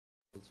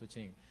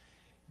switching.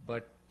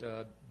 But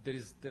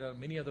there are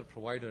many other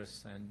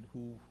providers and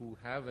who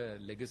have a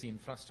legacy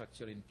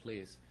infrastructure in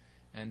place,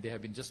 and they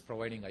have been just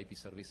providing IP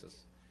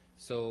services.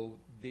 So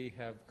they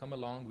have come a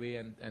long way,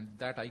 and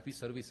that IP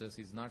services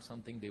is not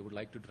something they would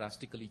like to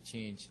drastically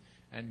change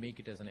and make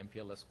it as an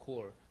MPLS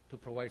core to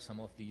provide some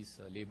of these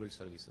labeled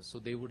services. So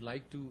they would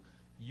like to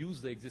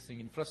use the existing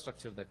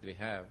infrastructure that they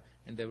have,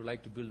 and they would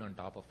like to build on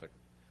top of it.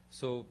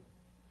 So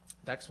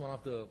that's one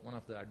of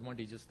the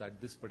advantages that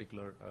this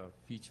particular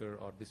feature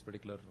or this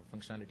particular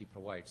functionality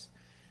provides.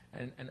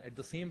 And at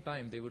the same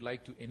time, they would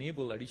like to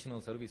enable additional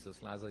services,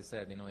 as I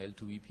said,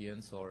 L2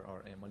 VPNs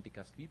or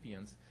multicast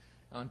VPNs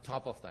on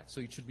top of that. So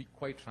it should be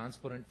quite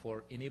transparent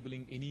for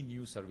enabling any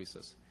new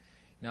services.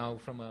 Now,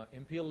 from a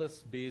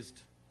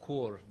MPLS-based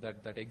core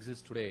that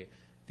exists today,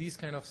 these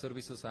kind of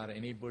services are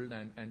enabled,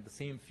 and the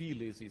same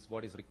feel is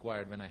what is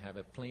required when I have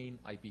a plain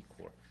IP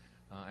core.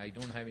 I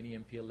don't have any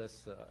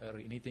MPLS or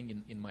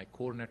anything in my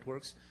core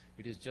networks.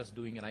 It is just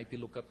doing an IP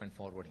lookup and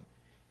forwarding.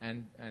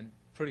 And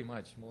pretty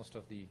much most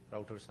of the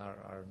routers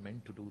are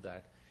meant to do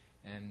that.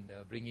 And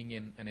bringing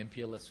in an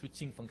MPLS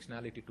switching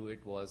functionality to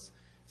it was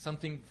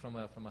something from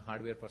a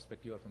hardware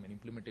perspective or from an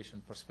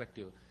implementation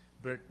perspective,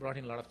 brought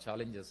in a lot of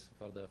challenges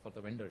for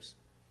the vendors.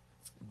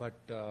 But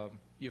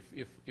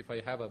if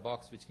I have a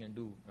box which can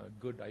do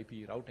good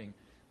IP routing,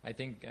 I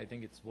think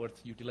it's worth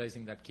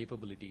utilizing that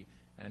capability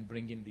and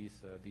bring in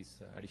these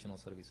additional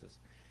services.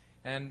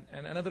 And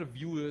another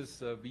view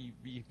is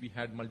we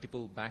had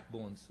multiple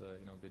backbones,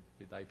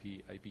 with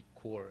IP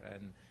core,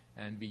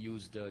 and we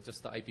used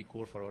just the IP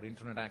core for our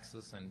internet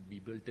access, and we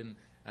built in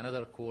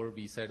another core.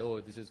 We said,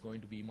 oh, this is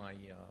going to be my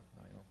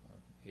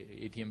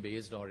ATM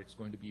based, or it's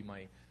going to be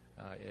my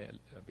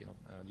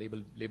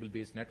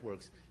label-based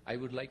networks. I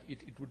would like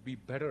it would be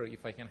better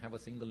if I can have a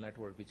single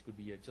network which could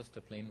be just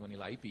a plain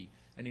vanilla IP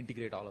and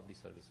integrate all of these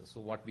services. So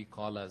what we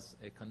call as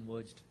a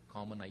converged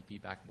common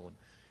IP backbone.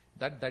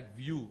 That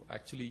view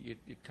actually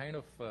it kind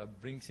of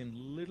brings in a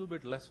little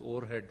bit less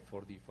overhead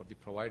for the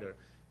provider,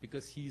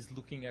 because he's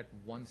looking at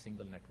one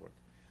single network.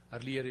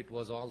 Earlier it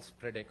was all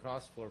spread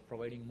across for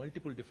providing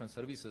multiple different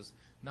services.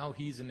 Now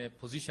he's in a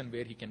position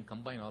where he can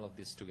combine all of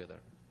this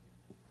together.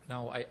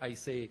 Now I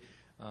say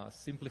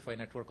simplify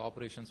network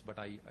operations, but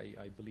I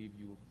believe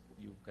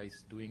you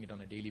guys doing it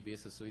on a daily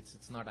basis, so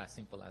it's not as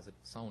simple as it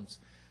sounds.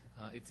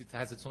 It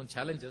has its own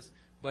challenges,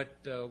 but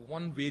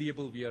one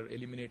variable we are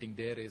eliminating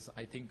there is,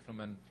 I think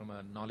from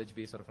a knowledge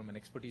base or from an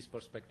expertise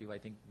perspective, I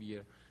think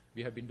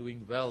we have been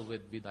doing well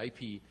with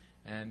IP,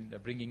 and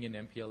bringing in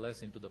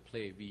MPLS into the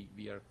play,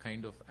 we are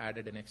kind of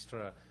added an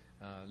extra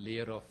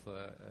layer of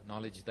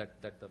knowledge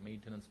that the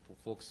maintenance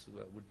folks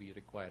would be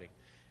requiring.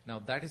 Now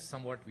that is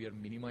somewhat we are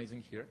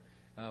minimizing here.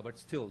 But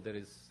still, there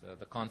is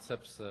the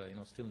concepts,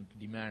 still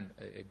demand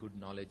a good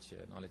knowledge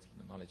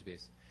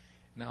base.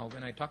 Now,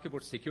 when I talk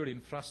about secured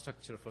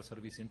infrastructure for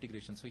service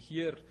integration, so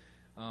here,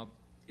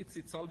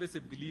 it's always a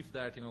belief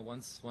that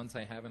once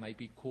I have an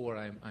IP core,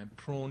 I'm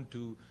prone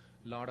to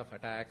a lot of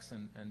attacks,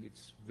 and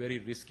it's very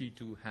risky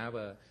to have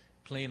a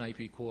plain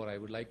IP core. I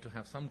would like to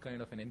have some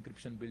kind of an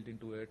encryption built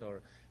into it,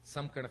 or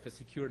some kind of a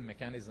secured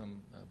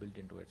mechanism built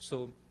into it.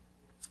 So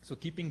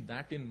keeping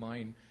that in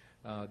mind.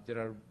 There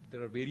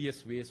are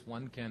various ways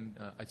one can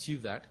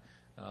achieve that,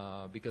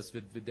 because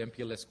with the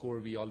MPLS core,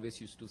 we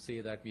always used to say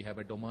that we have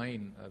a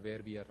domain where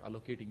we are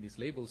allocating these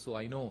labels, so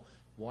I know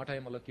what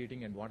I'm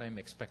allocating and what I'm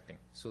expecting.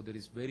 So there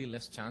is very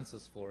less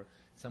chances for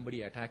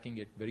somebody attacking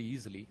it very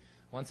easily.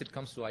 Once it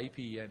comes to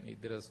IP, and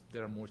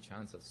there are more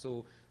chances.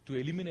 So to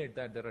eliminate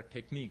that, there are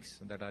techniques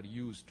that are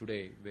used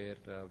today where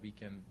we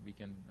can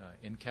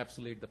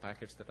encapsulate the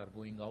packets that are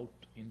going out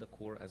in the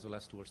core as well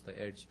as towards the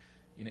edge,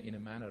 in a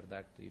manner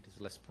that it is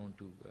less prone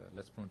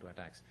to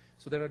attacks.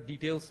 So there are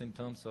details in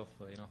terms of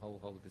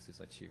how this is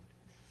achieved.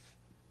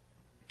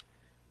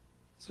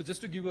 So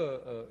just to give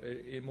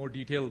a more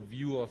detailed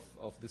view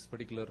of this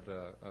particular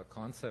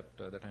concept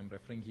that I'm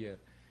referring here.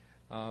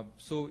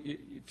 So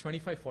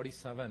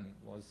 2547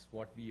 was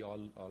what we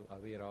all are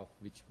aware of,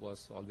 which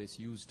was always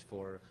used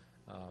for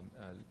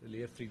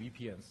layer 3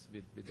 VPNs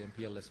with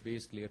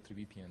MPLS-based layer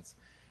 3 VPNs.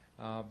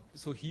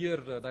 So here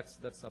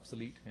that's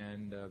obsolete,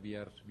 and we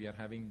are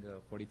having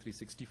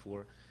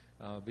 4364,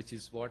 which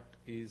is what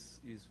is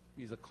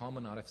a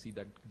common RFC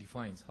that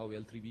defines how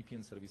L3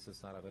 VPN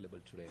services are available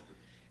today.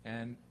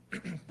 And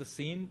the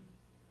same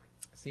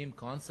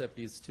concept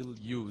is still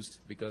used,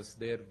 because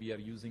there we are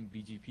using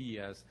BGP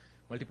as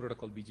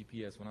multi-protocol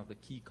BGP as one of the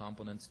key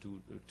components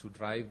to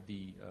drive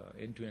the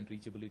end-to-end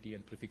reachability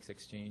and prefix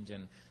exchange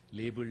and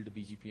labeled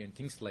BGP and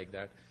things like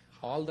that.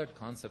 All that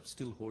concept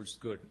still holds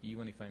good,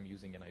 even if I'm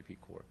using an IP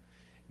core.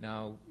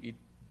 Now,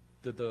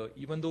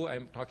 even though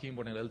I'm talking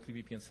about an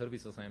L3 VPN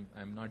services,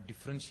 I'm not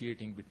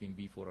differentiating between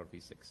V4 or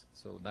V6.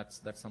 So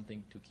that's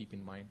something to keep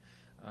in mind.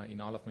 In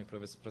all of my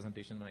previous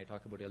presentation, when I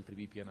talk about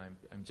L3 VPN,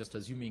 I'm just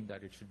assuming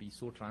that it should be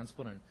so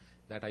transparent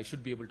that I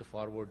should be able to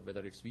forward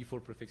whether it's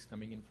V4 prefix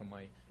coming in from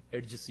my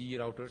edge CE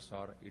routers,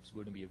 or it's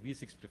going to be a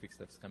V6 prefix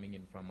that's coming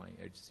in from my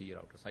edge CE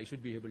routers. I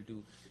should be able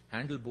to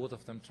handle both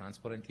of them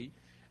transparently,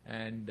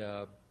 and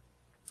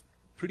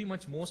pretty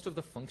much most of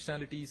the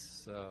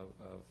functionalities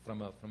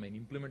from an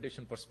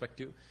implementation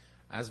perspective,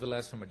 as well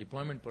as from a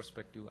deployment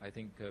perspective, I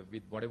think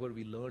with whatever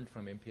we learned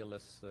from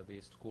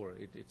MPLS-based core,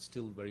 it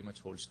still very much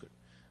holds good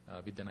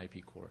with an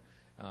IP core.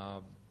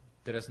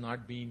 There has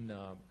not been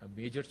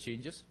major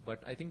changes,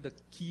 but I think the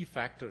key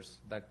factors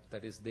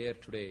that is there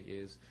today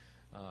is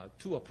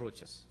two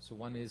approaches. So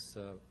one is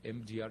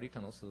MGRE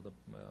tunnels, so the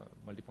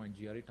multi-point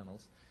GRE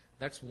tunnels.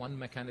 That's one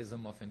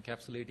mechanism of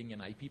encapsulating an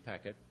IP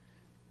packet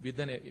with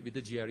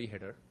the GRE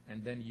header,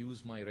 and then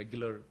use my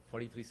regular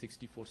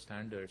 4364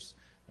 standards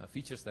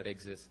features that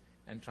exist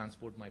and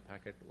transport my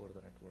packet over the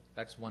network.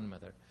 That's one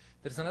method.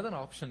 There's another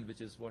option, which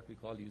is what we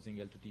call using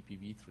L2TP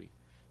v3.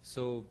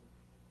 So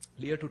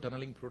layer 2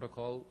 tunneling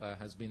protocol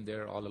has been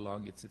there all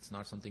along. It's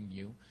not something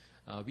new.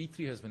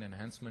 V3 has been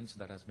enhancements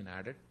that has been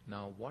added.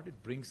 Now what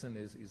it brings in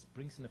is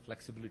brings in a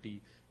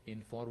flexibility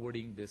in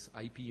forwarding this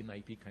IP in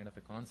IP kind of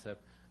a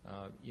concept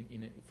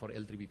for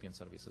L3 VPN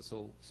services.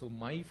 So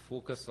my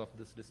focus of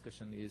this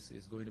discussion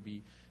is going to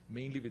be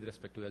mainly with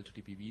respect to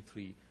L2TP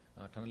v3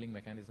 tunneling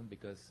mechanism,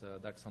 because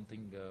that's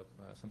something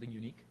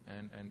unique,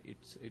 and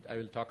I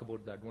will talk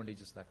about the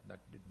advantages that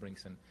it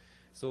brings in.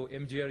 So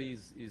MGRE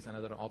is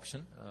another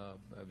option,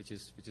 which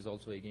is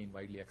also again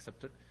widely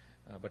accepted,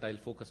 but I'll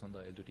focus on the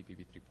L2TP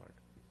v3 part.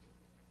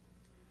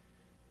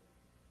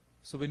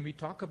 So when we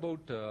talk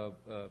about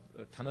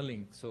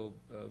tunneling, so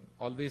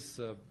always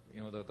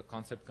the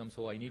concept comes,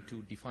 so I need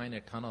to define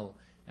a tunnel,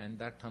 and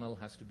that tunnel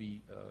has to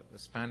be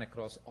span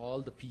across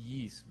all the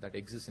PEs that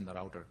exist in the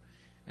router.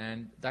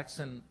 And that's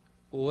an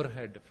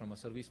overhead from a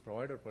service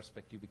provider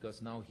perspective,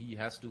 because now he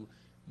has to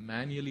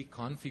manually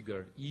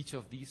configure each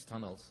of these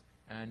tunnels,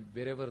 and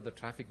wherever the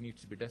traffic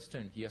needs to be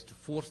destined, he has to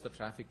force the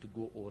traffic to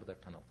go over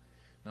that tunnel.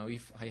 Now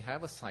if I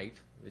have a site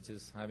which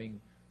is having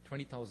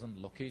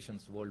 20,000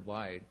 locations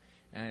worldwide,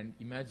 and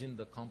imagine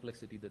the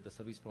complexity that the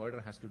service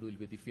provider has to deal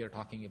with if we are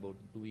talking about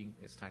doing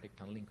a static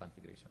tunneling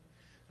configuration,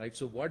 right?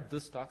 So what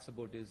this talks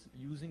about is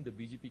using the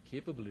BGP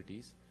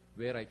capabilities,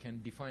 where I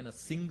can define a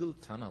single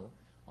tunnel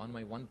on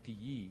my one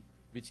PE,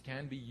 which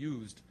can be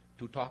used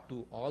to talk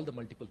to all the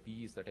multiple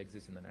PEs that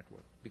exist in the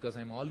network. Because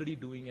I'm already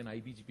doing an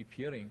IBGP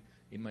peering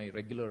in my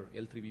regular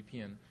L3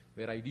 VPN,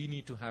 where I do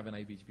need to have an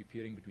IBGP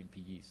peering between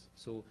PEs.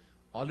 So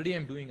already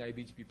I'm doing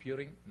IBGP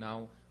peering.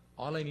 Now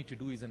all I need to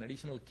do is an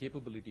additional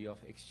capability of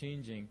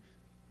exchanging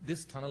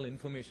this tunnel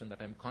information that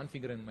I'm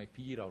configuring in my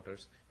PE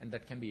routers, and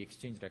that can be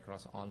exchanged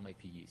across all my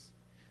PEs.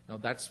 Now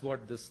that's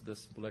what this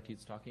bullet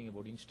is talking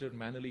about. Instead of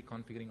manually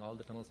configuring all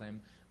the tunnels,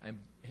 I'm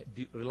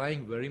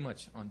relying very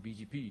much on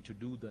BGP to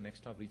do the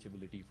next hop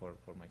reachability for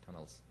my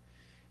tunnels.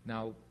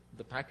 Now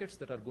the packets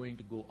that are going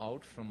to go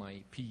out from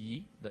my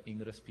PE, the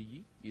ingress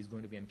PE, is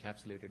going to be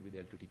encapsulated with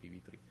L2TP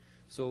v3.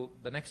 So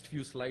the next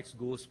few slides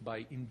goes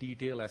by in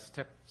detail as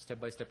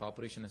step-by-step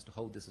operation as to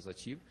how this is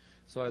achieved.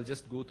 So I'll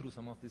just go through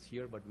some of this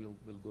here, but we'll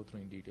go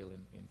through in detail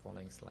in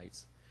following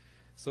slides.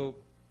 So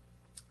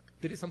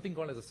there is something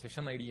called as a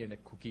session ID and a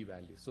cookie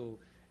value. So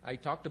I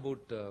talked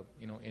about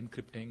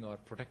encrypting or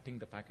protecting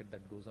the packet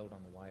that goes out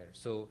on the wire.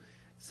 So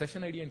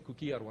session ID and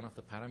cookie are one of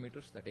the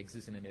parameters that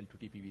exist in an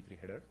L2TP v3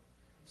 header.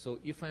 So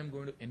if I'm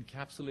going to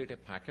encapsulate a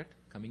packet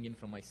coming in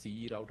from my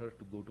CE router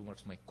to go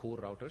towards my core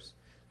routers,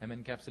 I'm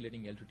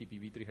encapsulating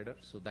L2TP v3 header,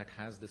 so that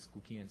has this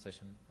cookie and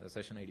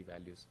session ID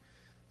values.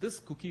 This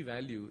cookie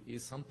value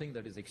is something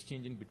that is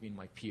exchanging between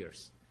my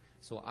peers.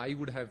 So I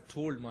would have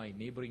told my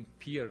neighboring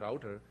peer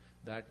router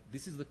that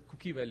this is the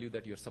cookie value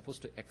that you're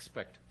supposed to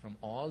expect from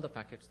all the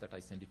packets that I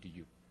send it to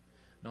you.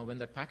 Now when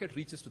that packet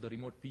reaches to the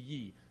remote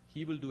PE,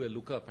 he will do a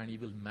lookup and he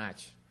will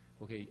match.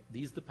 Okay,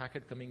 this is the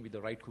packet coming with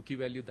the right cookie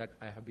value that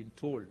I have been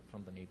told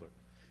from the neighbor.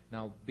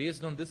 Now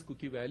based on this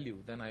cookie value,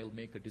 then I'll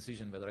make a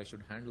decision whether I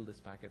should handle this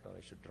packet or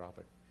I should drop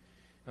it.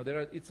 Now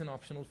it's an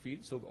optional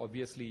field, so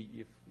obviously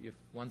if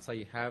once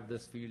I have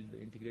this field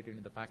integrated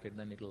in the packet,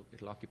 then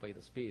it'll occupy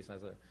the space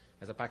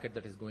as a packet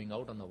that is going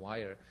out on the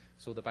wire,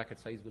 so the packet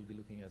size will be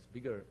looking as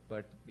bigger,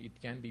 but it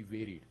can be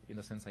varied in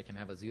the sense I can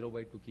have a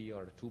 0-byte cookie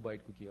or a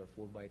 2-byte cookie or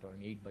 4-byte or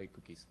an 8-byte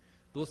cookies.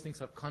 Those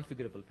things are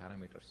configurable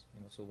parameters.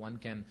 So one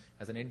can,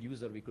 as an end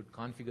user, we could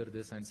configure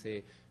this and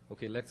say,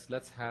 okay, let's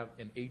have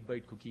an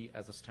 8-byte cookie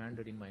as a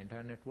standard in my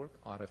entire network,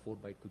 or a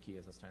 4-byte cookie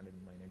as a standard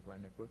in my entire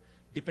network,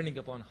 depending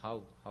upon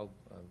how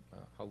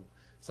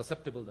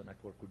susceptible the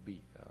network could be.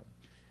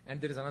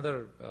 And there is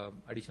another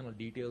additional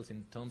details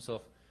in terms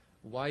of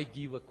why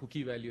give a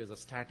cookie value as a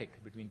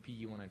static between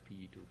PE1 and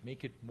PE2.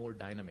 Make it more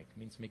dynamic,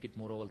 means make it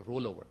more of a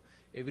rollover.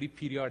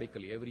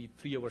 Periodically, every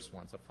 3 hours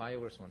once, or 5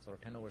 hours once, or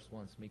 10 hours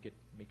once, make it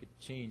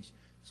change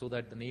so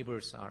that the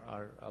neighbors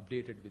are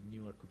updated with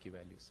newer cookie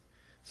values.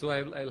 So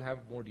I'll have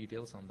more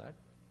details on that.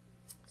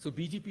 So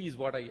BGP is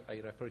what I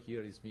refer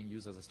here is being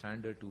used as a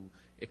standard to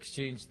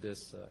exchange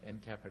this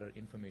encap header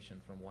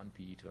information from one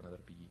PE to another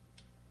PE.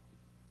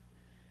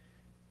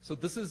 So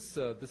this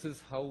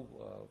is how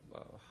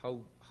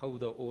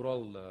the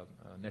overall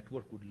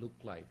network would look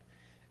like.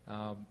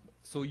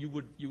 So you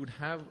would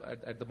have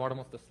at the bottom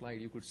of the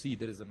slide, you could see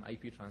there is an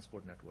IP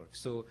transport network.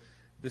 So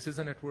This is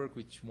a network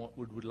which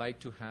would like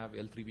to have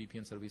L3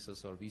 VPN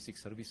services or V6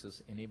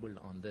 services enabled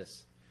on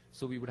this.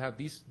 So we would have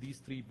these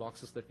three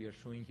boxes that we are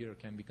showing here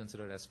can be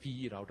considered as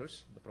PE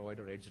routers, the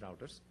provider edge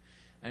routers.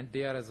 And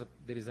they are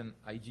there is an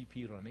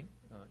IGP running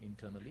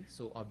internally.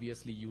 So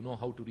obviously you know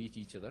how to reach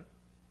each other.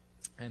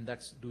 And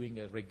that's doing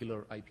a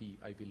regular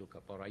IP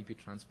lookup, or IP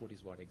transport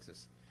is what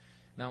exists.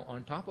 Now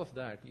on top of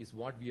that is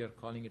what we are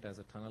calling it as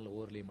a tunnel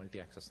overlay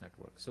multi-access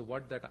network. So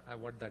what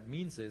that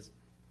means is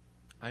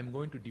I'm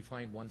going to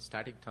define one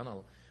static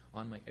tunnel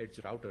on my edge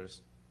routers.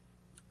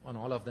 On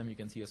all of them you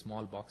can see a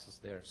small boxes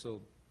there.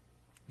 So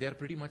they are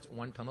pretty much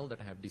one tunnel that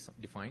I have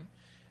defined,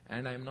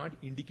 and I'm not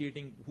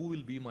indicating who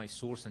will be my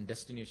source and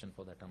destination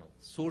for that tunnel.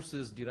 Source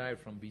is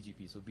derived from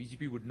BGP, so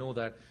BGP would know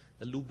that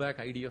the loopback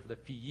ID of the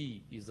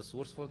PE is the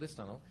source for this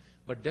tunnel,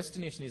 but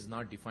destination is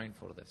not defined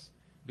for this,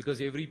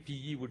 because every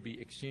PE would be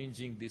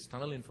exchanging this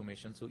tunnel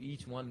information, so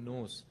each one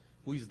knows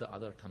who is the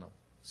other tunnel.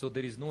 So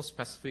there is no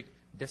specific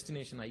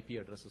destination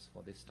IP addresses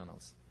for these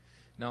tunnels.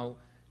 Now,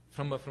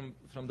 from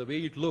the way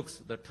it looks,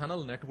 the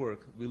tunnel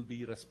network will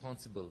be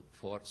responsible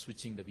for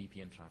switching the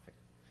VPN traffic.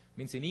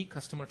 Means any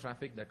customer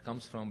traffic that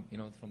comes from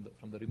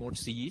the remote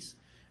CEs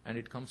and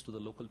it comes to the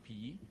local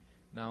PE.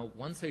 Now,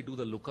 once I do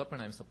the lookup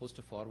and I'm supposed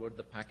to forward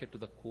the packet to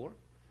the core,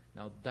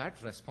 now that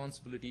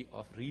responsibility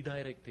of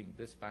redirecting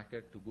this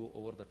packet to go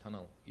over the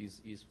tunnel is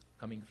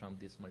coming from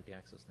this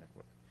multi-access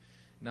network.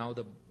 Now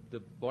the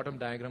bottom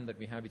diagram that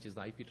we have, which is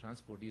the IP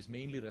transport, is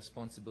mainly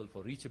responsible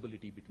for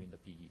reachability between the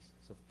PEs.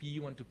 So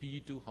PE1 to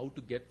PE2, how to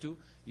get to,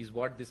 is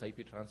what this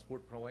IP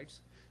transport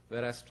provides.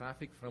 Whereas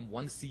traffic from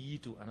one CE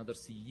to another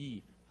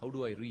CE, how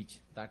do I reach?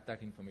 That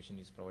information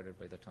is provided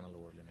by the tunnel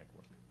overlay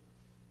network.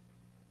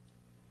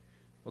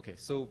 Okay,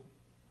 so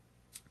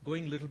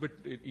going a little bit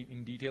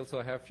in detail, so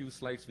I have a few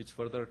slides which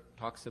further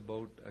talks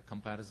about a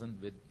comparison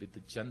with the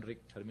generic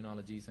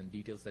terminologies and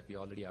details that we are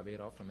already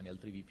aware of from an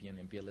L3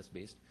 VPN MPLS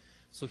based.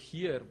 So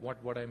here,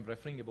 what I'm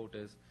referring about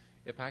is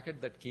a packet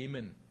that came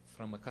in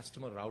from a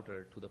customer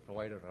router to the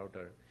provider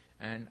router,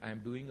 and I'm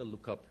doing a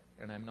lookup,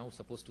 and I'm now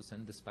supposed to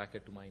send this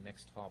packet to my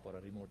next hop or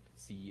a remote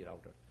CE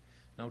router.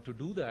 Now to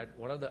do that,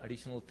 what are the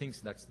additional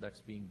things that's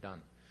being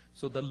done?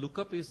 So the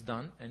lookup is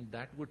done, and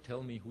that would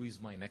tell me who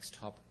is my next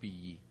hop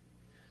PE.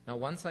 Now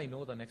once I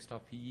know the next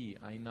hop PE,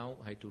 I now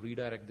have to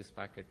redirect this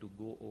packet to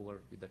go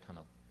over with the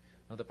tunnel.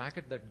 Now the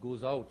packet that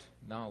goes out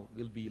now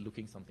will be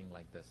looking something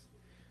like this.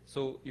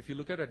 So if you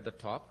look at the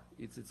top,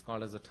 it's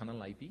called as a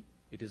tunnel IP.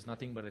 It is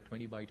nothing but a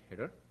 20-byte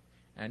header,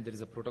 and there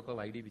is a protocol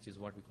ID, which is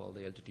what we call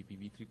the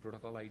L2TP-v3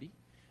 protocol ID,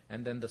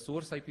 and then the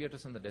source IP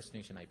address and the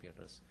destination IP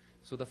address.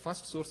 So the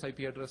first source IP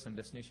address and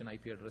destination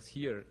IP address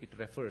here, it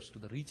refers to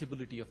the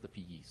reachability of the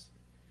PEs.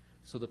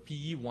 So the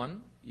PE1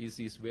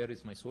 is where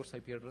is my source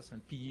IP address,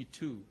 and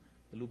PE2,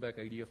 the loopback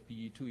ID of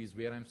PE2 is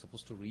where I'm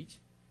supposed to reach.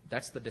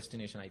 That's the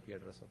destination IP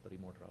address of the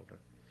remote router.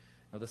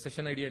 Now the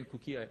session ID and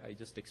cookie, I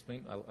just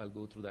explained. I'll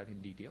go through that in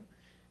detail.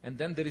 And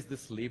then there is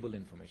this label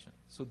information.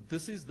 So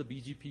this is the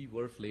BGP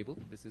WRF label.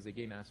 This is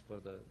again as per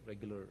the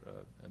regular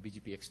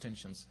BGP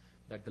extensions,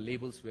 that the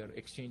labels were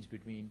exchanged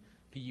between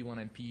PE1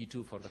 and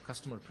PE2 for the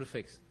customer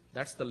prefix.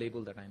 That's the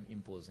label that I'm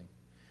imposing.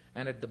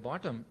 And at the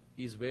bottom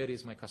is where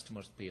is my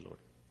customer's payload.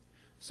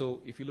 So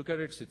if you look at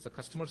it, it's a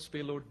customer's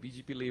payload,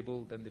 BGP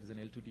label, then there is an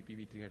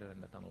L2TP-v3 header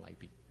and the tunnel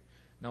IP.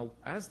 Now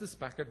as this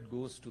packet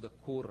goes to the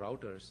core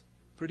routers,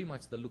 pretty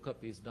much the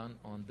lookup is done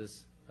on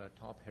this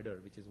top header,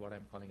 which is what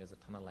I'm calling as a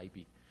tunnel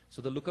IP.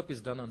 So the lookup is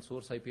done on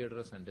source IP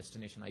address and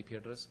destination IP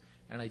address,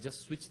 and I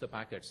just switch the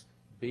packets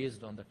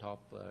based on the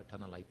top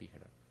tunnel IP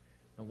header.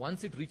 Now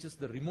once it reaches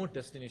the remote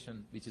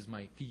destination, which is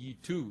my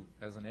PE2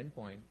 as an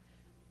endpoint,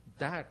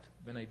 that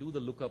when I do the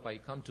lookup, I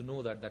come to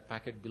know that that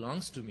packet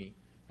belongs to me,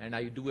 and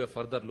I do a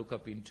further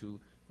lookup into,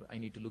 I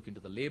need to look into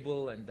the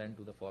label and then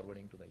do the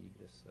forwarding to the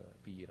egress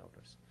PE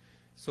routers.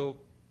 So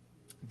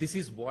this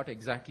is what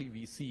exactly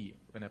we see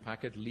when a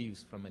packet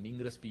leaves from an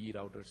ingress PE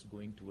routers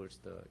going towards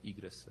the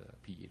egress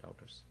PE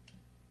routers.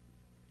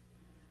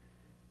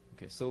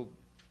 Okay, so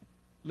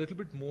a little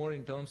bit more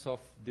in terms of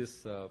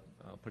this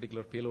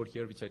particular payload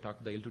here, which I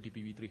talked, the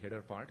L2TP-v3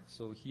 header part.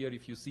 So here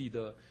if you see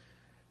the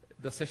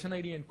session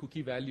ID and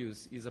cookie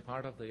values is a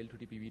part of the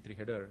L2TP-v3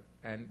 header,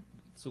 and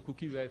so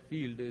cookie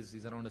field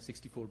is around a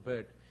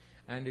 64-bit,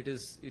 and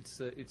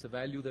it's a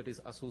value that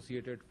is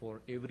associated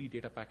for every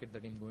data packet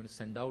that I'm going to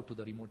send out to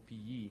the remote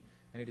PE,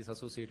 and it is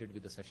associated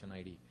with the session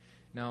ID.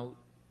 Now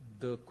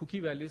the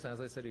cookie values,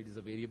 as I said, it is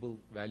a variable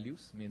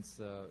values, means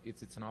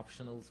it's an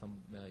optional,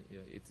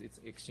 it's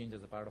exchanged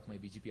as a part of my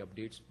BGP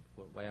updates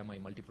via my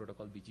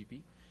multi-protocol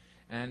BGP,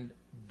 and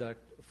that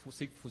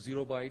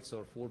 0 bytes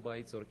or 4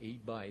 bytes or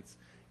 8 bytes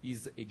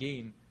is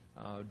again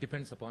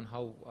depends upon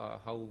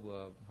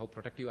how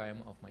protective I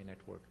am of my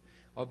network.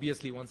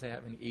 Obviously, once I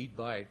have an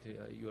 8-byte,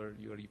 you're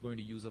going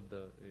to use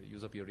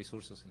up your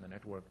resources in the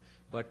network.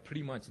 But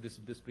pretty much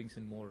this brings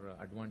in more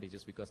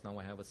advantages, because now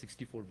I have a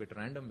 64-bit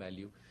random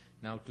value.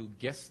 Now to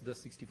guess the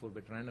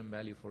 64-bit random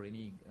value for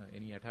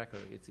any attacker,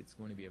 it's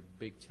going to be a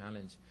big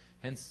challenge.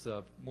 Hence,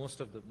 most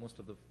of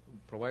the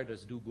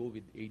providers do go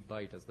with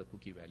 8-byte as the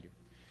cookie value.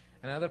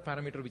 Another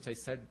parameter which I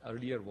said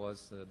earlier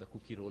was the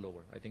cookie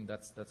rollover. I think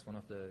that's one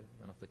of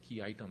the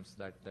key items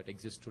that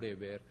exist today,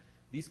 where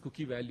these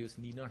cookie values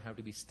need not have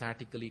to be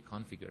statically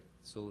configured.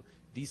 So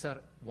these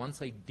are,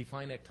 once I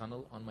define a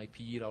tunnel on my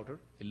PE router,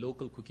 a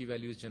local cookie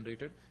value is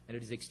generated and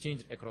it is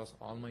exchanged across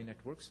all my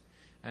networks.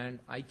 And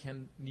I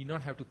need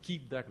not have to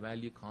keep that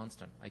value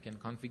constant. I can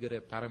configure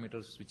a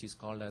parameters which is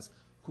called as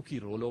cookie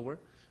rollover,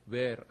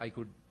 where I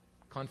could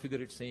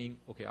configure it saying,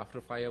 okay,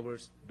 after 5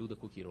 hours, do the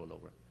cookie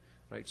rollover,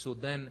 right? So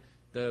then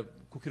the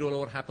cookie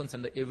rollover happens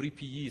and every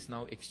PE is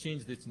now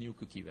exchanged its new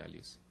cookie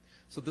values.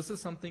 So this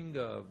is something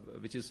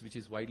which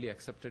is widely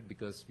accepted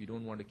because we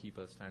don't want to keep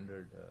a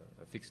standard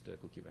fixed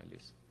cookie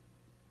values.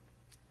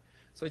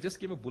 So I just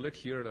gave a bullet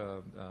here.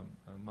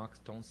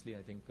 Mark Townsley,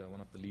 I think one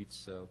of the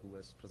leads who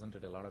has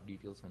presented a lot of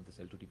details on this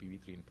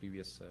L2TPv3 in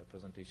previous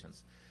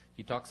presentations.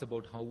 He talks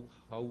about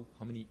how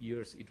many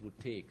years it would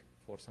take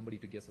for somebody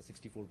to guess a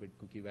 64-bit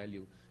cookie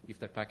value if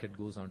that packet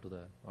goes onto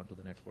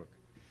the network.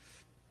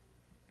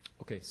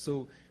 Okay,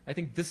 so I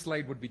think this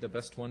slide would be the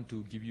best one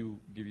to give you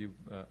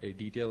a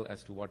detail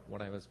as to what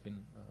I was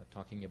been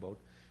talking about.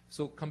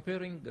 So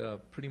comparing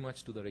pretty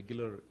much to the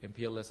regular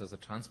MPLS as a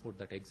transport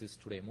that exists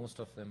today, most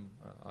of them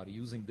are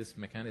using this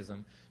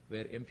mechanism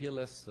where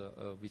MPLS,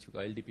 which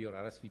LDP or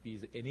RSVP,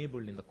 is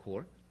enabled in the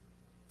core.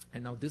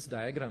 And now this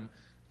diagram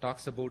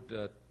talks about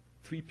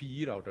 3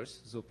 PE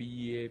routers, so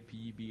PEA,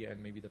 PEB,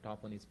 and maybe the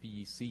top one is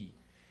PEC.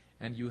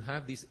 And you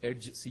have these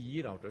edge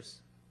CE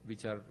routers,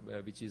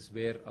 which is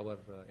where our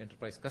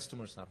enterprise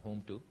customers are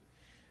home to.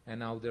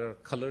 And now there are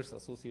colors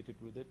associated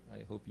with it.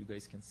 I hope you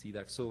guys can see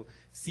that. So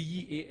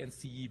CEA and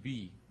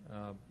CEB,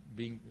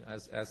 being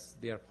as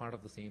they are part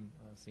of the same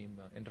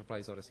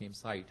enterprise or the same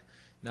site.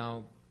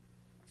 Now,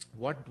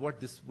 what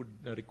this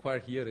would require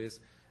here is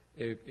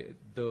there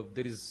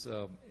is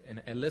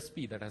an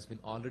LSP that has been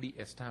already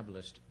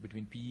established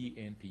between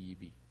PE and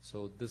PEB.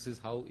 So this is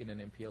how in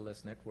an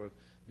MPLS network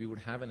we would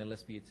have an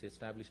LSP. It's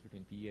established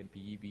between PE and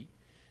PEB.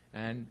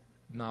 And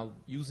now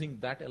using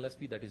that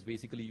LSP, that is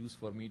basically used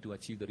for me to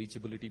achieve the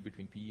reachability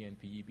between PE and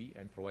PEB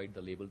and provide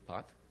the labeled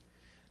path.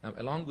 Now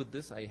along with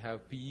this, I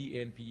have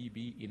PE and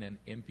PEB in an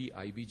MP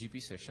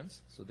IBGP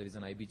sessions. So there is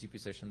an IBGP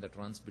session that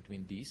runs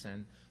between these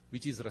and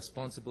which is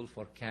responsible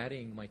for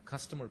carrying my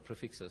customer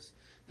prefixes,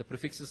 the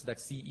prefixes that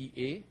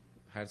CEA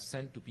has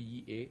sent to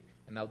PEA,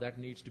 and now that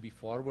needs to be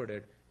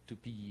forwarded to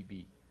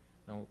PEB.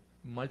 Now,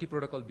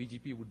 multi-protocol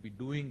BGP would be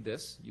doing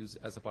this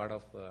as a part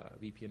of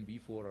VPN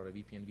v4 or a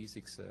VPN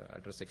v6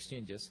 address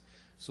exchanges.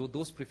 So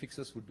those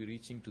prefixes would be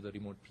reaching to the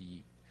remote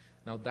PE.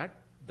 Now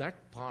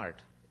that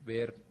part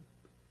where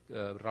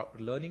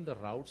learning the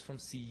routes from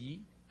CE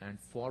and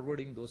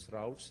forwarding those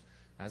routes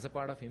as a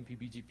part of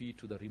MPBGP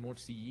to the remote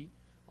CE,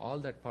 all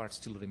that part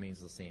still remains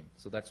the same.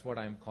 So that's what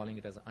I'm calling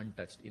it as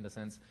untouched, in the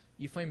sense,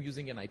 if I'm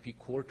using an IP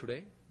core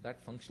today,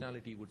 that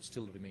functionality would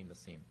still remain the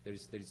same. There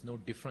is no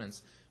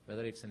difference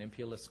whether it's an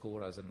MPLS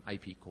core or as an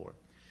IP core.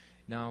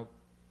 Now,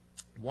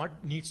 what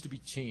needs to be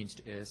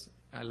changed is,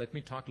 let me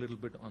talk a little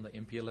bit on the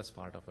MPLS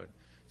part of it.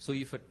 So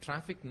if a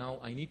traffic now,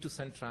 I need to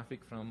send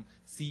traffic from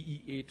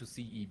CEA to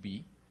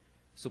CEB.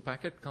 So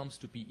packet comes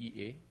to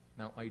PEA.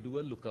 Now I do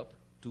a lookup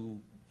to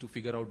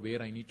figure out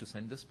where I need to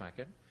send this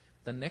packet.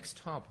 The next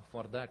hop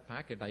for that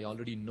packet I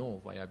already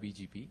know via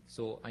BGP,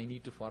 so I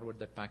need to forward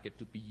that packet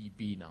to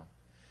PEB now.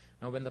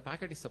 Now when the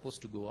packet is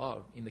supposed to go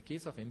out, in the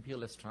case of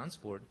MPLS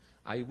transport,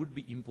 I would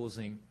be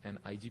imposing an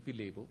IGP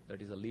label,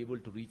 that is a label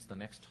to reach the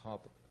next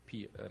hop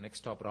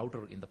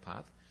router in the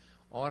path,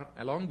 or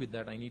along with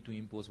that I need to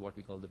impose what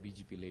we call the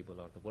BGP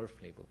label or the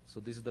WRF label. So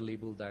this is the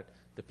label that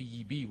the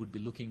PEB would be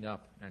looking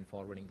up and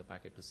forwarding the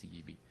packet to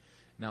CEB.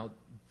 Now,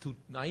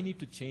 I need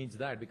to change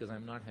that because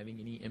I'm not having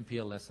any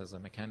MPLS as a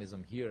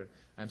mechanism here.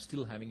 I'm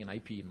still having an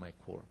IP in my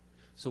core.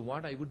 So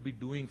what I would be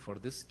doing for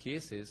this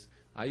case is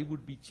I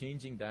would be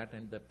changing that,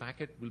 and the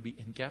packet will be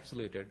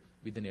encapsulated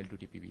with an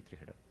L2TPv3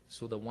 header.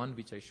 So the one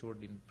which I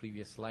showed in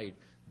previous slide,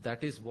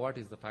 that is what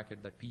is the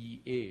packet that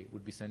PEA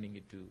would be sending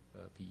it to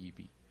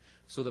PEB.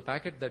 So the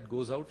packet that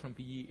goes out from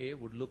PEA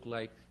would look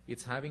like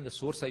it's having a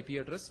source IP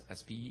address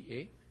as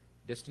PEA,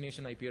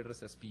 destination IP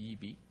address as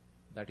PEB.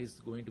 That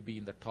is going to be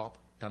in the top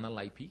tunnel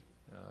IP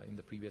in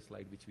the previous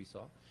slide which we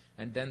saw.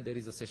 And then there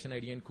is a session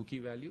ID and cookie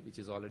value which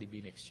is already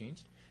been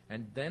exchanged.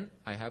 And then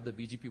I have the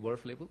BGP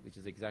WRF label, which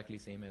is exactly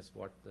same as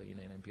what in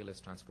an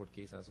MPLS transport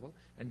case as well.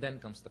 And then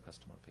comes the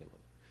customer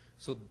payload.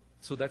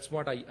 So that's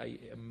what I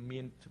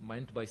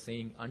meant by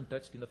saying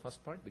untouched in the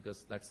first part,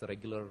 because that's the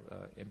regular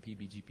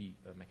MPBGP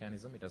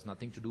mechanism. It has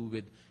nothing to do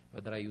with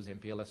whether I use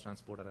MPLS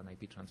transport or an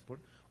IP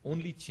transport.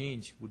 Only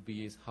change would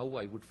be is how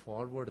I would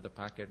forward the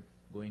packet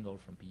going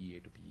out from PEA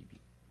to PEB.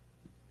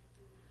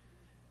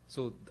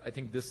 So I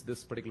think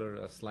this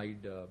particular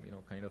slide,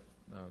 kind of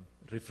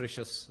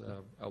refreshes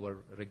our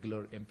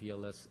regular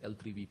MPLS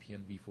L3 VPN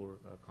v4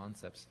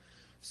 concepts.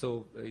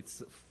 So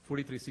it's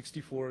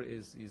 4364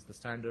 is the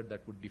standard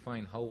that would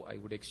define how I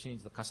would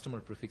exchange the customer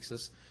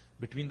prefixes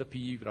between the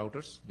PE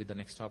routers with the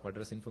next hop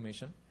address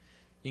information.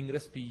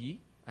 Ingress PE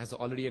has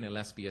already an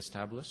LSP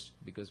established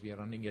because we are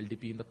running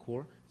LDP in the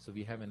core. So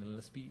we have an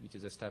LSP which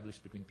is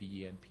established between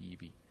PE and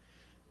PEB.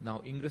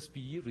 Now Ingress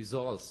PE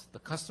resolves the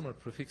customer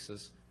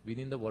prefixes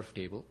within the WRF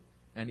table,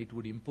 and it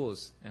would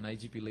impose an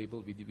IGP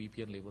label with the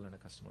VPN label and a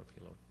customer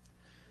payload.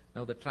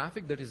 Now the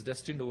traffic that is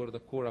destined over the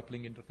core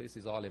uplink interface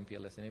is all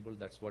MPLS enabled.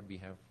 That's what we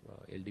have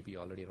LDP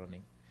already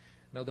running.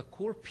 Now the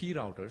core P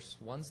routers,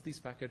 once this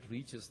packet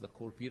reaches the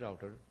core P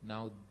router,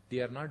 now they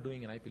are not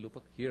doing an IP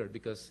lookup here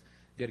because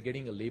they're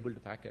getting a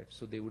labeled packet.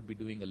 So they would be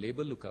doing a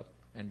label lookup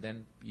and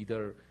then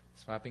either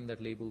swapping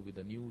that label with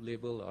a new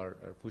label or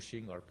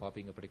pushing or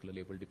popping a particular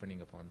label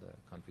depending upon the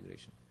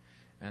configuration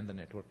and the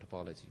network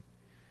topology.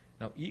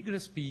 Now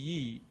egress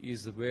PE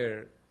is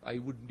where I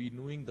would be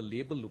doing the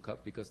label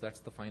lookup because that's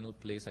the final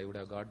place I would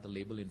have got the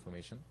label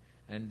information,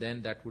 and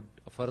then that would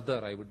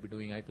further I would be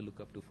doing IP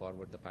lookup to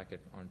forward the packet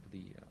onto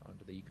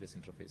the egress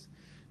interface.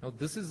 Now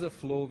this is a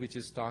flow which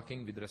is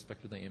talking with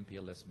respect to the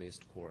MPLS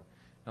based core.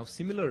 Now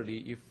similarly,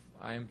 if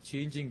I am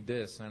changing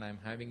this and I'm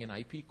having an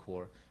IP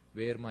core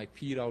where my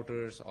P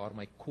routers or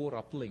my core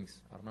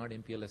uplinks are not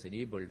MPLS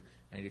enabled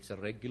and it's a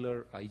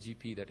regular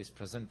IGP that is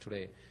present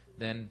today,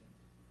 then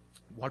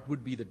what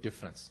would be the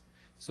difference?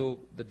 So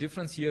the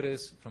difference here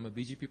is, from a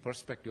BGP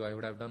perspective, I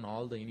would have done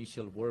all the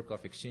initial work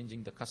of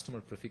exchanging the customer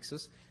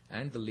prefixes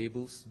and the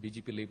labels,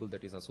 BGP label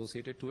that is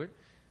associated to it.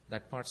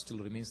 That part still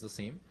remains the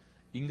same.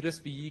 Ingress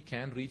PE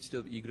can reach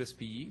the egress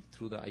PE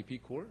through the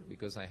IP core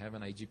because I have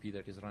an IGP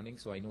that is running,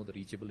 so I know the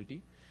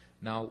reachability.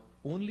 Now,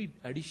 only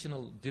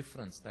additional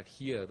difference that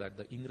here that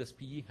the ingress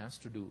PE has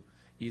to do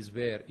is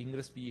where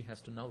ingress PE has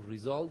to now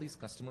resolve these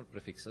customer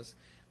prefixes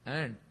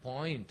and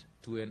point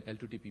to an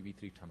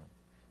L2TPv3 tunnel.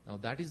 Now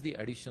that is the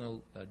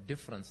additional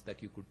difference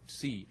that you could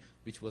see,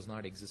 which was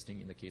not existing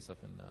in the case of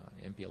an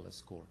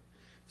MPLS core.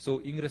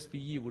 So ingress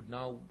PE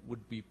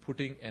would be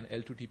putting an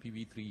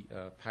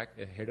L2TPv3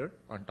 header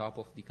on top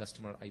of the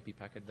customer IP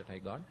packet that I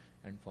got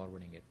and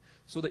forwarding it.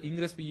 So the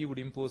ingress PE would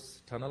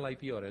impose tunnel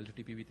IP or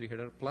L2TPv3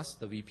 header plus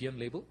the VPN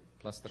label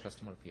plus the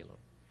customer payload.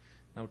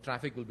 Now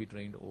traffic will be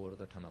drained over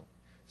the tunnel.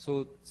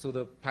 So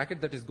the packet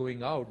that is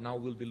going out now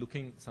will be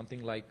looking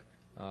something like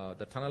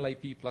the tunnel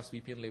IP plus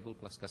VPN label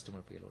plus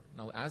customer payload.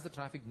 Now, as the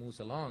traffic moves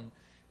along,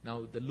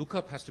 now the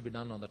lookup has to be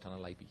done on the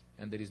tunnel IP,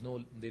 and there is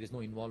no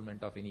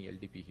involvement of any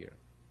LDP here.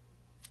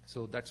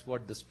 So that's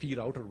what this P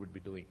router would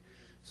be doing.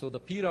 So the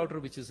P router,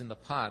 which is in the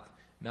path,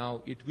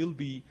 now it will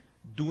be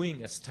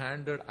doing a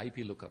standard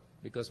IP lookup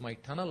because my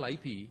tunnel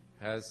IP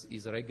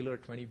is a regular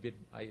 20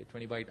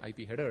 byte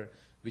IP header,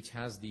 which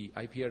has the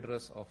IP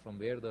address of from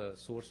where the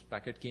source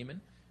packet came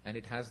in, and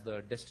it has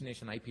the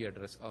destination IP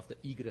address of the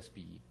egress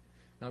PE.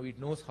 Now it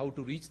knows how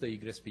to reach the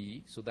egress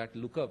PE, so that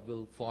lookup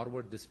will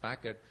forward this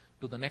packet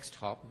to the next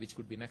hop, which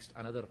could be next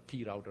another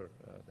P router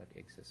that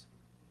exists.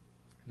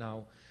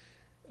 Now,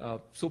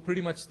 so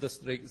pretty much the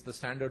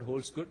standard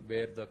holds good,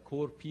 where the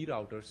core P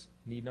routers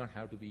need not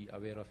have to be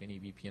aware of any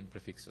VPN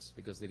prefixes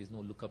because there is no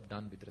lookup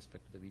done with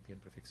respect to the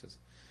VPN prefixes.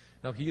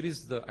 Now here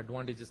is the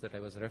advantages that I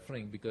was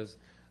referring, because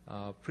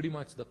pretty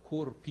much the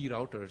core P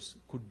routers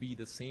could be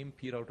the same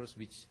P routers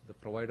which the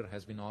provider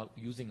has been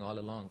using all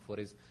along for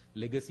his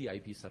legacy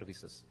IP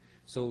services.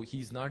 So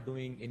he's not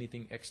doing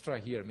anything extra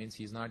here, means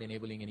he's not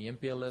enabling any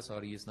MPLS,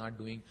 or he is not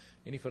doing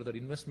any further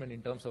investment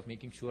in terms of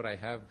making sure I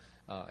have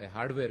a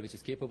hardware which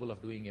is capable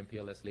of doing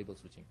MPLS label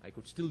switching. I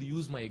could still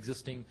use my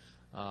existing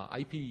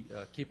IP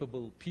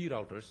capable P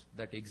routers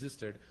that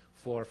existed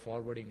for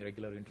forwarding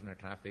regular internet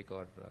traffic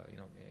or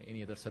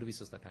any other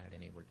services that I had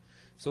enabled.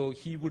 So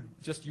he would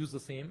just use the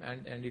same,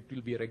 and it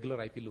will be a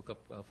regular IP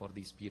lookup for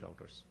these P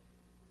routers.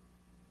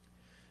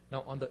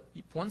 Now,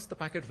 once the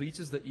packet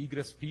reaches the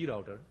egress P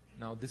router,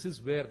 now this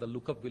is where the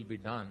lookup will be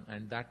done,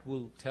 and that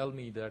will tell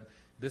me that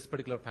this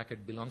particular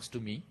packet belongs to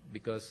me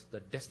because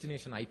the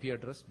destination IP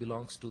address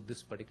belongs to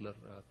this particular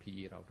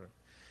PE router.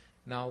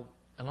 Now,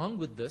 along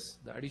with this,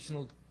 the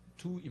additional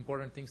two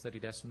important things that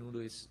it has to do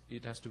is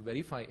it has to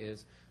verify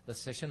is the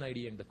session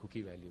ID and the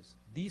cookie values.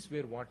 These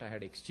were what I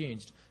had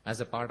exchanged as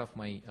a part of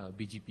my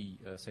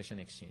BGP session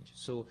exchange.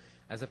 So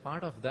as a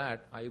part of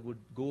that, I would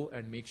go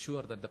and make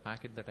sure that the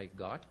packet that I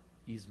got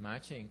is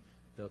matching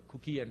the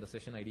cookie and the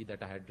session ID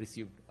that I had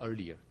received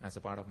earlier as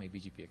a part of my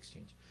BGP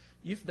exchange.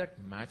 If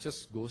that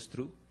matches goes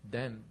through,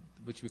 then,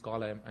 which we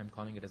call, I'm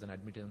calling it as an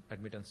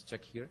admittance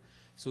check here.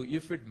 So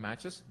if it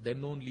matches,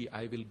 then only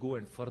I will go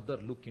and further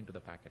look into the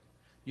packet.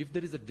 If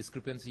there is a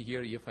discrepancy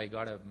here, if I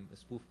got a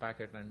spoof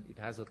packet and it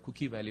has a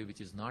cookie value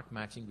which is not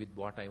matching with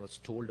what I was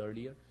told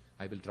earlier,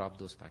 I will drop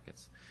those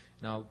packets.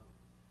 Now,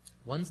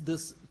 once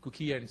this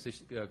cookie and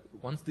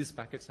once these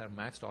packets are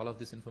matched, all of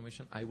this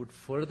information, I would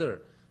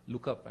further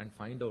look up and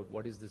find out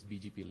what is this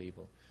BGP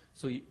label.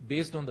 So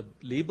based on the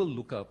label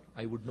lookup,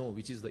 I would know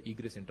which is the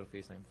egress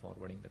interface I'm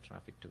forwarding the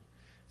traffic to.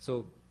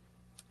 So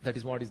that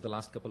is what is the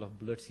last couple of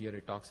bullets here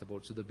it talks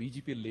about. So the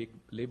BGP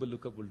label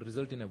lookup will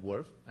result in a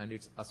WRF and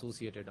its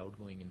associated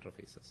outgoing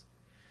interfaces.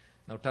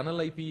 Now tunnel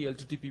IP,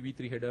 L2TP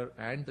v3 header,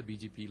 and the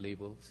BGP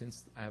label.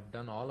 Since I have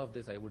done all of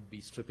this, I would be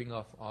stripping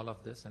off all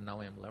of this, and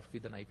now I am left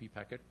with an IP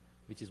packet,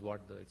 which is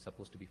what it's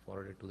supposed to be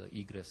forwarded to the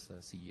egress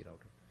CE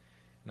router.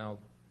 Now,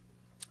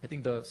 I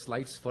think the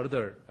slides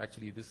further,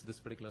 actually this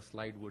particular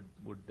slide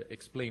would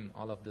explain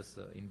all of this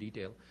in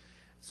detail.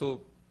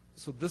 So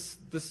this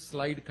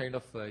slide kind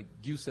of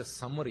gives a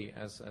summary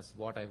as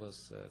what I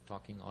was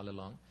talking all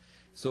along.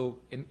 So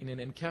in an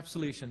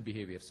encapsulation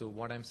behavior, so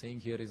what I'm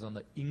saying here is on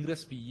the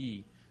ingress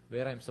PE,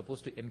 where I'm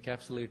supposed to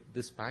encapsulate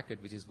this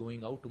packet which is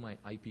going out to my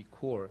IP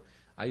core,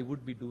 I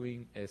would be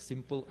doing a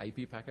simple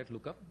IP packet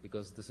lookup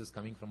because this is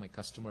coming from my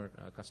customer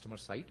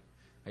site.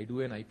 I do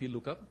an IP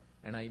lookup,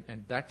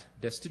 and that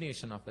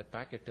destination of that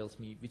packet tells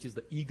me which is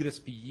the egress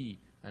PE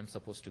I'm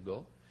supposed to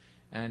go.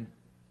 And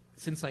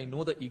since I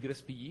know the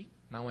egress PE,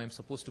 now I'm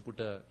supposed to put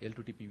a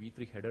L2TP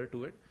v3 header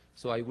to it.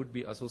 So I would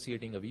be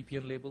associating a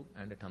VPN label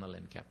and a tunnel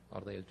encap,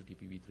 or the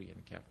L2TP v3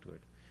 encap to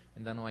it.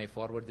 And then I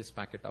forward this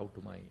packet out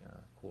to my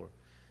core.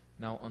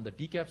 Now on the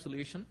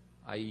decapsulation,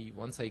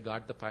 once I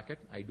got the packet,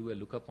 I do a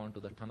lookup onto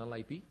the tunnel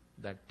IP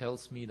that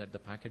tells me that the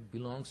packet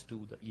belongs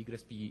to the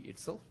egress PE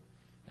itself,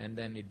 and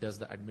then it does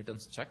the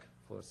admittance check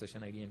for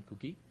session ID and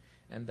cookie,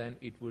 and then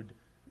it would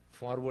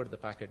forward the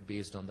packet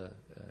based on the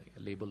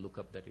label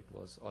lookup that it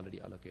was already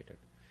allocated.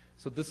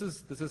 So this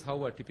is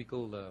how a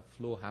typical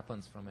flow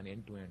happens from an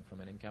end-to-end,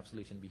 from an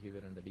encapsulation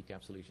behavior and the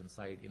decapsulation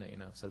side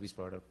in a service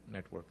provider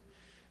network.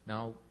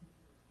 Now,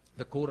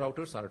 the core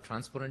routers are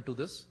transparent to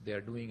this. They are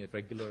doing a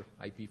regular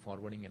IP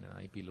forwarding and an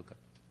IP lookup.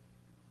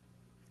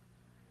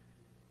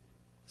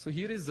 So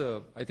here is,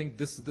 I think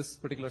this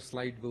particular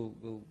slide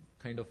will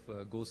kind of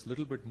goes a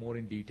little bit more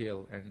in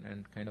detail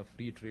and kind of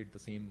reiterate the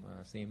same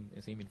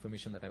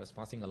information that I was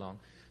passing along.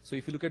 So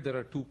if you look at, there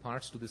are two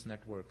parts to this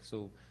network.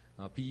 So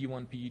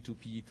PE1, PE2,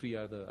 PE3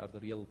 are the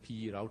real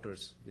PE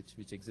routers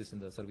which exist in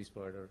the service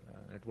provider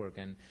network,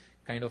 and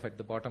kind of at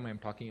the bottom I'm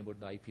talking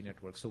about the IP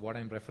network. So what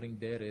I'm referring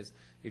there is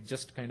it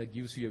just kind of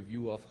gives you a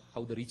view of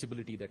how the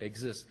reachability that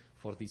exists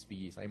for these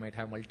PEs. I might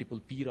have multiple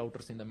PE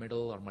routers in the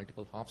middle or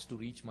multiple hops to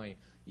reach my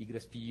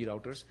egress PE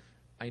routers.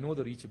 I know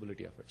the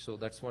reachability of it. So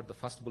that's what the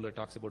first bullet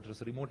talks about.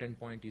 This remote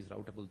endpoint is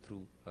routable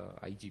through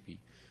IGP.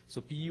 So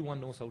PE1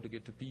 knows how to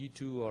get to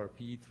PE2 or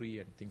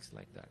PE3 and things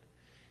like that.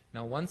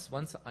 Now once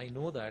I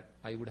know that,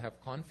 I would have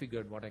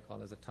configured what I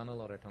call as a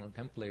tunnel or a tunnel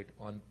template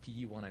on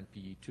PE1 and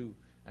PE2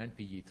 and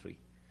PE3.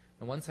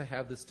 Now once I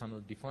have this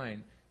tunnel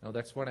defined, now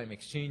that's what I'm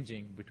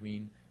exchanging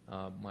between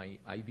my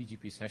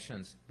IBGP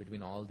sessions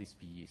between all these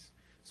PEs.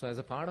 So as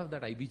a part of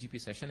that IBGP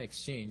session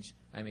exchange,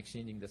 I'm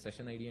exchanging the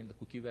session ID and the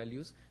cookie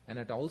values, and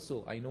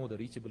also I know the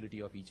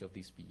reachability of each of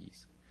these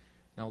PEs.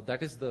 Now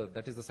that is the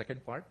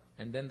second part,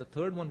 and then the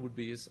third one would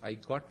be I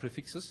got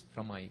prefixes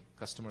from my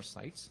customer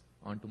sites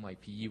onto my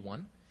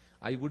PE1.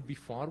 I would be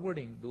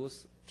forwarding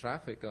those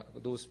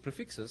those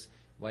prefixes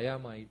via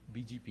my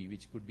BGP,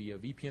 which could be a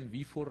VPN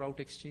v4 route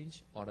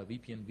exchange or a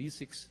VPN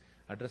v6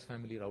 address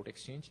family route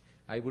exchange.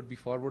 I would be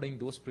forwarding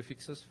those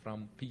prefixes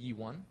from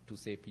PE1 to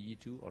say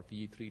PE2 or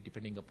PE3,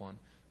 depending upon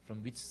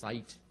from which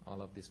site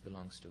all of this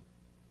belongs to.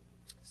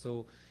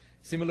 So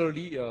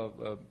similarly,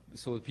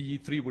 so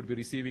PE3 would be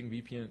receiving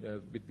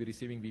VPN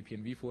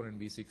v4 and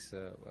v6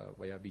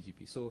 via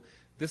BGP. So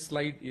this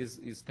slide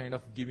is kind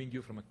of giving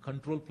you from a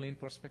control plane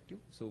perspective.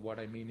 So what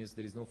I mean is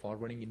there is no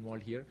forwarding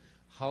involved here.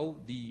 How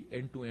the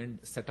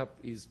end-to-end setup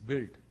is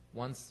built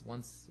once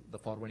the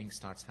forwarding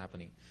starts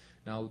happening.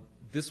 Now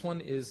this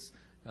one is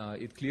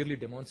it clearly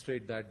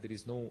demonstrates that there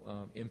is no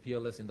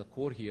MPLS in the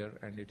core here,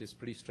 and it is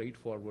pretty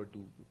straightforward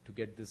to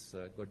get this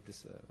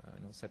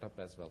set up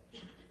as well.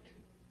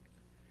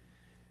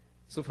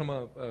 So from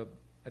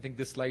I think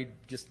this slide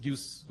just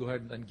go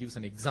ahead and gives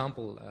an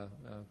example,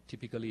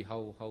 typically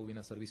how in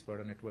a service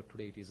provider network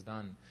today it is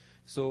done.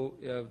 So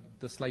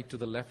the slide to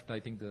the left, I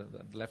think the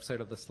left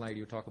side of the slide,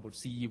 you talk about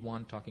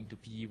CE1 talking to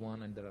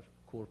PE1, and there are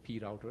core P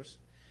routers,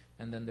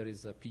 and then there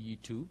is a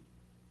PE2,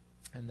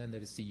 and then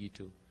there is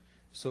CE2.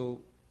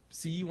 So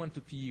CE1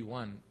 to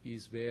PE1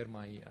 is where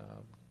my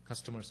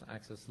customers'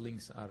 access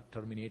links are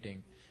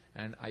terminating,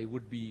 and I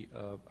would be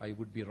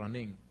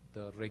running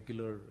the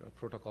regular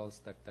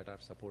protocols that are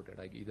supported.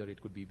 Like either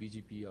it could be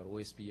BGP or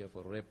OSPF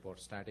or RIP or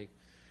static,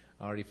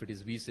 or if it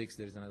is V6,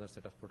 there is another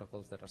set of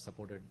protocols that are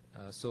supported.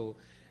 So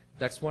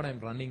that's what I'm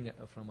running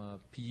from a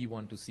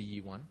PE1 to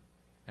CE1.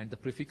 And the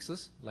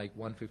prefixes like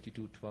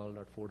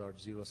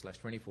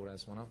 152.12.4.0/24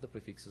 as one of the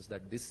prefixes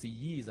that this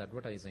CE is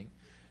advertising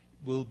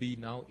will be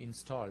now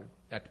installed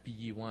at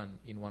PE1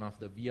 in one of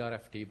the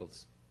VRF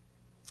tables.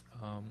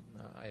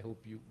 I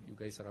hope you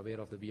guys are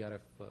aware of the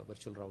VRF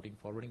virtual routing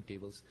forwarding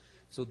tables.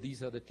 So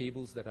these are the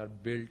tables that are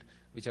built,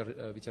 which are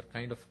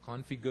kind of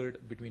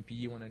configured between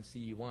PE1 and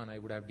CE1. I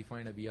would have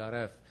defined a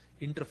VRF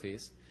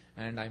interface,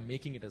 and I'm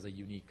making it as a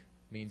unique.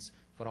 Means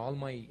for all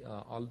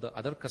the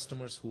other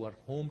customers who are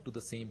home to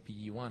the same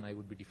PE1, I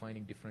would be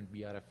defining different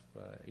VRF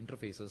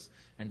interfaces,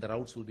 and the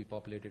routes will be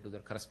populated to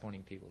their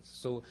corresponding tables.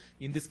 So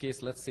in this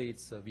case, let's say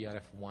it's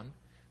VRF1.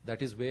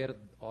 That is where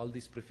all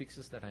these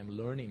prefixes that I'm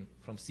learning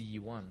from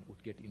CE1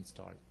 would get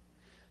installed.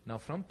 Now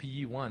from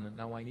PE1,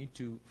 now I need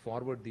to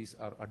forward these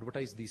or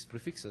advertise these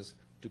prefixes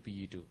to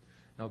PE2.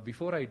 Now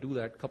before I do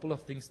that, couple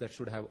of things that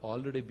should have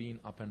already been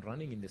up and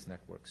running in this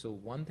network. So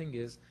one thing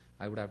is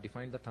I would have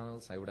defined the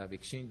tunnels, I would have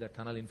exchanged the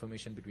tunnel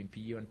information between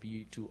PE and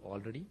PE2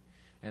 already,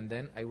 and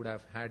then I would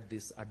have had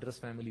this address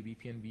family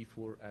VPN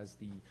v4 as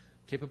the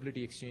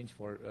capability exchange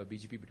for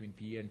BGP between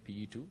PE and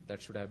PE2.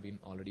 That should have been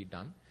already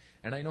done.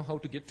 And I know how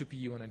to get to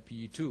PE1 and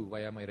PE2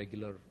 via my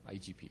regular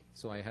IGP.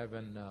 So I have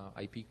an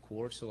IP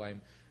core, so I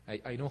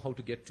know how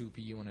to get to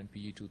PE1 and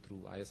PE2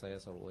 through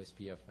ISIS or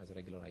OSPF as a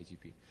regular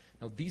IGP.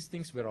 Now these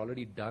things were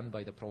already done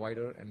by the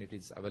provider and it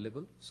is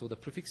available. So the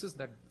prefixes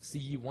that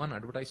CE1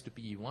 advertised to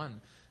PE1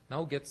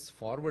 now gets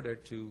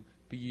forwarded to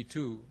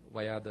PE2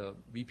 via the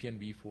VPN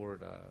v4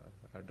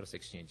 address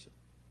exchange.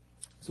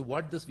 So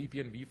what this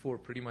VPN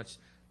v4 pretty much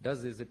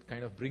does is it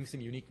kind of brings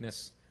in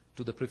uniqueness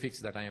to the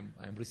prefix that I am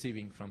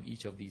receiving from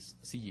each of these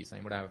CEs. I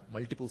would have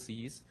multiple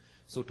CEs.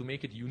 So to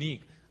make it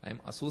unique, I am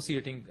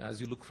associating,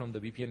 as you look from the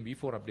VPN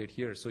v4 update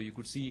here, so you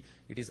could see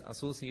it is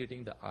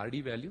associating the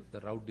RD value, the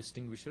route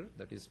distinguisher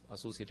that is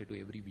associated to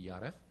every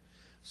VRF.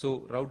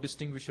 So route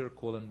distinguisher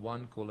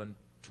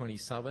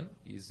 :1:27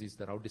 is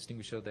the route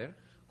distinguisher there.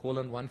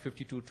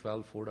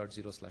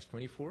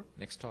 :152.12.4.0/24.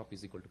 Next hop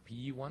is equal to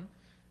PE1.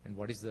 And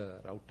what is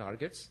the route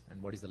targets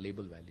and what is the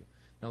label value.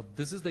 Now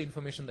this is the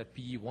information that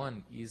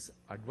PE1 is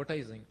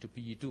advertising to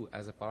PE2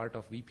 as a part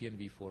of VPN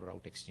v4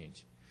 route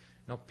exchange.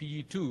 Now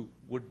PE2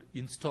 would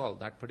install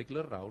that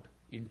particular route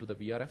into the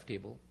VRF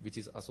table which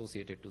is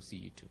associated to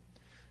CE2.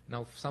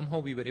 Now somehow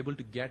we were able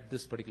to get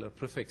this particular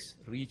prefix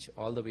reach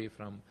all the way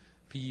from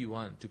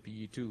PE1 to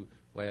PE2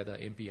 via the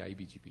MPI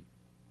BGP.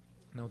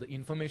 Now the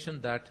information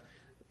that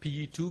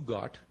PE2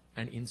 got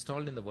and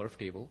installed in the VRF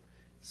table,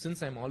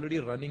 since I'm already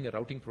running a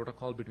routing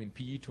protocol between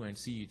PE2 and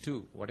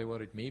CE2, whatever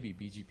it may be,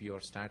 BGP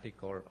or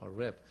static or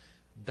RIP,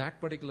 that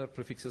particular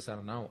prefixes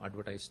are now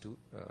advertised to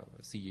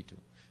CE2.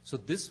 So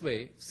this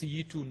way,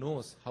 CE2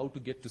 knows how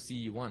to get to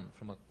CE1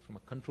 from a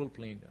control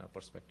plane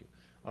perspective,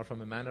 or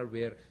from a manner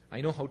where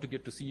I know how to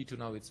get to CE2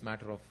 now, it's a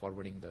matter of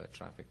forwarding the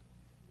traffic.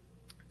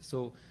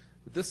 So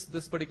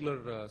this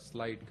particular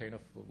slide kind of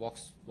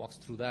walks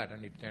through that,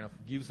 and it kind of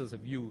gives us a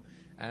view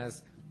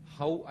as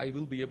how I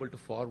will be able to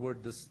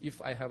forward this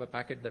if I have a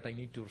packet that I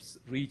need to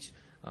reach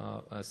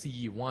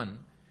CE1.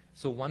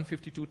 So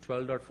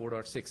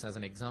 152.12.4.6 as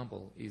an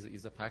example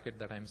is a packet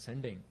that I'm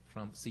sending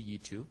from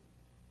CE2,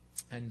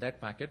 and that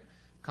packet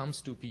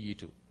comes to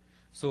PE2.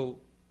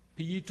 So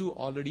PE2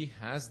 already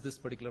has this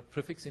particular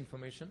prefix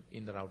information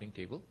in the routing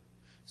table.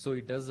 So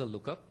it does a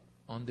lookup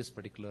on this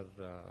particular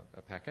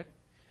packet,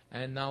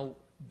 and now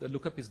the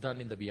lookup is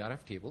done in the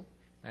VRF table,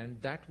 and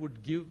that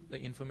would give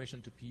the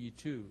information to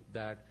PE2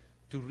 that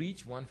to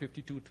reach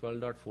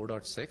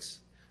 152.12.4.6,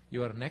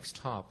 your next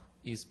hop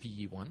is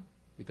PE1,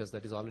 because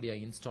that is already I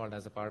installed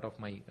as a part of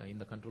my in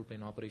the control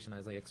plane operation,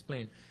 as I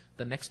explained.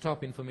 The next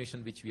hop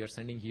information which we are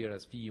sending here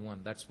as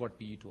PE1, that's what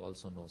PE2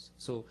 also knows.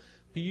 So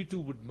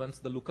PE2 would, once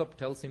the lookup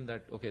tells him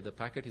that, okay, the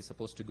packet is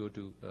supposed to go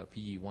to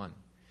PE1.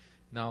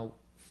 Now,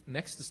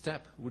 next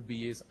step would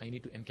be is I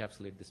need to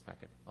encapsulate this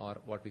packet, or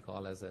what we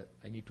call as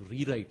I need to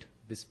rewrite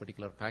this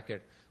particular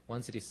packet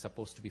once it is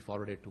supposed to be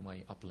forwarded to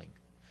my uplink.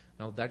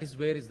 Now that is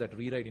where is that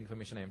rewrite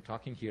information I am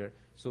talking here.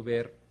 So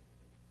where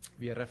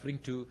we are referring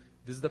to,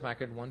 this is the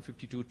packet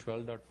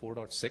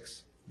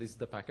 152.12.4.6. This is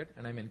the packet,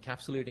 and I'm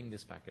encapsulating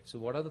this packet. So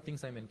what are the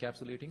things I'm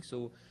encapsulating?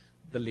 So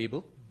the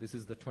label, this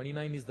is the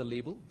 29 is the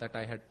label that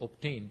I had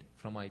obtained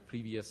from my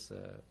previous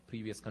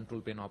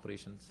control plane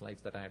operation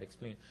slides that I had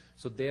explained.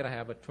 So there I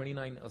have a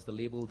 29 as the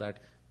label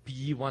that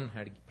PE1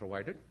 had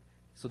provided.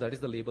 So that is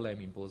the label I'm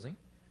imposing.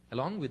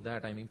 Along with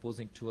that, I'm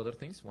imposing two other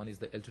things. One is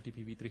the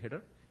L2TP-v3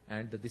 header,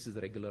 and this is the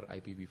regular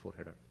IPv4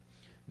 header.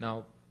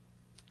 Now,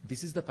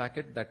 this is the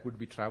packet that would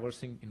be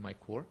traversing in my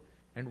core,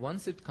 and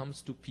once it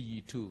comes to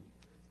PE2,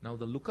 now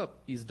the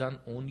lookup is done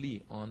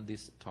only on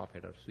this top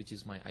header, which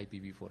is my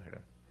IPv4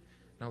 header.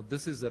 Now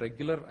this is a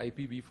regular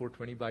IPv4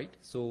 20 byte.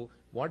 So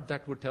what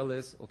that would tell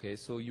is, okay,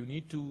 so you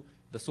need to,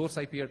 the source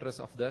IP address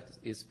of that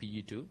is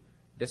PE2,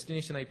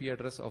 destination IP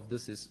address of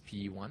this is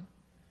PE1.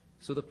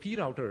 So the P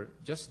router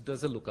just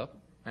does a lookup,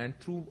 and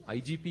through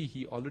IGP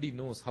he already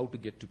knows how to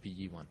get to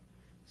PE1,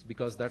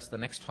 because that's the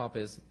next hop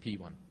is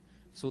P1.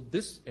 So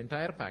this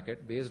entire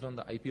packet, based on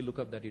the IP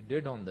lookup that it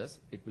did on this,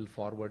 it will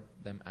forward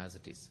them as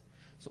it is.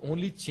 So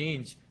only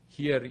change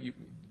here,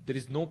 there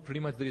is no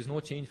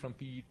change from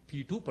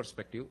P2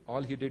 perspective.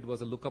 All he did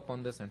was a lookup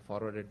on this and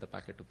forwarded the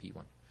packet to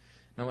P1.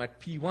 Now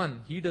at P1,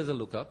 he does a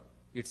lookup.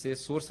 It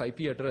says source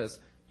IP address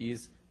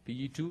is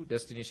PE2,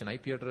 destination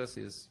IP address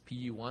is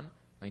PE1.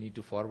 I need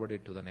to forward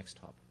it to the next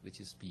hop, which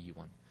is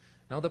PE1.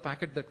 Now the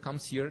packet that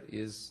comes here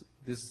is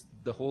this,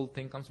 the whole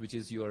thing comes, which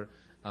is your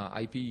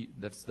IP,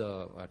 that's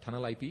the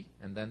tunnel IP,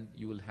 and then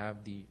you will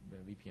have the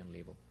VPN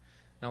label.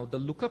 Now the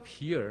lookup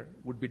here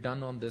would be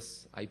done on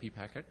this IP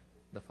packet,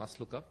 the first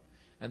lookup,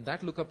 and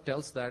that lookup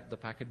tells that the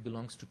packet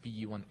belongs to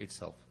PE1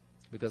 itself,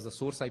 because the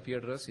source IP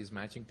address is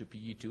matching to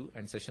PE2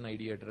 and session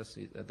ID address,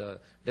 is, the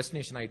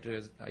destination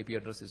IP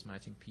address is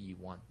matching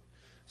PE1.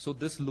 So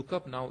this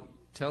lookup now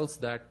tells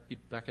that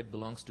packet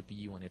belongs to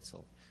PE1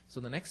 itself. So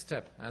the next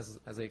step, as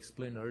I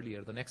explained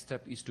earlier, the next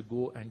step is to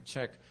go and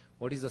check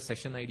what is the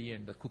session ID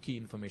and the cookie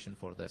information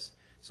for this.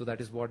 So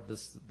that is what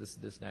this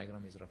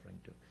diagram is referring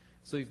to.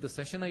 So if the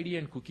session ID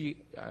and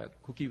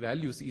cookie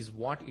values is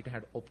what it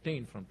had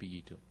obtained from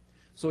PE2,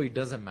 so it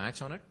does a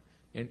match on it,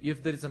 and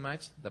if there is a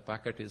match, the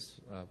packet is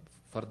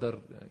further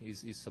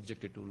is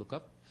subjected to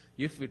lookup.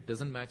 If it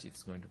doesn't match,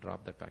 it's going to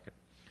drop that packet.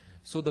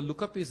 So the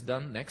lookup is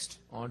done next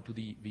onto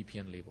the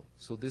VPN label.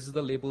 So this is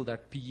the label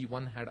that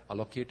PE1 had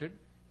allocated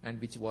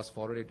and which was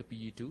forwarded to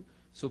PE2.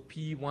 So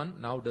PE1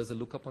 now does a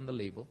lookup on the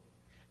label,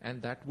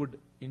 and that would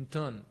in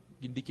turn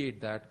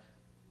indicate that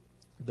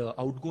the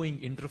outgoing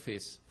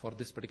interface for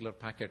this particular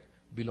packet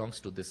belongs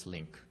to this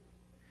link.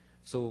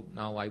 So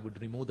now I would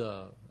remove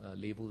the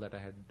label that I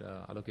had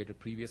allocated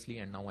previously,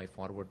 and now I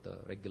forward the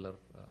regular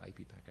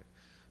IP packet.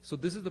 So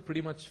this is the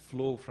pretty much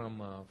flow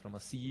from a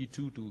CE2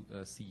 to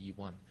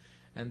CE1.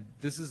 And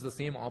this is the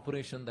same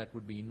operation that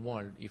would be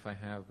involved if I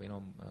have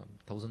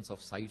thousands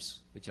of sites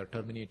which are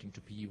terminating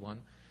to PE1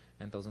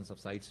 and thousands of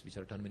sites which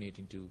are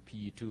terminating to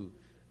PE2.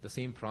 The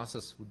same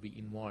process would be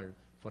involved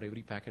for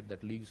every packet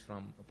that leaves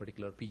from a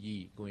particular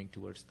PE going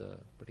towards the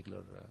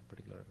particular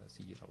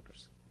CE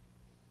routers.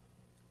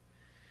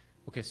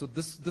 Okay, so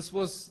this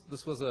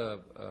was a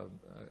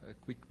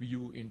quick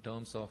view in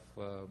terms of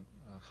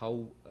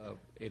how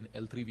an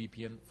L3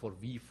 VPN for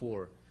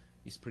V4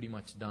 is pretty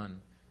much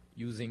done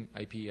using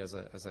IP as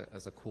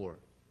a core.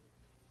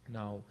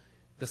 Now,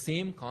 the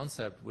same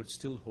concept would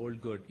still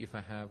hold good if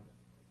I have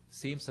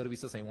same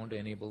services I want to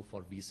enable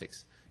for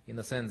V6. In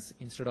the sense,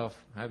 instead of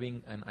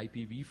having an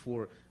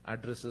IPv4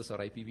 addresses or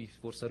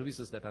IPv4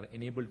 services that are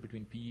enabled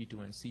between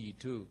PE2 and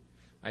CE2,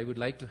 I would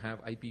like to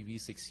have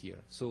IPv6 here.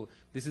 So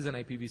this is an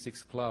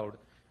IPv6 cloud.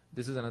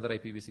 This is another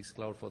IPv6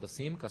 cloud for the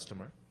same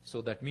customer.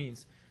 So that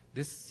means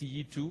this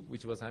CE2,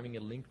 which was having a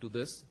link to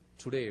this,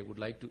 today would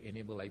like to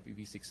enable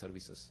IPv6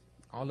 services.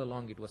 All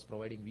along it was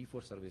providing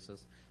V4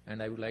 services,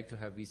 and I would like to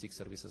have V6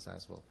 services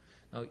as well.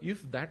 Now,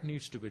 if that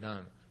needs to be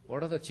done,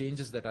 what are the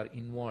changes that are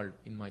involved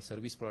in my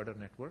service provider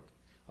network?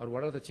 Or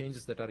what are the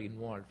changes that are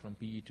involved from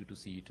PE2 to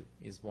CE2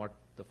 is what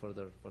the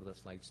further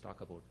slides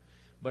talk about.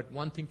 But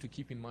one thing to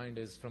keep in mind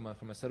is from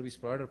a service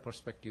provider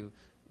perspective,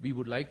 we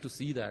would like to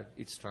see that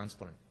it's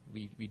transparent.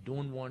 We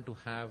don't want to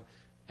have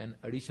an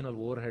additional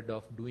overhead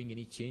of doing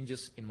any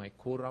changes in my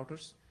core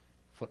routers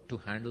to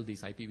handle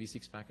these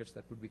IPv6 packets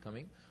that would be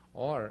coming,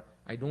 or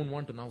I don't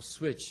want to now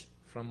switch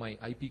from my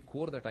IP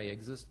core that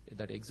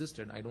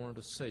existed. I don't want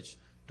to switch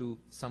to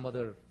some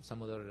other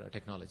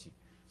technology.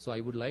 So I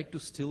would like to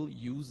still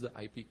use the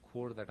IP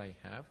core that I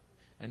have,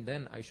 and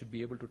then I should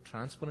be able to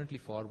transparently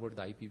forward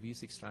the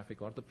IPv6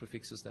 traffic or the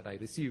prefixes that I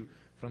receive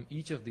from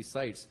each of these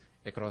sites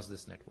across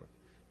this network.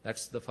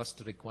 That's the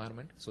first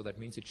requirement. So that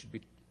means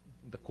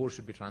the core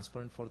should be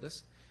transparent for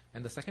this.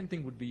 And the second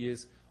thing would be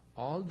is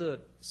all the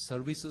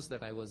services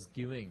that I was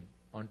giving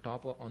on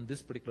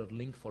this particular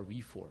link for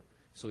V4.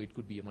 So it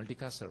could be a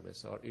multicast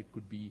service, or it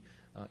could be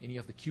any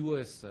of the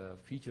QoS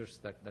features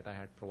that I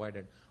had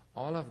provided.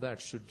 All of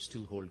that should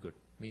still hold good.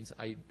 Means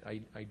I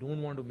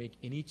don't want to make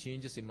any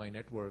changes in my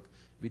network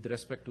with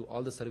respect to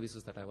all the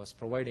services that I was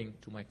providing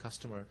to my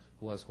customer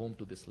who was home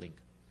to this link.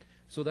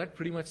 So that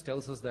pretty much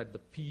tells us that the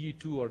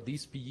PE2 or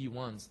these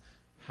PE1s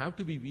have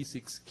to be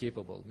V6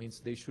 capable. Means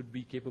they should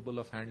be capable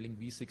of handling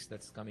V6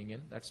 that's coming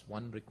in. That's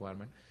one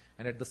requirement.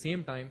 And at the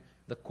same time,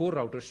 the core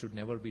router should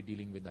never be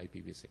dealing with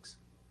IPv6.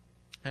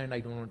 And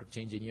I don't want to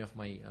change any of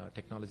my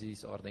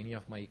technologies or any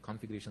of my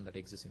configuration that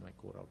exists in my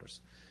core routers.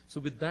 So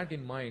with that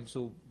in mind,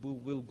 so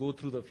we'll go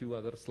through the few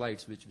other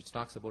slides which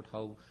talks about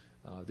how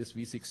this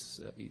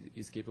V6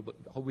 is capable,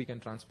 how we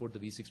can transport the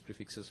V6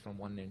 prefixes from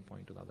one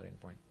endpoint to the other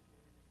endpoint.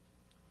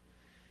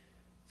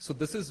 So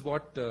this is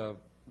what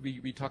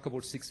we talk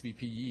about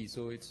 6VPE.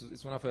 So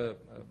it's one of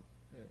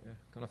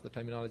kind of the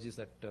terminologies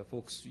that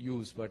folks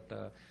use, but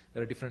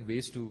there are different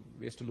ways to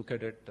look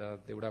at it.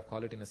 They would have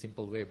called it in a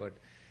simple way, but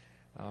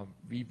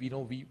we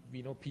know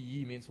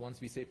PE means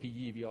once we say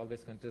PE, we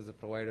always consider the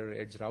provider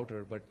edge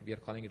router, but we are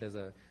calling it as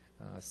a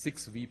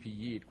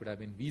 6VPE. It could have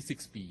been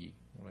V6PE,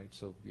 right?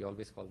 So we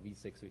always call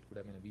V6, so it could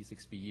have been a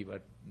V6PE,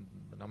 but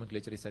the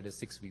nomenclature is said as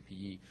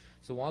 6VPE.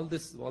 So all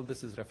this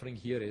is referring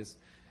here is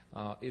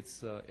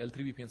it's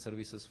L3 VPN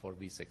services for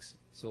V6.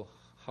 So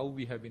how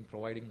we have been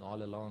providing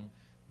all along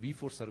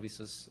V4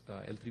 services,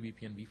 L3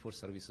 VPN V4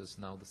 services,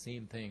 now the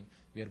same thing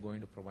we are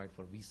going to provide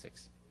for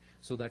V6.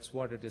 So that's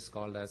what it is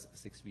called as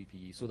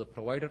 6VPE. So the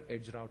provider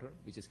edge router,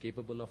 which is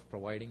capable of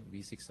providing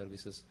V6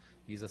 services,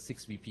 is a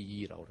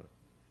 6VPE router.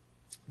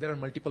 There are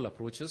multiple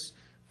approaches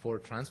for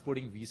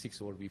transporting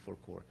V6 over V4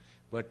 core,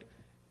 but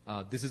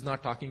this is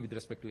not talking with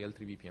respect to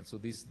L3 VPN. So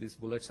these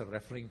bullets are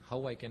referring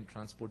how I can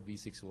transport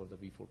V6 over the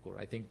V4 core.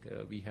 I think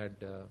we had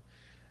a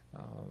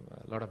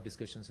lot of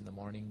discussions in the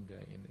morning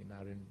in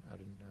our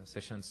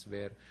sessions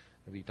where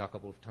we talk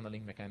about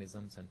tunneling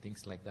mechanisms and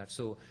things like that.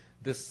 So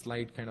this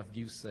slide kind of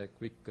gives a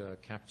quick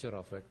capture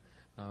of it.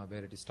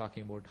 where it is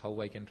talking about how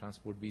I can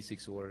transport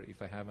V6, or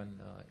if I have an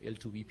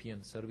L2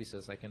 VPN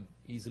services, I can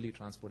easily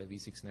transport a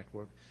V6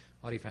 network,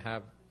 or if I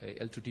have a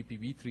L2TP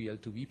V3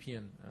 L2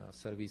 VPN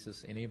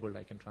services enabled,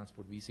 I can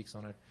transport V6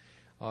 on it,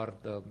 or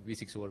the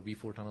V6 over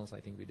V4 tunnels. I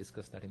think we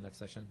discussed that in that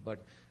session.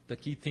 But the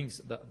key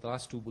things, the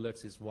last two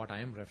bullets is what I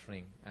am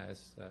referring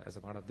as a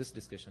part of this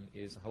discussion,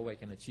 is how I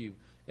can achieve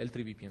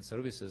L3 VPN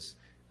services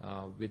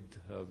with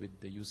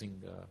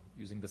using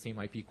the same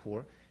IP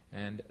core.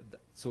 And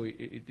so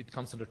it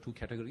comes under two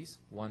categories.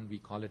 One, we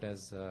call it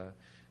as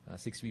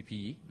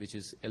 6VPE, which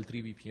is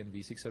L3 VPN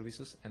V6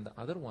 services, and the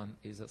other one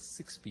is a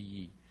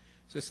 6PE.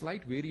 So a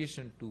slight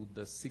variation to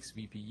the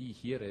 6VPE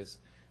here is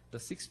the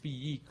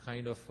 6PE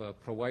kind of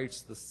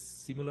provides the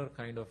similar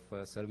kind of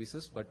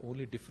services, but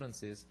only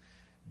difference is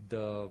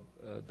the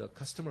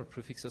customer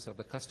prefixes of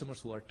the customers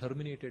who are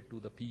terminated to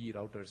the PE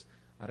routers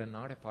are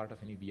not a part of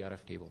any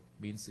VRF table.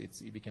 Means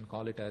we can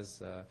call it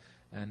as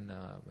an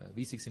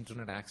V6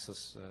 Internet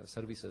Access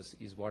services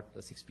is what the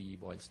 6PE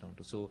boils down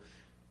to. So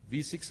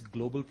V6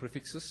 global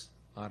prefixes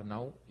are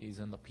now is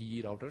in the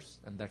PE routers,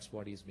 and that's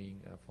what is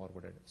being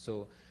forwarded.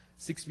 So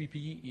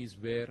 6VPE is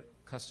where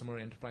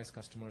enterprise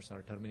customers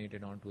are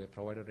terminated onto a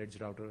provider edge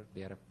router.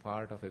 They are a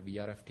part of a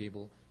VRF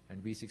table,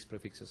 and V6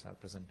 prefixes are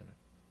present in it.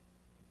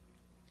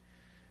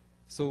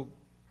 So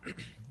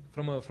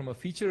from a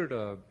feature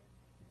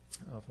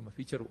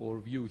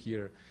overview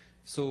here,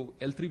 so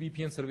L3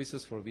 VPN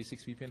services for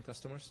V6 VPN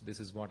customers, this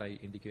is what I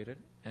indicated,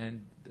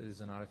 and there is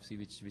an RFC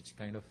which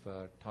kind of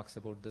talks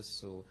about this.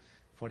 So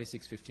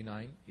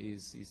 4659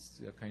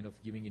 is kind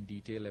of giving in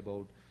detail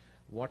about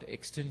what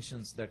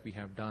extensions that we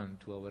have done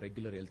to our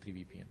regular L3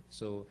 VPN.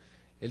 So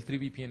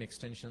L3 VPN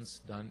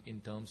extensions done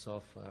in terms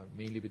of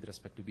mainly with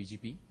respect to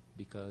BGP,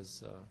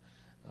 because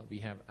we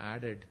have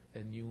added a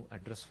new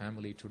address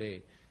family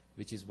today,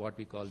 which is what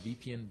we call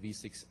VPN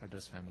V6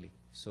 address family.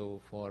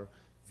 So for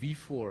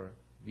V4,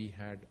 we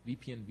had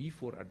VPN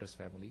V4 address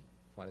family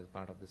as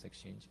part of this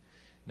exchange.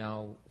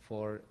 Now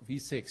for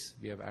V6,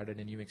 we have added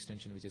a new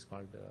extension which is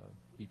called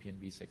VPN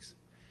V6.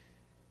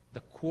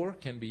 The core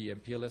can be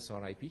MPLS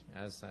or IP,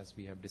 as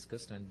we have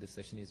discussed, and this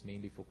session is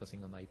mainly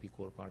focusing on the IP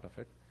core part of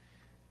it.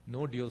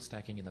 No dual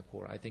stacking in the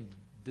core. I think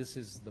this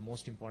is the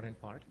most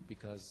important part,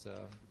 because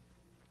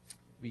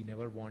we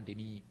never want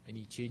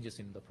any changes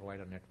in the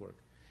provider network.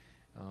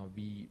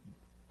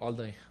 All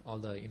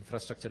the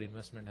infrastructure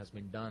investment has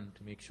been done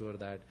to make sure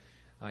that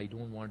I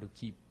don't want to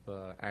keep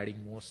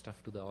adding more stuff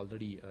to the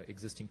already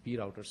existing P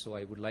routers, so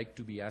I would like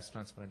to be as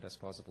transparent as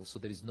possible. So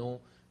there is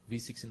no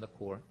V6 in the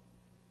core.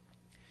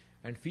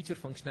 And feature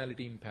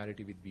functionality in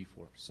parity with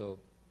V4. So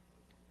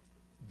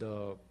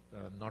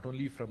not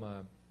only from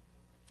a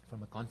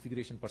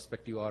configuration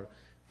perspective or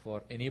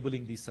for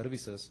enabling these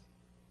services,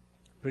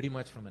 pretty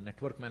much from a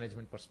network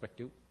management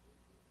perspective,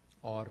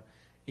 or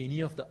any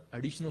of the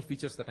additional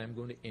features that I'm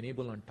going to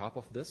enable on top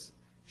of this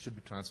should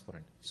be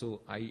transparent.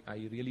 So I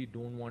really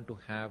don't want to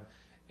have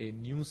a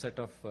new set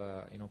of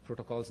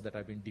protocols that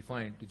have been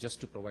defined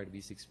to provide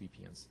V6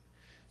 VPNs.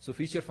 So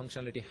feature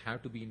functionality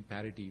have to be in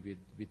parity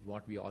with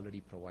what we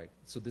already provide.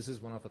 So this is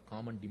one of the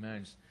common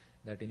demands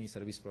that any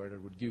service provider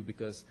would give,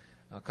 because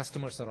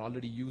customers are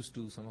already used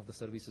to some of the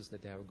services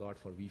that they have got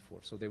for V4.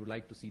 So they would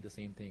like to see the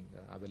same thing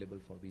available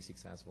for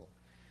V6 as well.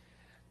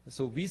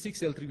 So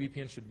V6 L3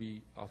 VPN should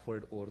be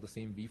offered over the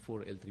same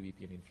V4 L3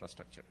 VPN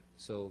infrastructure.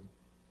 So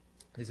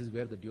this is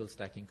where the dual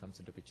stacking comes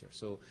into picture.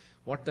 So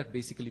what that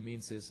basically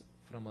means is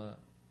from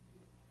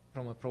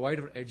a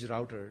provider edge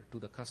router to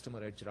the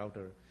customer edge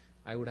router,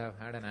 I would have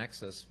had an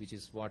access, which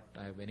is what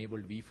I have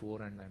enabled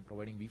V4, and I'm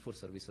providing V4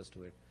 services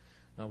to it.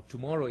 Now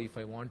tomorrow, if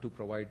I want to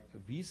provide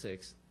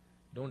V6,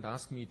 don't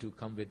ask me to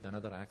come with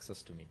another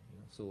access to me.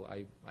 So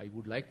I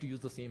would like to use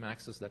the same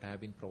access that I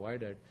have been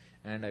provided,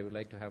 and I would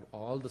like to have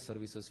all the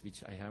services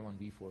which I have on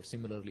V4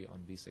 similarly on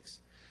V6.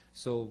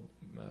 So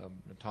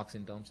talks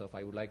in terms of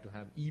I would like to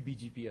have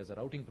eBGP as a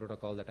routing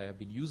protocol that I have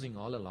been using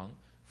all along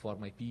for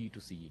my PE to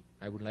CE.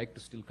 I would like to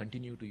still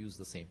continue to use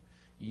the same.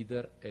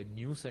 Either a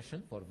new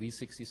session for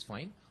V6 is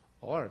fine,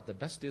 or the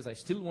best is I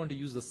still want to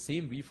use the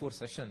same V4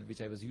 session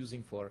which I was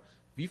using for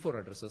V4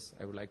 addresses,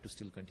 I would like to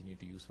still continue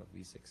to use for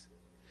V6.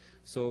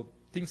 So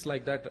things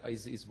like that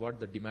is what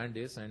the demand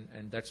is,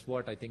 and that's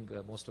what I think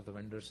most of the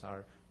vendors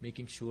are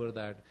making sure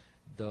that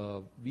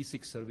the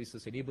V6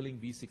 services, enabling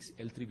V6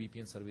 L3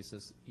 VPN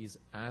services, is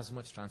as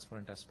much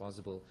transparent as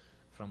possible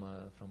from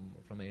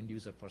an end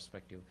user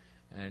perspective.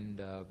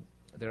 And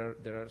there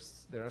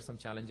are some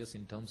challenges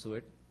in terms of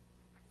it,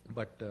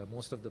 but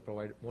most of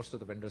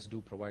the vendors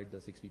do provide the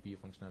 6VPE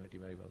functionality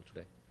very well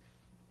today.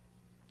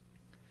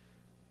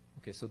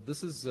 Okay, so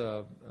this is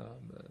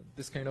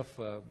this kind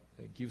of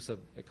gives a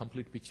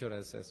complete picture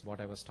as what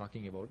I was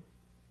talking about.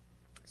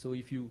 So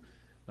if you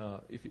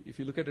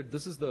look at it,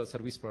 this is the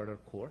service provider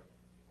core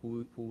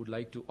who would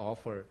like to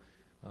offer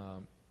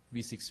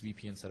V6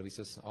 VPN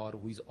services, or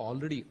who is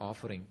already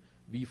offering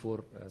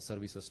V4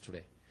 services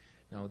today.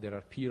 Now there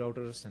are P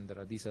routers, and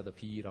these are the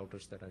PE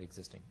routers that are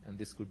existing, and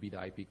this could be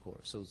the IP core.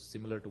 So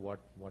similar to what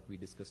we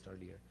discussed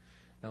earlier.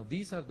 Now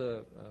these are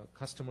the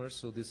customers.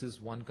 So this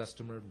is one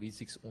customer,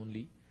 V6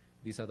 only.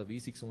 These are the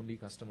V6 only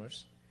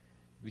customers,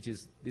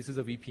 this is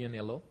a VPN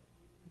yellow,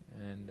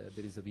 and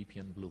there is a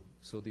VPN blue.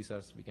 So these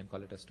are, we can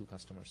call it as two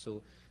customers.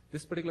 So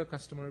this particular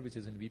customer, which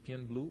is in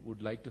VPN blue,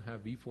 would like to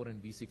have V4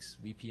 and V6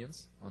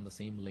 VPNs on the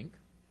same link.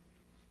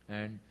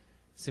 And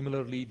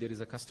similarly, there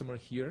is a customer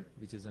here,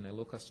 which is an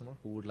yellow customer,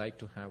 who would like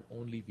to have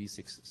only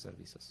V6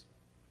 services.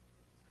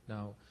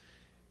 Now,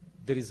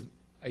 there is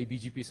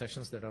BGP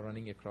sessions that are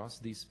running across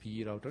these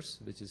PE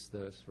routers, which is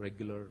the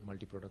regular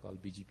multi-protocol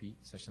BGP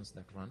sessions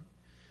that run.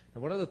 Now,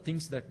 what are the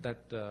things that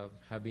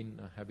have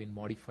been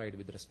modified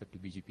with respect to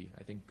BGP?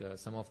 I think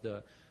some of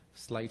the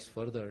slides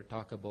further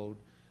talk about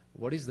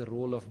what is the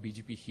role of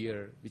BGP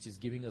here, which is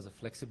giving us a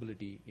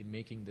flexibility in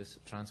making this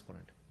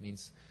transparent.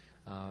 Means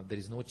there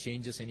is no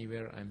changes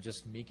anywhere. I'm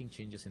just making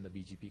changes in the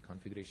BGP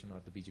configuration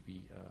or the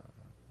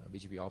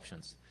BGP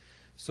options.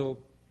 So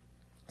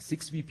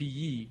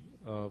 6VPE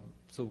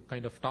so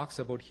kind of talks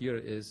about here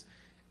is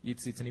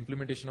it's an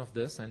implementation of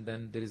this, and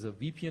then there is a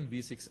VPN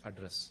v6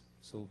 address.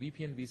 So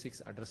VPN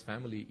v6 address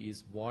family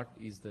is what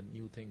is the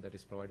new thing that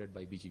is provided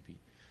by BGP.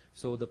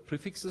 So the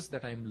prefixes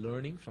that I'm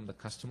learning from the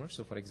customer,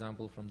 so for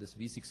example, from this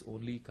v6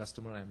 only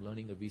customer, I'm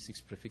learning a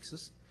v6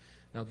 prefixes.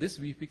 Now this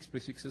v6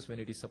 prefixes, when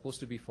it is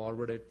supposed to be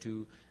forwarded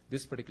to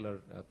this particular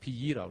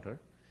PE router,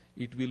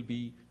 it will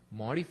be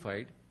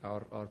modified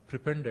or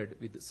prepended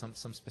with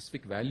some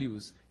specific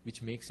values,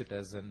 which makes it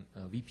as an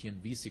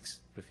VPN v6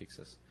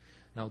 prefixes.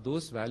 Now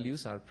those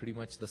values are pretty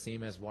much the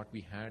same as what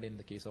we had in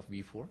the case of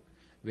v4,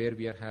 where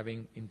we are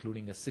having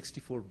including a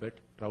 64-bit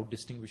route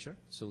distinguisher.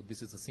 So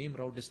this is the same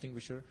route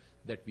distinguisher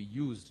that we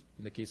used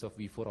in the case of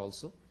v4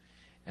 also,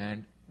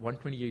 and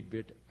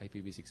 128-bit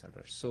IPv6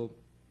 address. So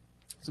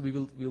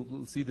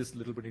we'll see this a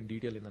little bit in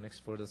detail in the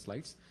next further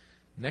slides.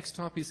 Next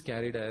hop is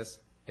carried as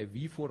a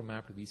v4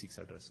 mapped v6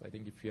 address. I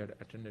think if you had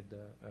attended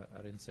the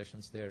RN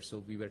sessions there,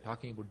 so we were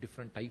talking about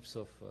different types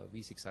of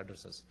v6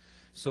 addresses.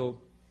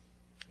 So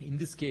in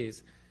this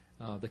case,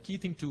 the key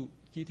thing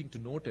to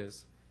note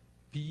is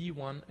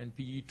PE1 and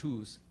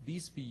PE2s,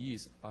 these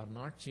PEs are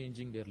not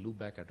changing their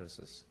loopback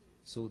addresses.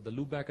 So the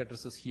loopback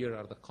addresses here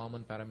are the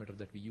common parameter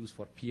that we use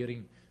for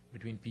peering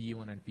between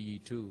PE1 and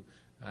PE2,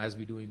 as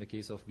we do in the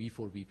case of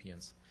v4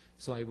 VPNs.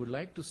 So I would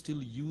like to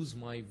still use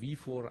my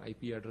v4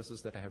 IP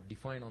addresses that I have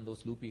defined on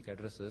those loopback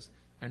addresses,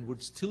 and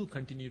would still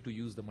continue to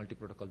use the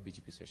multi-protocol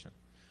BGP session.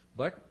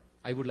 But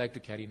I would like to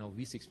carry now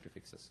v6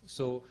 prefixes.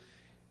 So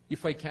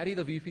if I carry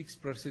the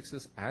v6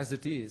 prefixes as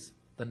it is,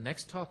 the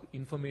next hop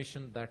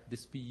information that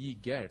this PE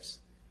gets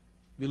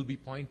will be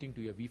pointing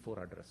to a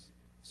v4 address.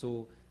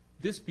 So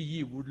this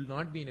PE would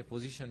not be in a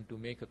position to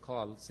make a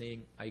call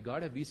saying, I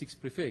got a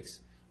v6 prefix,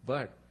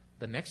 but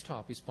the next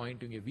hop is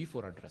pointing a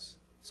v4 address.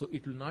 So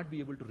it will not be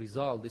able to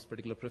resolve this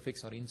particular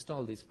prefix or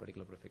install this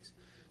particular prefix.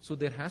 So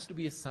there has to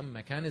be some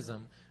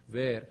mechanism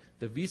where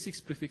the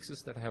v6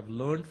 prefixes that I have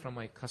learned from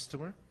my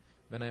customer,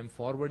 when I am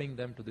forwarding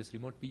them to this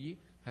remote PE,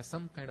 has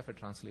some kind of a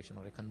translation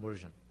or a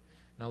conversion.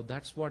 Now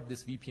that's what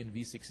this VPN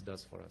v6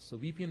 does for us. So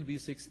VPN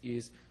v6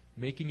 is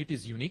making it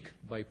is unique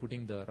by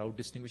putting the route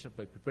distinguisher,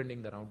 by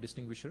prepending the route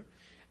distinguisher,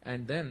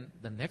 and then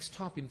the next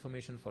hop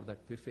information for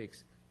that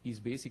prefix is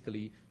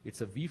basically,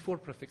 it's a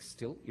v4 prefix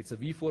still, it's a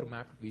v4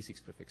 mapped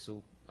v6 prefix.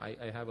 So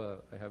I have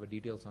a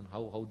details on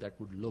how that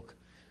would look.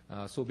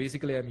 So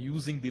basically I'm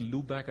using the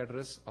loopback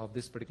address of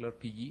this particular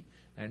PE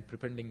and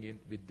prepending it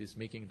with this,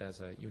 making it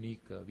as a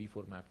unique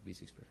v4 mapped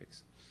v6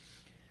 prefix.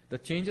 The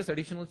changes,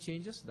 additional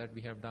changes that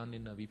we have done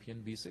in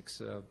VPN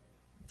v6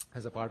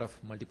 as a part of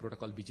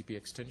multi-protocol BGP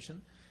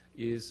extension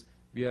is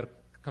we are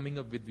coming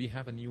up with, we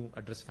have a new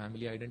address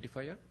family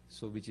identifier,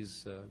 so which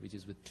is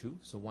with two.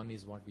 So one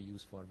is what we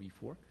use for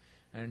v4,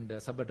 and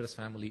sub-address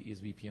family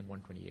is VPN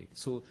 128.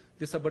 So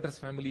this sub-address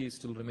family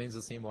still remains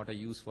the same what I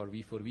use for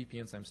v4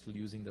 VPNs. I'm still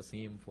using the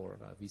same for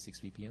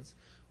v6 VPNs.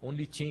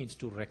 Only change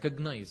to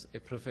recognize a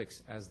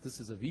prefix as this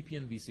is a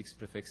VPN v6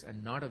 prefix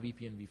and not a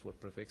VPN v4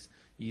 prefix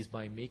is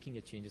by making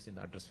a changes in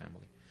the address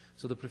family.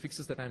 So the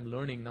prefixes that I'm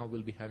learning now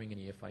will be having an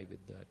EFI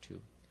with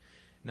 2.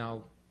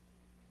 Now,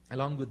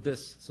 along with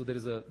this, so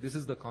this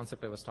is the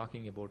concept I was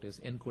talking about,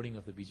 is encoding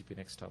of the BGP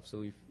next hop.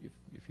 So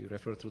if you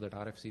refer through that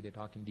RFC, they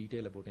talk in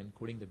detail about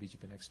encoding the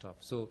BGP next hop.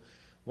 So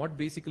what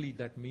basically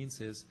that means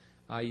is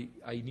I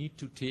need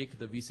to take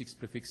the v6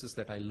 prefixes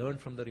that I learned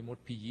from the remote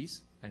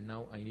PEs, and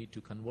now I need to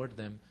convert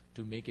them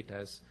to make it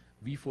as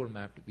v4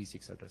 mapped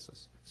v6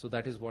 addresses. So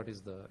that is what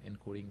is the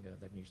encoding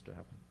that needs to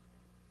happen.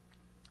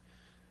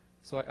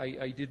 So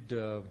I did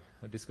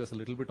discuss a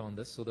little bit on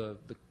this. So the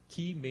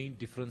key main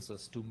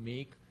differences to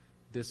make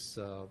this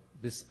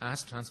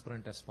as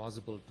transparent as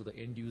possible to the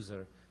end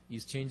user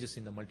is changes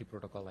in the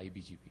multi-protocol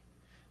iBGP.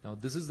 Now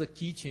this is the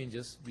key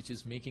changes which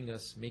is making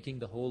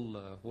the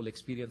whole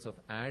experience of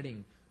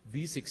adding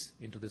v6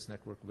 into this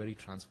network very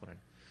transparent.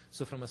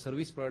 So from a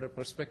service provider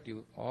perspective,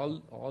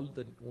 all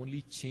the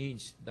only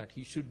change that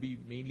he should be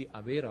mainly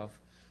aware of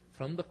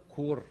from the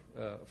core,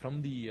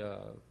 from the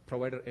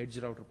provider edge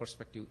router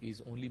perspective,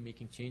 is only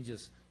making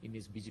changes in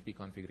his BGP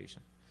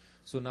configuration.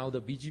 So now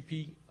the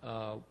BGP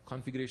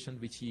configuration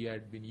which he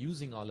had been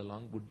using all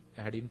along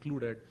had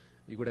included,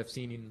 you could have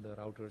seen in the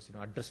routers,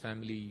 address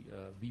family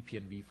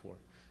VPN v4.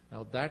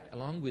 Now that,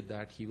 along with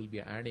that, he will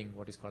be adding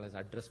what is called as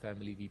address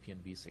family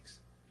VPN v6.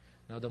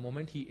 Now the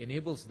moment he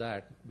enables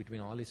that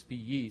between all his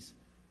PEs,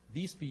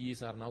 these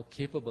PEs are now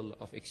capable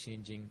of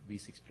exchanging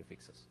v6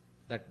 prefixes.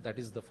 That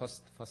is the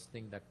first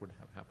thing that would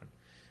have happened.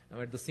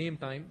 Now at the same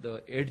time,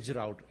 the edge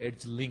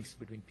links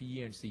between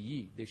PE and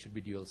CE, they should be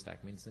dual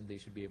stack, means then they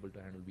should be able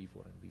to handle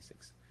v4 and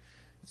v6.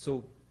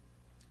 So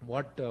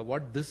what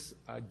this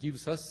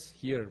gives us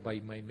here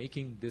by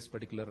making this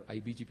particular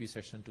iBGP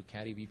session to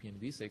carry VPN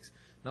v6,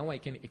 now I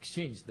can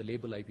exchange the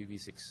labeled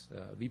IPv6,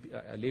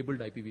 labeled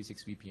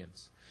IPv6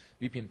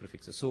 VPN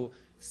prefixes. So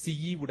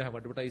CE would have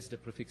advertised a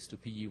prefix to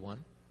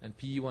PE1, and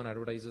PE1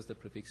 advertises the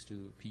prefix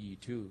to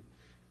PE2.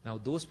 Now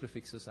those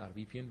prefixes are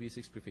VPN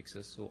v6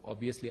 prefixes, so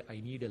obviously I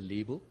need a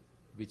label,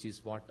 which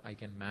is what I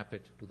can map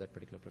it to that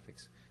particular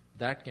prefix.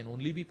 That can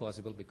only be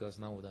possible because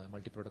now the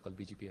multi-protocol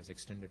BGP has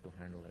extended to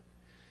handle it.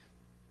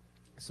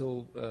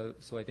 So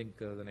I think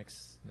the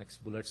next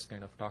bullets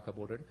kind of talk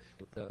about it.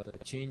 The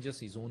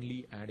changes is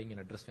only adding an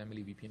address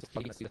family VPN.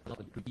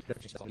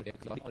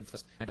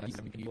 And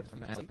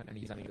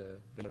he's having the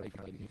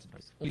regular IP.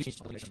 Only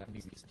change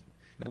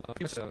now,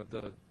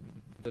 the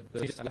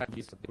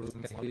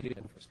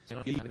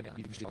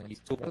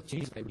so what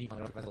changes I need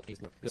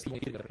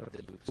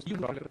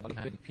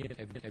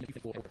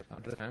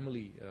address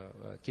family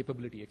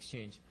capability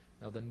exchange.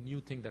 Now the new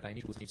thing that I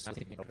need to change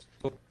something.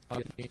 So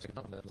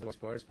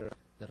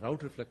the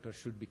route reflector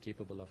should be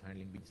capable of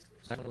handling these.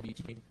 So now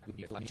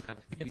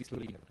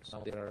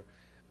there are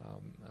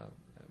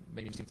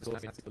many things. So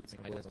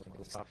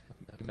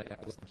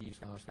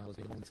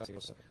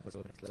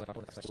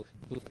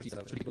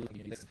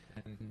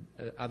and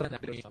other than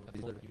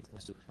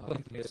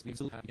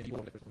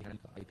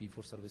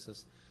IP4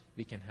 services,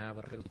 we can have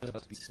a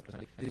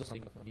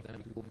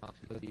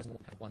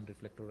one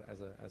reflector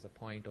as a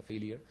point of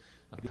failure.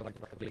 Only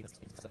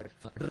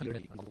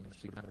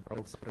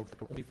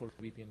for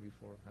VPN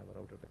v4 have a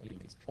router.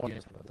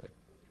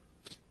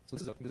 So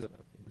this is a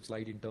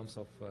slide in terms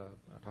of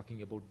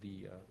talking about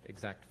the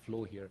exact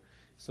flow here.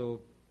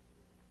 So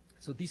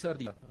these are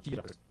the key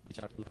routers which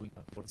are doing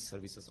for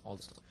services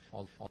also.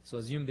 So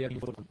assume they are no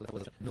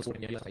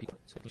sorry.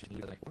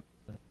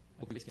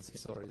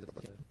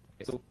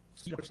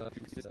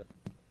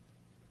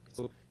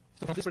 So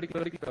from this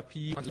particular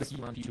P on the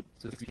C1, P2,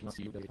 so this is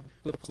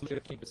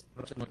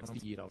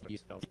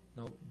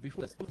now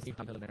before that, I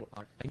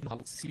know how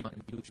C1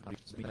 and P2 are here.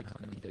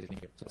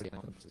 So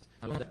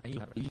I know that I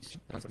have each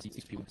transfer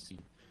C6 P1 C.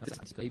 This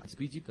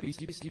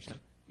BGP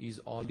is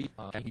already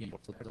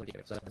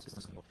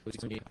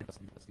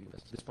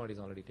this part is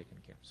already taken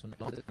care. So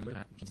now that I'm going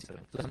to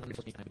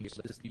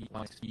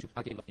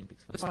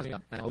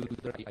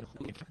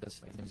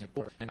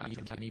and I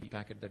can any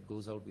packet that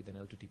goes out with an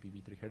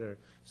L2TP-v3 header.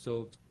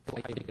 So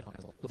I take it on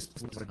as well.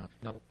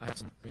 Now I have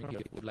some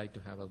would like to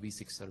have a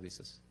v6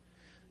 services.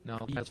 Now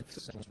we have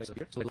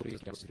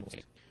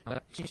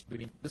change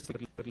between this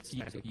particular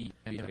C and E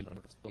and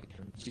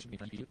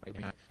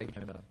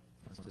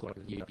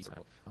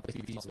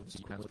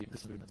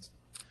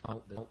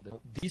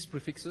these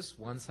prefixes,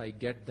 once I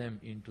get them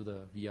into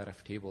the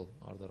VRF table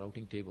or the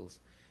routing tables,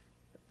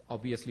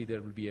 obviously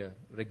there will be a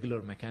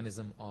regular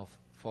mechanism of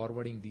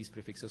forwarding these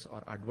prefixes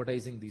or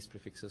advertising these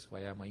prefixes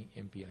via my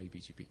MPI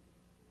BGP.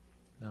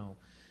 Now,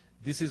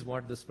 this is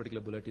what this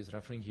particular bullet is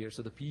referring here.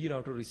 So the PE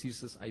router receives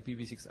this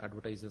IPv6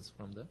 advertisements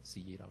from the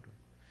CE router.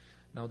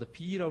 Now the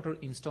PE router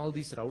installs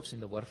these routes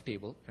in the VRF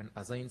table and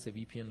assigns a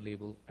VPN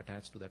label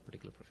attached to that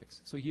particular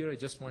prefix. So here I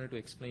just wanted to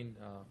explain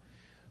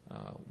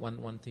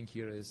one thing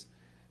here is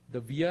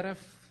the VRF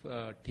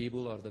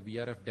table or the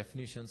VRF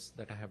definitions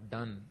that I have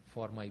done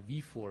for my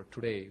V4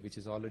 today, which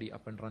is already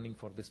up and running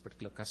for this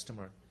particular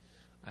customer.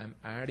 I'm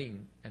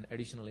adding an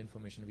additional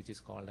information which is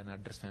called an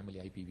address family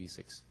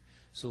IPv6.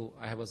 So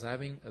I was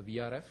having a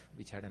VRF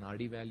which had an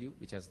RD value,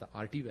 which has the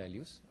RT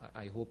values.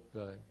 I hope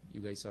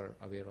you guys are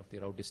aware of the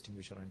route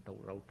distinguisher and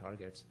route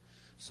targets.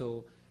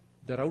 So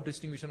the route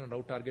distinguisher and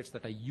route targets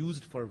that I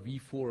used for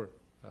V4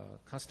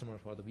 customer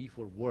for the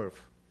V4 WRF,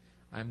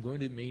 I'm going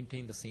to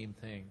maintain the same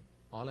thing.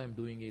 All I'm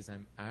doing is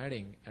I'm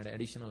adding an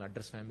additional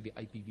address family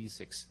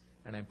IPv6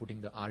 and I'm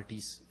putting the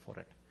RTs for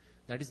it.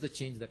 That is the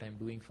change that I'm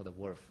doing for the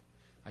WRF.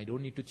 I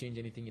don't need to change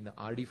anything in the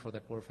RD for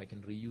that WRF. I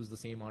can reuse the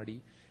same RD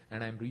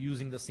and I'm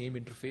reusing the same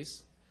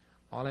interface.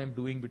 All I'm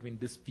doing between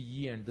this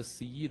PE and this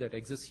CE that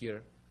exists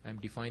here, I'm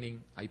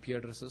defining IP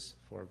addresses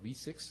for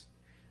V6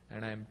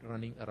 and I'm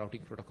running a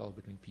routing protocol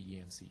between PE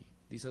and CE.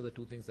 These are the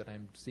two things that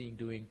I'm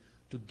doing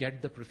to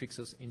get the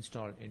prefixes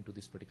installed into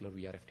this particular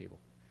VRF table.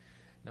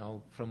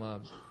 Now, from a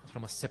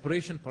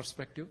separation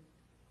perspective,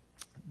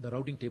 the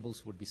routing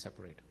tables would be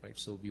separate, right?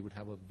 So we would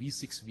have a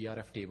V6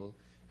 VRF table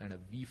and a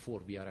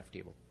V4 VRF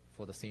table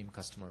for the same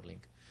customer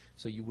link.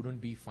 So you wouldn't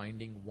be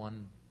finding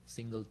one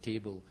single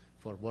table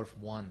for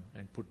WRF1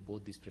 and put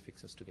both these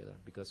prefixes together,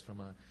 because from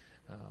a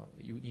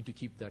you need to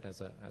keep that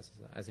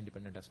as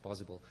independent as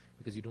possible,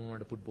 because you don't want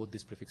to put both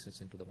these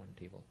prefixes into the one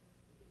table,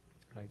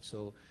 right?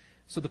 So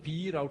the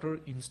PE router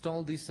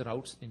installs these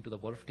routes into the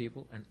WRF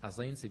table and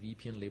assigns a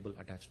VPN label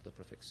attached to the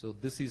prefix. So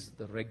this is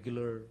the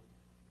regular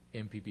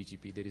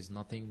MPBGP. There is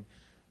nothing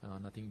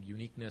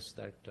uniqueness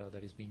that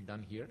is being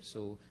done here.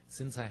 So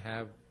since I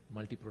have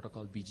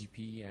multi-protocol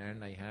BGP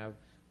and I have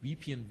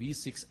VPN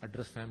v6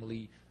 address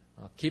family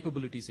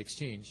capabilities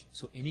exchange,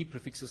 so any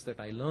prefixes that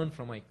I learn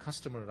from my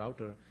customer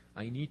router,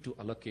 I need to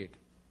allocate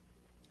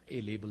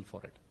a label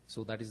for it.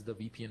 So that is the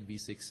VPN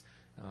v6.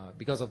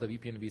 Because of the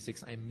VPN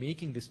v6, I'm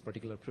making this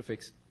particular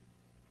prefix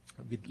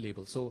with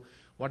label. So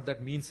what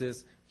that means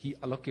is he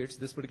allocates,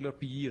 this particular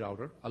PE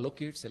router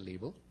allocates a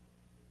label.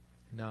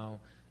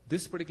 Now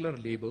this particular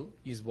label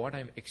is what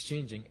I'm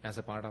exchanging as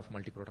a part of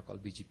multi-protocol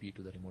BGP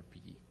to the remote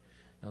PE.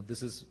 Now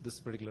this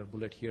particular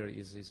bullet here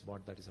is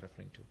what that is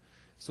referring to.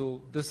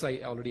 So this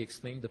I already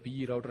explained. The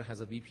PE router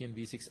has a VPN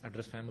v6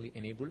 address family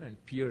enabled and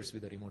peers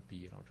with the remote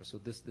PE router. So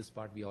this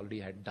part we already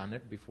had done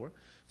it before.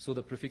 So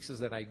the prefixes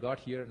that I got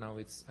here, now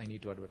I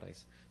need to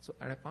advertise. So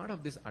at a part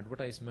of this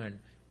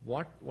advertisement,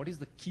 what is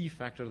the key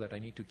factor that I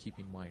need to keep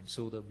in mind?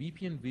 So the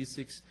VPN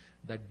v6,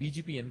 that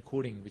BGP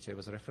encoding which I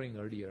was referring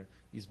earlier,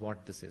 is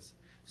what this is.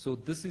 So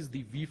this is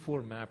the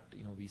v4 mapped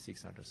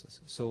v6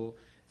 addresses. So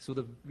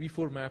the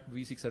v4 mapped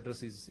v6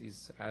 address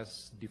is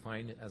as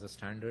defined as a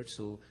standard.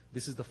 So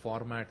this is the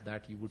format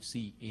that you would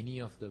see any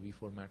of the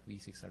v4 mapped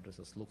v6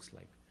 addresses looks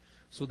like.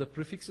 So the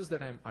prefixes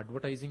that I'm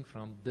advertising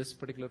from this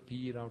particular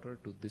PE router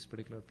to this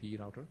particular PE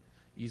router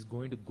is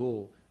going to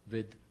go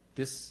with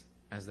this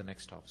as the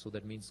next stop. So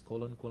that means :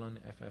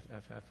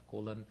 FFFF :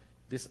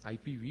 this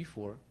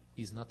IPv4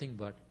 is nothing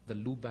but the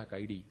loopback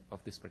ID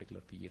of this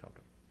particular PE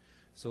router.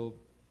 So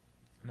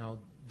now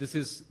this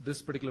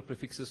particular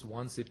prefixes,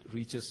 once it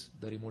reaches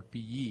the remote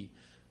PE,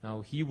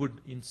 now he would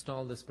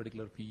install this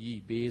particular PE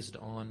based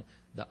on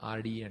the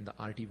RD and the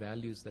RT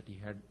values that he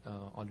had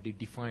already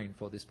defined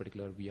for this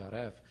particular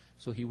VRF.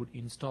 So he would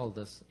install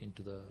this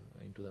into the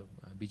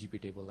BGP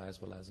table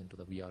as well as into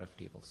the VRF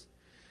tables.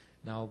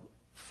 Now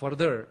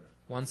further,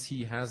 once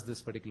he has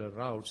this particular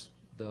routes,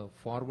 the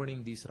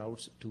forwarding these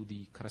routes to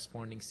the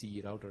corresponding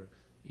CE router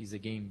is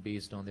again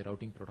based on the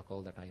routing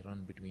protocol that I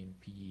run between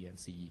PE and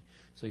CE.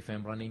 So if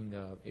I'm running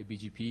a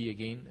BGP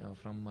again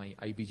from my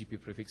iBGP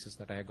prefixes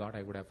that I got,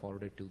 I would have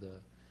forwarded to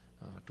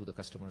the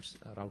customer's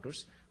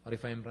routers. Or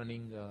if I'm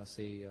running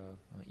say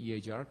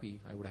EIGRP,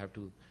 I would have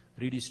to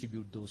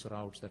redistribute those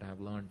routes that I have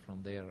learned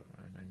from there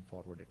and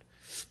forward it.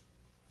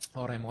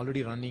 Or I'm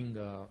already running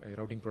a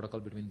routing protocol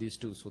between these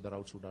two, so the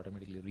routes would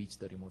automatically reach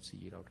the remote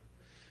CE router.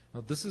 Now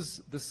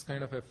this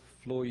kind of a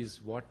flow is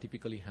what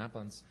typically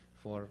happens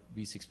for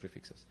v6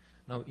 prefixes.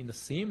 Now in the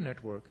same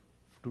network,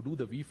 to do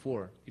the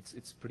v4,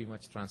 it's pretty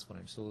much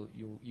transparent. So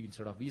you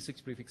instead of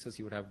v6 prefixes,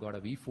 you would have got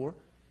a v4,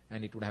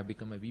 and it would have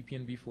become a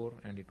VPN v4,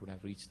 and it would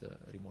have reached the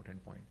remote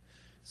endpoint.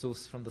 So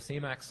from the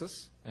same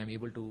access, I'm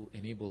able to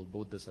enable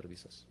both the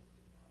services.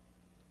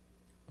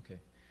 Okay.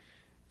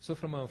 So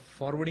from a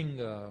forwarding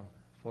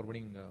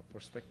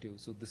perspective,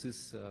 so this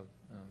is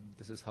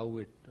how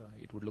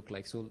it would look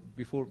like. So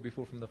before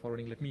from the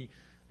forwarding, let me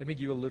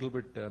give you a little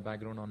bit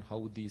background on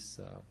how these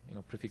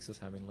prefixes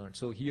have been learned.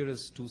 So here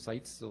is two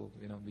sites. So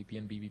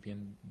VPN B,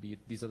 VPN B.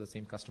 These are the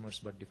same customers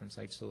but different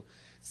sites. So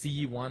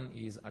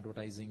CE1 is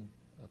advertising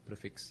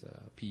prefix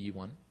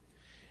PE1,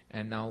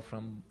 and now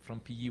from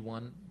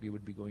PE1 we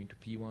would be going to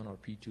P1 or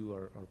P2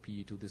 or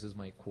PE2. This is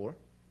my core.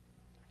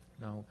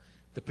 Now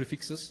the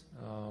prefixes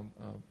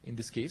in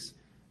this case,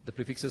 the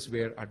prefixes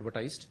were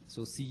advertised.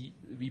 So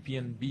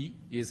VPN B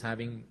is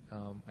having,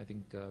 I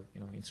think,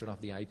 instead of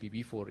the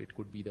IPv4, it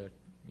could be the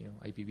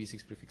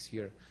IPv6 prefix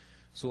here.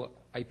 So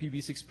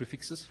IPv6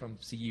 prefixes from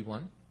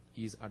CE1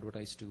 is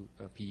advertised to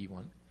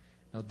PE1.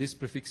 Now these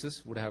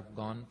prefixes would have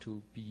gone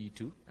to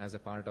PE2 as a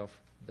part of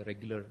the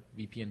regular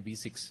VPN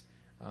v6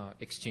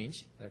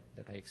 exchange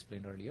that I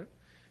explained earlier.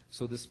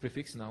 So this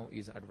prefix now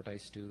is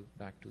advertised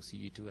back to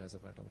CE2 as a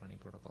part of running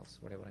protocols,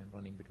 whatever I'm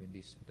running between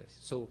these two days.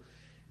 So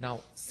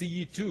now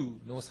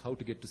CE2 knows how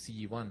to get to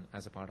CE1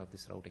 as a part of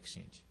this route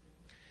exchange.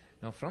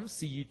 Now from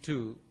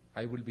CE2,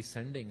 I will be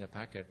sending a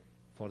packet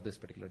for this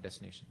particular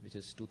destination, which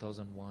is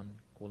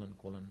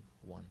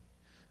 2001::1,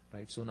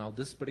 right? So now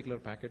this particular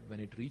packet, when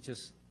it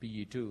reaches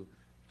PE2,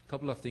 a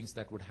couple of things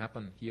that would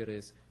happen here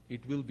is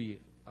it will be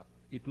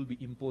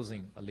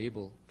imposing a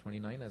label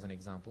 29 as an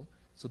example.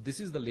 So this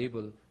is the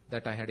label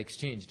that I had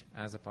exchanged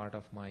as a part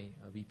of my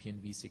VPN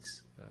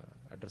v6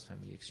 address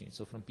family exchange.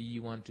 So from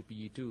PE1 to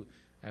PE2,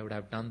 I would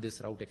have done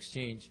this route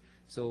exchange.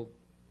 So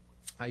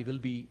I will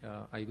be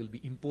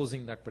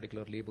imposing that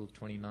particular label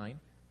 29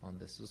 on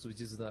this, so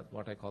which is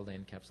what I call the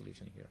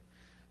encapsulation here.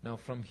 Now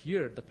from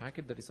here, the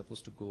packet that is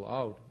supposed to go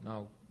out,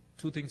 now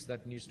two things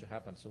that needs to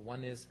happen. So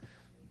one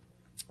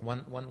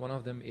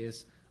of them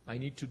is I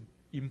need to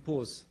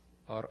impose,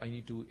 or I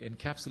need to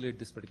encapsulate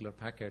this particular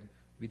packet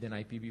with an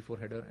IPv4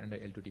 header and a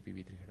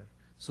L2TPv3 header.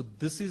 So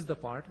this is the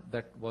part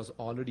that was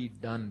already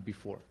done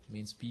before.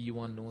 Means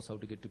PE1 knows how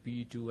to get to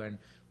PE2 and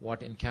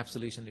what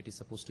encapsulation it is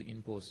supposed to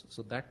impose.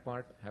 So that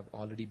part have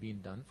already been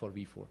done for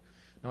V4.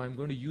 Now I'm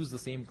going to use the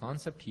same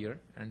concept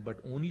here, but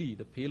only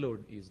the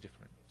payload is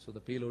different. So the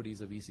payload is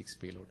a V6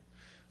 payload.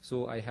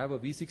 So I have a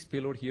V6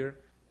 payload here,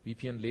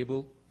 VPN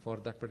label for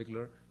that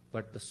particular,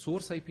 but the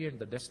source IP and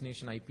the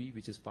destination IP,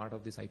 which is part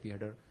of this IP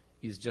header,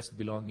 is just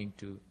belonging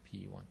to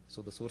PE1.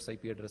 So the source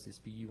IP address is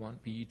PE1,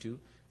 PE2,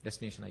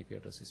 destination IP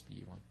address is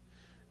PE1.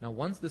 Now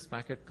once this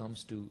packet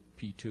comes to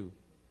P2,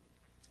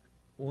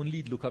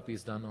 only lookup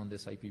is done on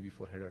this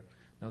IPv4 header.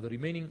 Now the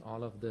remaining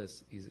all of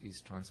this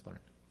is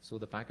transparent. So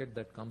the packet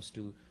that comes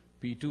to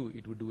P2,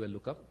 it would do a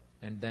lookup,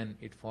 and then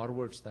it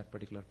forwards that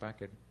particular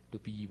packet to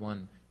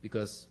PE1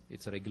 because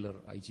it's a regular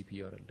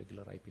IGP or a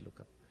regular IP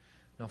lookup.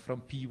 Now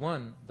from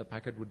P1, the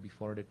packet would be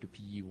forwarded to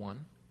PE1,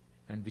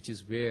 and which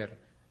is where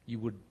you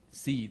would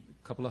see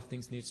a couple of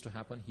things needs to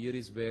happen. Here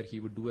is where he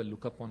would do a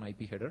lookup on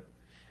IP header,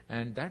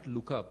 and that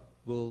lookup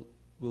will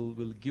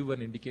give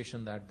an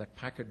indication that that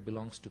packet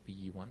belongs to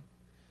PE1.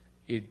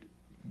 It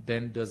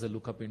then does a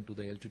lookup into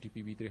the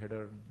L2TP-v3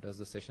 header, does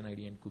the session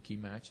ID and cookie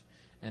match,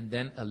 and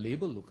then a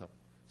label lookup.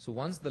 So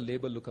once the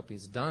label lookup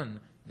is done,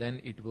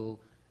 then it will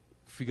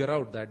figure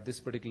out that this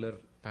particular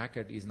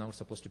packet is now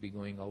supposed to be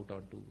going out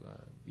onto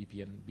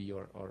VPN B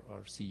or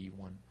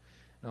CE1.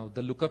 Now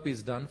the lookup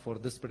is done for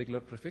this particular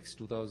prefix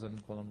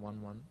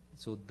 2000:11.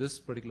 So this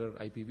particular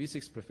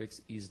IPv6 prefix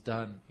is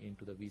done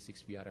into the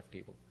V6 BRF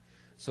table.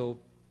 So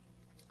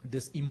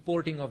this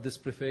importing of this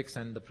prefix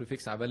and the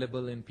prefix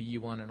available in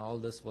PE1 and all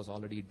this was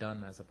already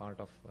done as a part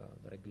of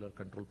the regular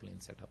control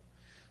plane setup.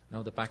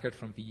 Now the packet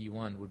from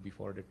PE1 would be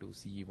forwarded to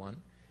CE1,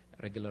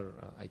 regular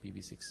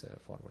IPv6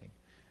 forwarding.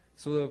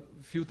 So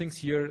a few things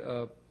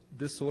here,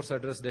 this source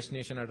address,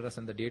 destination address,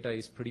 and the data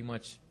is pretty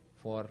much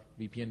for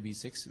VPN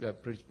v6,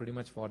 pretty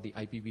much for the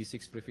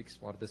IPv6 prefix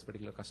for this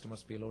particular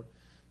customer's payload.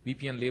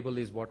 VPN label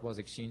is what was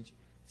exchanged.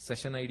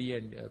 Session ID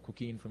and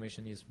cookie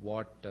information is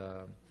what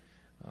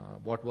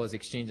was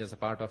exchanged as a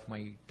part of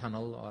my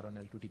tunnel or an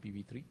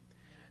L2TP-v3.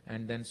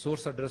 And then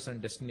source address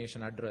and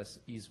destination address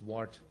is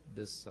what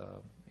this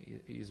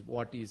is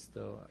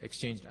the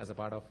exchanged as a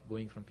part of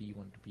going from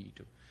PE1 to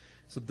PE2.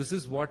 So this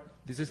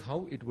is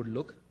how it would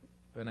look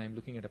when I'm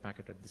looking at a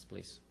packet at this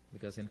place,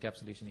 because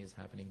encapsulation is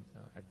happening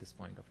at this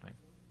point of time,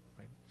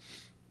 right?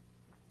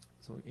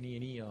 So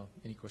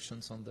any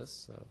questions on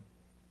this?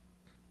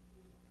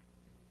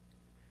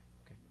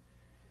 Okay.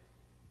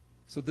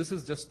 So this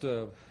is just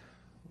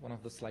one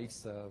of the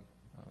slides that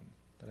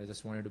I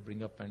just wanted to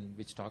bring up, and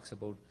which talks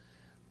about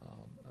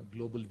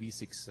global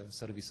V6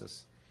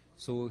 services.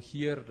 So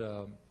here,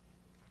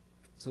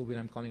 so when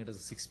I'm calling it as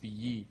a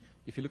 6PE,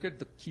 if you look at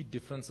the key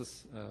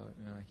differences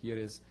here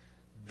is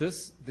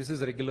this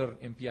is a regular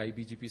MP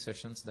IBGP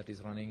sessions that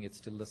is running. It's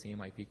still the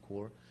same IP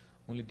core.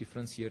 Only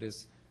difference here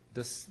is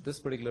this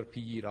particular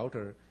PE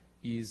router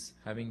is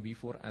having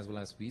V4 as well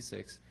as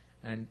V6,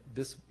 and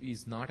this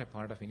is not a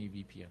part of any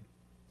VPN.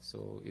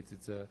 So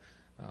it's a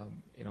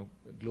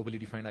globally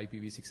defined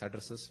IPv6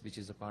 addresses, which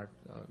is a part,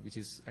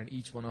 and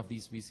each one of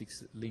these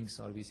V6 links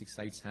or V6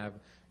 sites have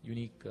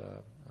unique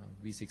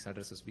V6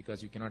 addresses,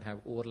 because you cannot have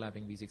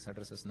overlapping V6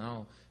 addresses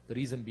now. The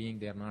reason being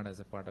they are not as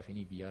a part of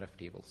any BRF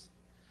tables.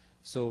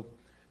 So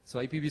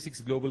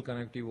IPv6 global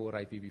connectivity over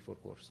IPv4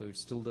 core. So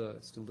it's still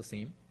the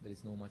same. There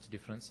is no much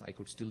difference. I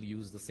could still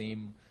use the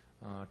same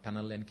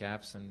tunnel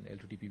encaps and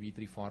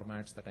L2TP-v3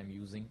 formats that I'm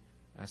using,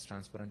 as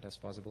transparent as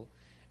possible.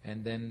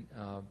 And then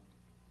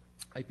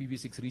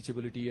IPv6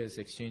 reachability is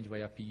exchanged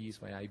via PEs,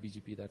 via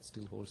IBGP, that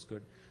still holds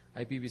good.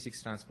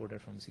 IPv6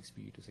 transported from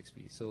 6PE to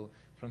 6PE. So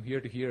from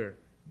here to here,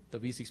 the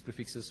V6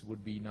 prefixes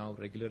would be now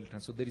regularly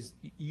transferred. So there is,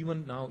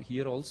 even now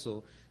here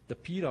also, the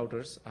P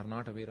routers are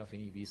not aware of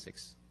any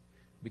V6,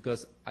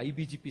 because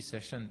IBGP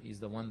session is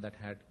the one that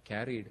had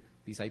carried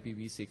these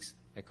IPv6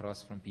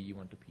 across from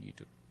PE1 to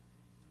PE2.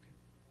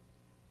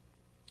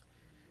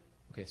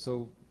 Okay,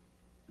 so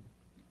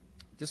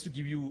just to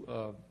give you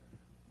a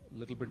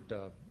little bit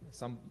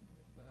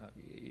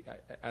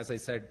as I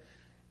said,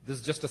 this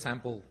is just a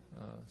sample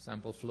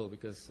flow,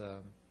 because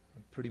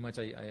pretty much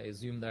I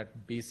assume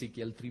that basic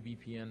L3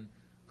 VPN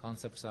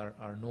concepts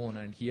are known,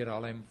 and here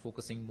all I'm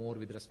focusing more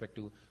with respect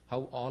to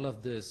how all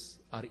of this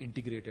are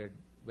integrated,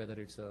 whether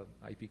it's a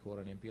IP core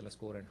and MPLS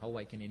core, and how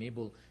I can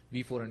enable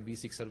V4 and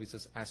V6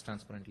 services as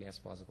transparently as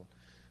possible.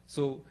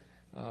 So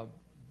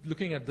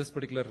looking at this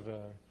particular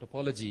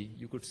topology,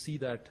 you could see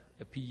that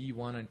a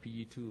PE1 and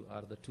PE2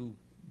 are the two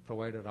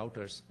provider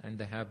routers, and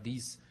they have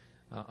these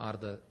are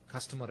the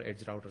customer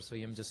edge routers. So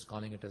I'm just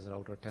calling it as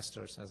router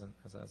testers as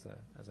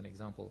an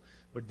example,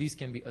 but these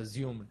can be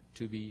assumed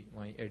to be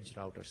my edge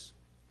routers.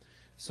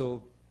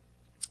 So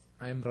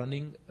I'm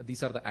running,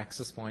 these are the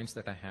access points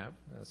that I have.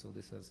 So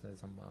this is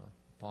some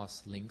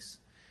POS links,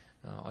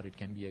 or it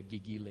can be a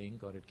GIGI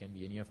link, or it can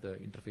be any of the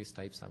interface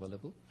types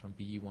available from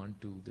PE1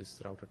 to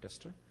this router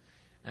tester.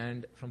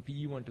 And from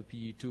PE1 to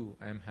PE2,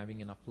 I'm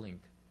having an uplink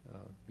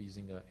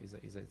using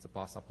it's a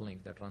POS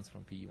uplink that runs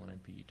from PE1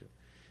 and PE2.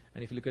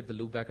 And if you look at the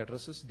loopback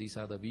addresses, these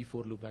are the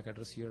V4 loopback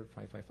address here,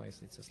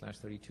 555, it's a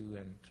 /32,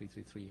 and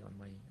 333 on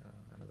my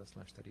another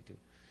 /32.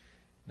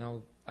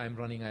 Now I'm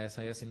running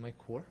ISIS in my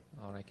core,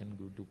 or I can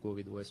go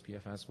with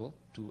OSPF as well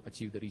to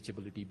achieve the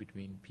reachability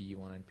between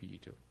PE1 and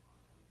PE2.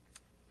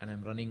 And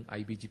I'm running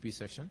IBGP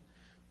session,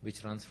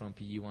 which runs from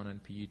PE1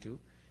 and PE2.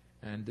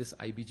 And this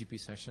IBGP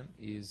session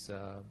is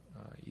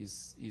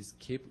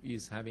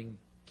having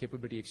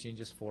capability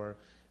exchanges for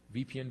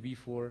VPN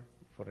v4,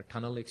 for a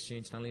tunnel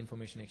exchange, tunnel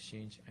information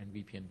exchange, and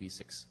VPN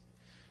v6.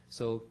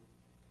 So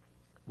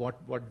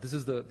this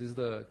is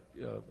the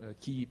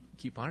key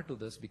part to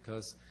this,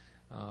 because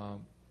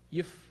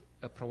if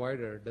a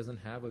provider doesn't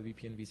have a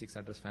VPN v6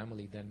 address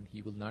family, then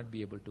he will not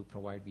be able to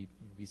provide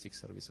v6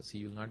 services.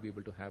 He will not be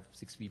able to have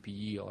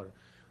 6VPE or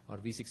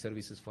v6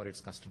 services for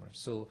its customers.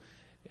 So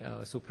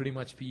pretty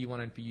much PE1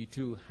 and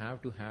PE2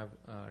 have to have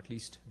at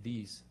least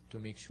these to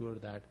make sure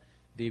that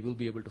they will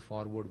be able to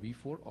forward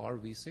v4 or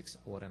v6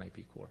 over an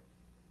IP core.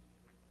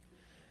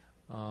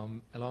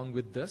 Along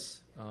with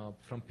this,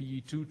 from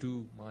PE2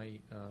 to my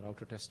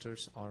router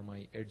testers or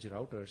my edge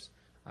routers,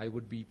 I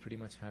would be pretty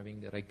much having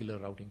the regular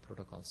routing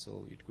protocol.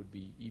 So it could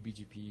be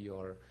eBGP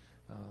or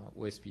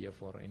OSPF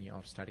or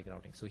static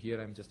routing. So here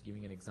I'm just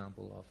giving an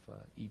example of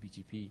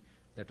eBGP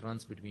that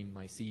runs between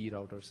my CE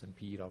routers and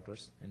PE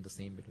routers, and the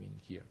same between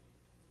here.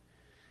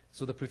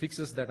 So the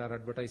prefixes that are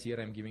advertised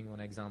here, I'm giving one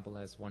example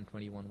as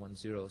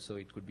 120.110. So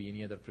it could be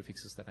any other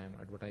prefixes that I'm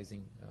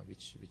advertising,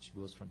 which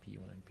goes from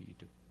PE1 and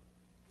PE2.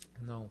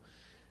 Now,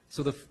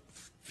 so the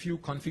few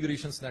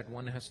configurations that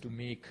one has to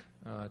make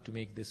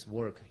this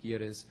work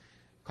here is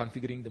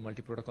configuring the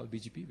multi-protocol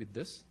BGP with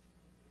this,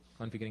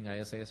 configuring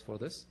ISIS for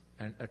this,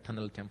 and a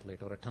tunnel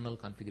template or a tunnel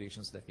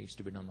configurations that needs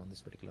to be done on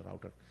this particular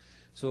router.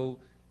 So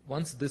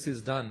once this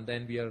is done,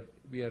 then we are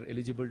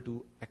eligible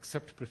to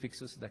accept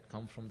prefixes that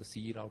come from the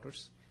CE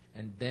routers,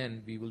 and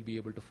then we will be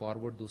able to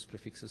forward those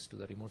prefixes to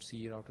the remote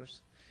CE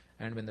routers.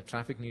 And when the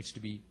traffic needs to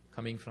be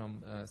coming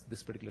from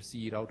this particular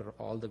CE router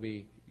all the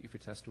way, if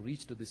it has to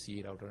reach to the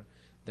CE router,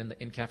 then the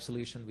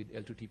encapsulation with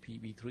L2TP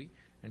v3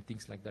 and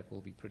things like that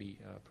will be pretty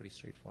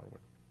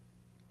straightforward.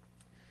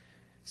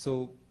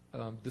 So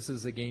this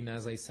is, again,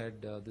 as I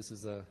said, this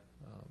is a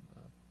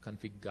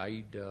config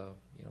guide,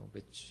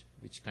 which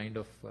kind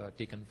of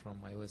taken from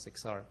iOS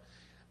XR.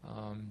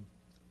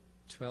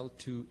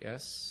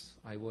 12.2s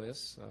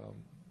iOS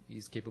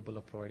is capable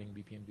of providing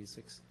VPN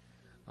v6.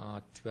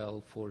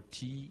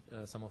 12.4t,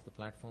 some of the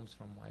platforms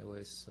from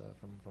iOS,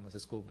 from a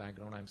Cisco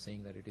background, I'm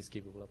saying that it is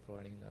capable of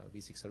providing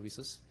v6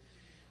 services.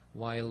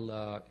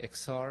 While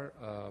XR,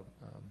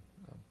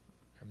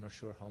 I'm not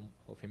sure how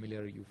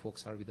familiar you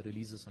folks are with the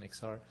releases on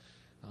XR.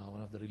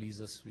 One of the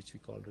releases, which we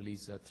call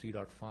release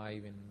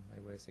 3.5 in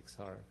iOS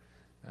XR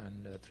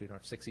and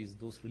 3.6,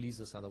 those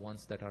releases are the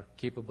ones that are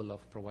capable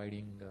of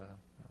providing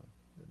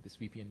this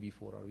VPN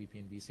v4 or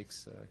VPN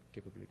v6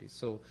 capabilities.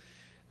 So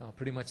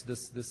pretty much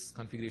this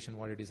configuration,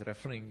 what it is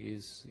referring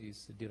is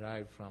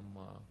derived from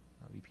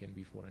VPN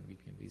v4 and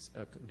VPN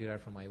v6,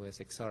 derived from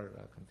iOS XR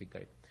config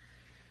guide.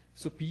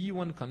 So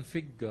PE1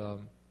 config,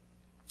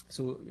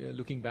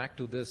 looking back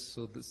to this,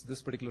 so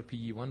this particular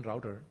PE1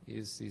 router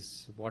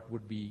is what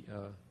would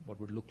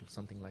look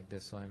something like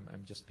this. So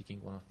I'm just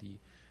picking one of the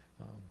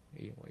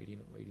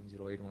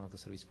 1808, one of the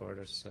service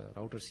providers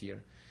routers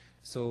here.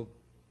 So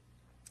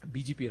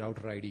BGP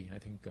router ID, I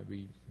think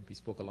we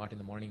spoke a lot in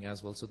the morning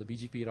as well. So the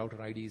BGP router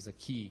ID is a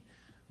key.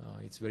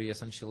 It's very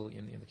essential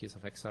in the case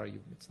of XR.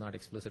 It's not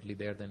explicitly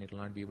there, then it will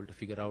not be able to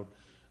figure out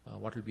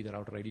what will be the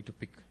router ID to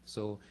pick.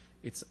 So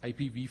it's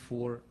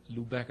IPv4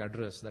 loopback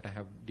address that I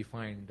have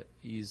defined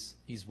is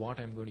what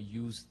I'm going to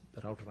use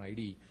the router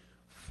ID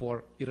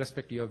for,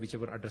 irrespective of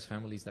whichever address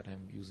families that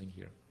I'm using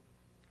here.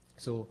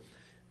 So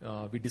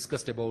we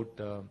discussed about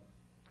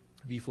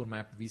v4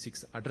 map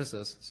v6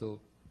 addresses. So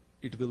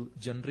it will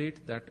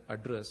generate that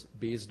address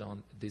based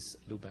on this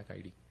loopback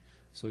ID.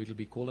 So it will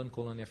be :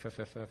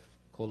 FFFF :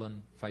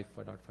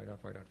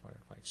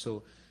 5.5.5.5.5.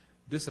 So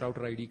this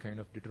router ID kind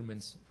of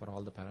determines for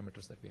all the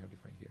parameters that we have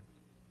defined here.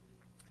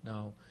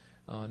 Now,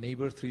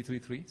 neighbor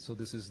 333. So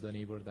this is the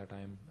neighbor that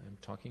I'm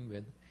talking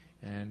with,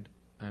 and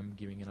I'm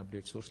giving an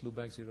update source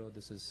loopback 0.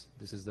 This is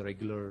the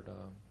regular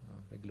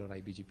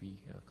IBGP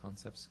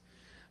concepts.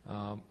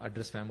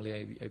 Address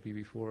family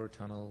IPv4,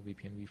 tunnel,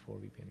 VPN v4,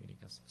 VPN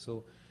unicast.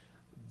 So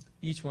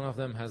each one of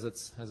them has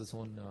its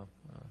own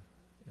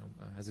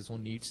has its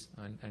own needs,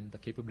 and the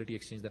capability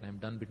exchange that I'm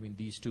done between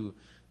these two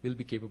will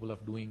be capable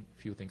of doing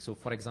few things. So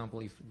for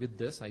example, if with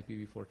this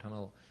IPv4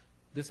 tunnel,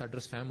 this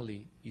address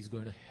family is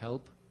going to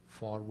help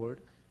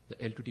forward the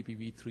L2TP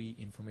v3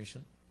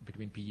 information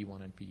between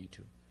PE1 and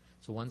PE2.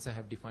 So once I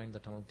have defined the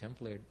tunnel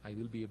template, I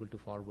will be able to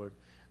forward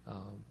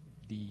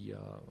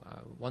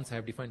once I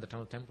have defined the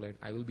tunnel template,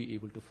 I will be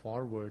able to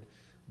forward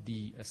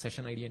the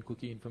session ID and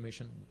cookie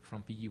information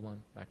from PE1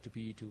 back to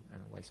PE2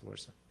 and vice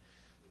versa.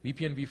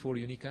 VPN v4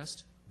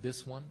 unicast,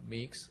 this one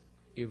makes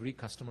every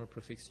customer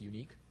prefix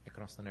unique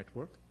across the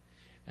network,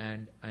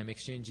 and I'm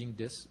exchanging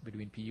this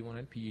between PE1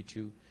 and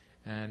PE2,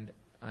 and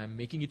I'm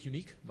making it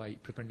unique by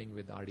prepending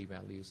with RD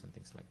values and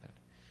things like that.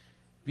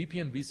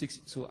 VPN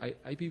v6, so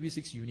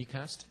IPv6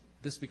 unicast,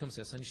 this becomes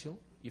essential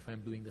if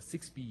I'm doing the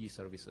 6 PE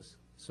services.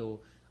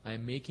 So I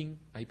am making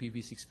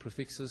IPv6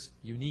 prefixes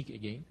unique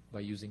again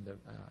by using the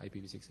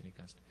IPv6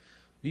 unicast.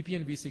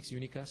 VPN v6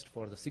 unicast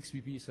for the 6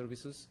 VPE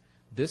services,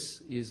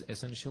 this is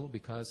essential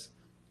because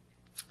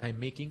I'm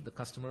making the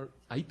customer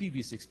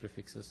IPv6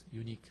 prefixes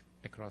unique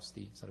across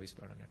the service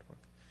provider network,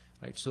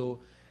 right? So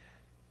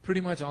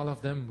pretty much all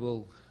of them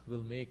will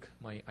make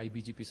my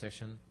IBGP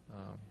session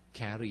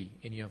carry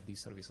any of these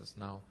services.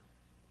 Now,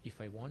 if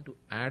I want to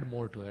add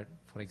more to it,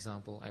 for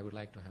example, I would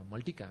like to have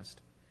multicast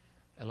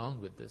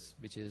along with this,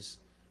 which is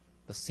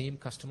the same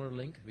customer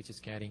link, which is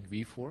carrying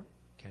v4,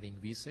 carrying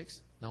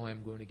v6. Now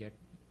I'm going to get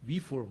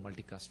v4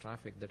 multicast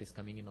traffic that is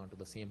coming in onto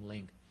the same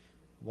link.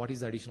 What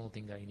is the additional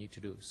thing I need to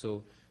do?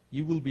 So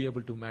you will be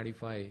able to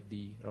modify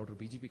the router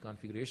BGP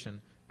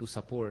configuration to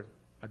support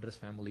address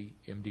family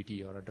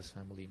MDT or address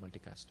family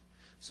multicast.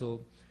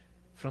 So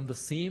from the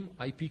same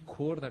IP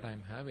core that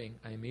I'm having,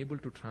 I'm able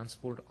to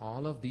transport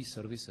all of these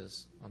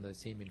services on the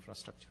same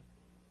infrastructure.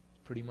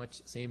 Pretty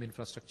much same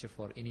infrastructure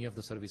for any of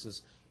the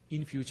services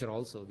in future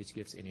also, which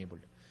gets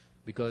enabled.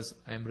 Because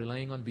I'm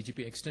relying on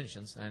BGP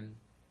extensions, and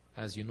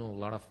as you know, a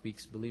lot of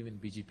peaks believe in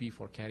BGP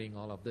for carrying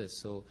all of this.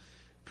 So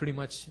pretty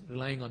much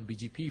relying on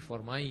BGP for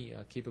my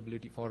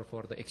capability for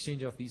the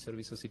exchange of these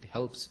services, it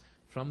helps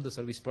from the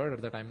service provider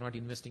that I'm not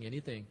investing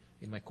anything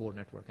in my core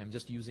network. I'm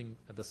just using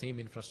the same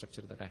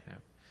infrastructure that I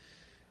have.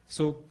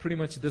 So pretty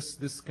much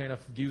this kind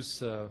of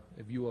gives a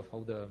view of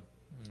how the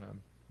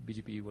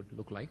BGP would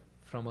look like.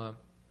 From a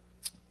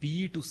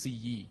PE to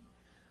CE,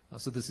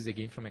 so this is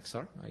again from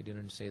XR. I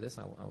didn't say this,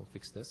 I'll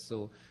fix this.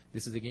 So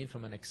this is again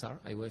from an XR,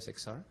 iOS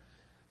XR.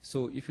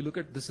 So if you look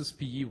at, this is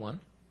PE1,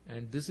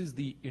 and this is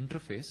the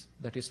interface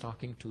that is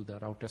talking to the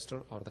route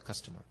tester or the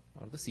customer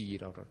or the CE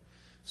router.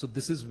 So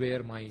this is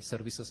where my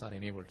services are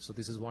enabled. So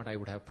this is what I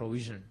would have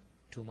provisioned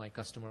to my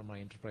customer, my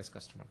enterprise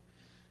customer.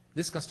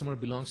 This customer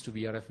belongs to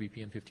VRF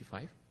VPN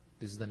 55.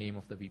 This is the name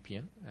of the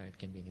VPN. It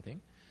can be anything.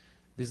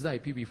 This is the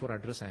IPv4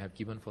 address I have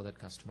given for that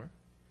customer.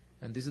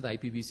 And this is the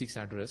IPv6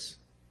 address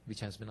which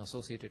has been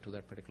associated to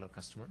that particular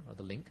customer or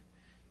the link.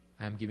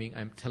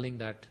 I'm telling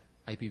that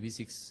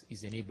IPv6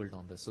 is enabled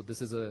on this. So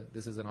this is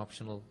an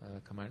optional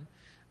command.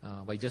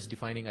 By just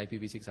defining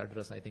IPv6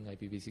 address, I think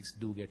IPv6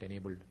 do get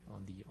enabled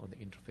on the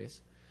interface.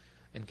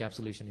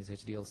 Encapsulation is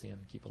HDLC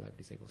and keep alive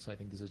disabled. So I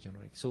think this is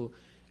generic. So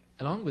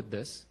along with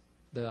this,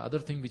 the other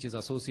thing which is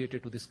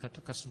associated to this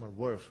customer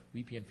WRF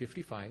VPN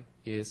 55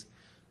 is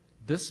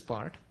this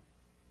part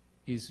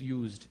is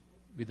used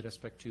with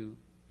respect to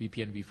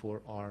VPN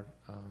v4 or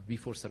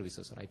v4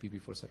 services or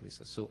IPv4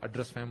 services. So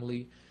address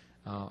family,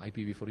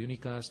 IPv4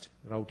 unicast,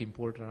 route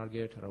import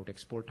target, route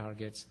export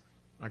targets,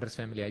 address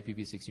family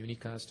IPv6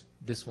 unicast.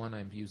 This one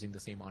I'm using the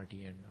same RT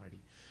and RD.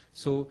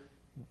 So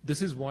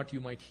this is what you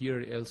might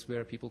hear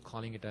elsewhere, people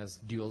calling it as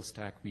dual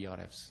stack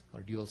VRFs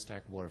or dual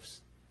stack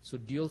WRFs. So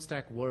dual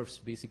stack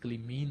WRFs basically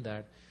mean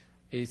that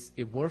is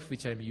a WRF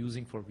which I'm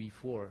using for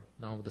v4.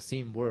 Now the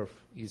same WRF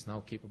is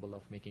now capable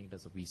of making it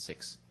as a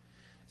v6.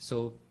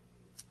 So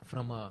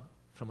from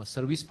a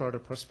service provider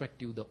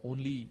perspective, the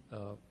only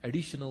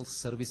additional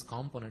service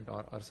component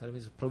or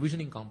service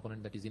provisioning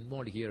component that is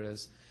involved here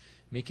is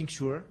making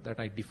sure that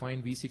I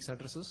define v6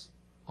 addresses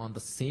on the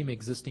same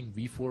existing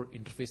v4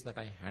 interface that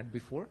I had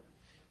before,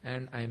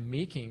 and I'm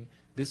making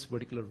this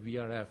particular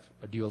VRF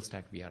a dual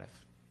stack VRF.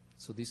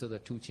 So these are the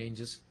two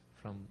changes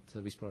from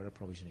service provider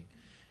provisioning.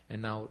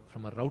 And now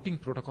from a routing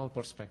protocol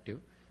perspective,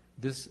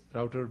 this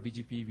router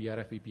BGP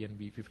VRF VPN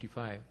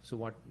v55, so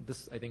what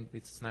this, I think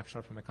it's a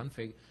snapshot from a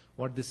config.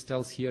 What this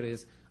tells here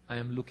is I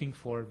am looking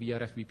for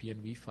VRF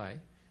VPN v5,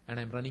 and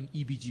I'm running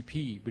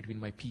eBGP between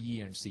my PE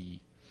and CE.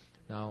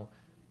 Now,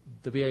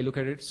 the way I look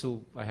at it,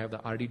 so I have the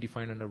RD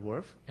defined under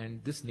WRF,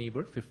 and this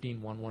neighbor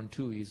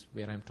 15112 is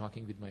where I'm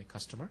talking with my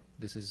customer.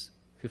 This is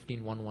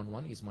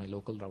 15111 is my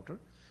local router.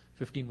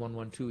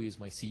 15112 is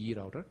my CE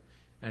router,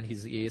 and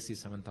his AS is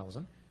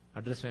 7000.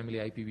 Address family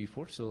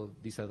IPv4, so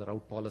these are the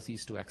route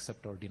policies to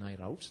accept or deny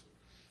routes.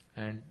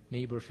 And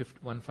neighbor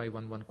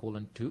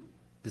 1511:2,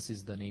 this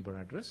is the neighbor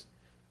address.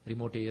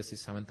 Remote AS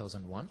is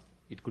 7001.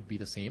 It could be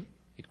the same,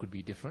 it could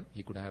be different.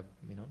 He could have,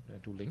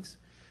 two links,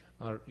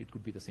 or it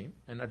could be the same.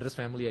 And address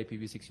family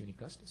IPv6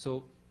 unicast.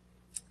 So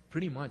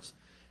pretty much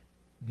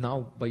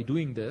now by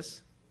doing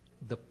this,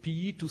 the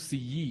PE to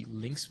CE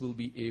links will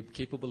be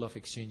capable of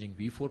exchanging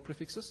v4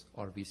 prefixes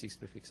or v6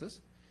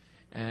 prefixes.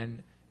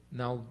 And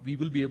now we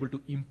will be able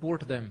to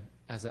import them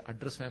as an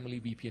address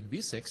family VPN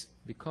v6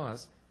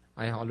 because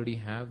I already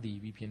have the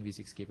VPN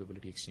v6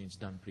 capability exchange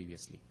done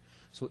previously.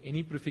 So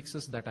any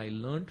prefixes that I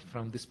learned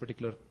from this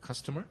particular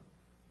customer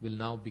will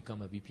now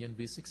become a VPN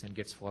v6 and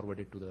gets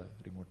forwarded to the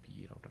remote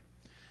PE router.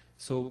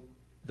 So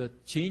the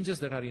changes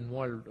that are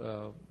involved,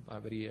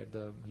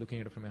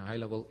 looking at it from a high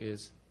level,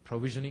 is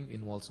provisioning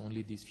involves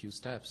only these few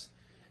steps,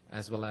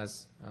 as well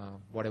as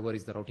whatever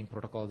is the routing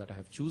protocol that I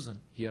have chosen.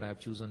 Here I have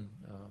chosen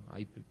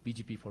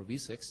BGP for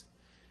v6.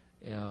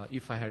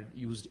 if I had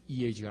used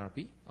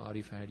EAGRP or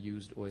if I had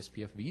used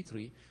OSPF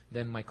v3,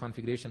 then my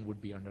configuration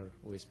would be under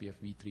OSPF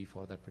v3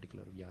 for that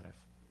particular VRF.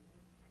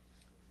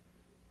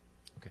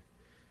 Okay,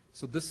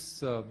 so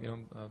this,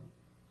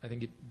 I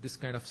think this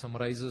kind of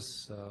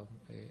summarizes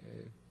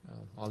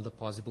all the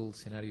possible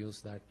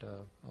scenarios that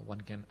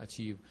one can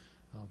achieve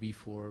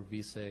v4,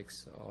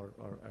 v6, or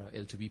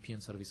L2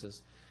 VPN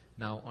services.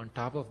 Now, on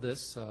top of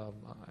this,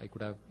 I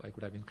could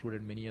have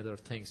included many other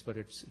things, but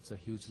it's a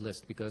huge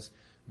list because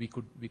we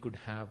could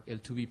have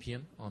L2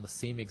 VPN on the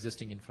same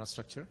existing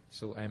infrastructure.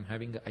 So I am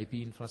having the IP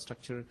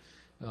infrastructure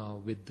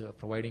with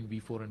providing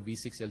v4 and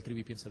v6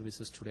 L3 VPN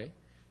services today.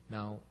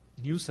 Now,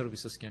 new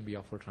services can be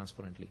offered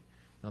transparently.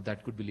 Now,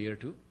 that could be layer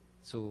 2.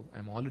 So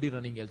I'm already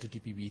running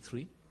L2TP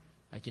v3.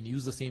 I can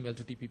use the same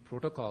L2TP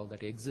protocol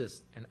that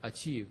exists and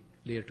achieve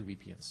layer 2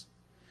 VPNs,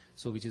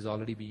 so which is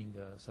already being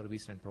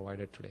serviced and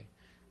provided today.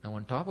 Now,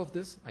 on top of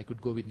this, I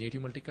could go with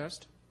native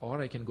multicast,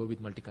 or I can go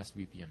with multicast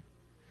VPN.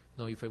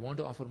 Now, if I want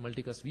to offer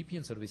multicast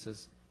VPN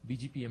services,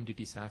 BGP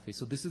MDT SAFE.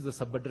 So this is the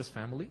subaddress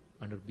family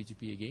under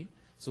BGP again.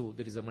 So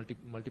there is a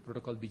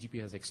multi-protocol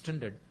BGP has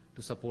extended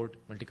to support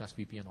multicast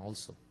VPN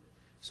also.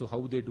 So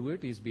how they do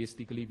it is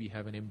basically we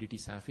have an MDT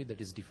SAFE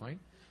that is defined.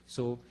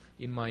 So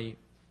in my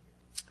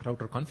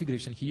router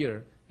configuration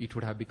here, it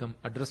would have become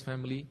address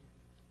family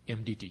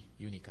MDT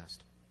unicast,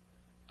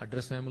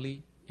 address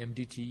family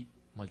MDT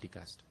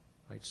multicast,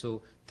 right?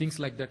 So things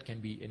like that can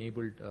be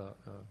enabled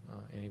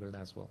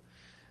as well.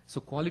 So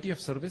quality of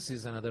service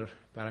is another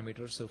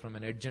parameter. So from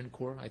an edge and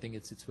core, I think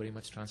it's very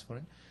much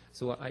transparent.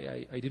 So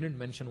I didn't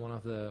mention one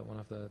of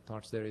the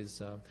thoughts there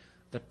is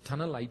the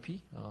tunnel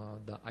IP,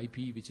 the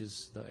IP which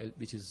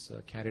is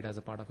carried as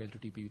a part of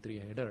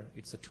L2TP3 header.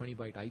 It's a 20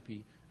 byte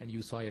IP, and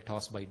you saw a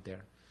toss byte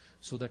there.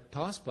 So the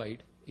toss byte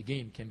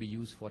again can be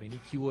used for any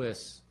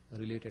QoS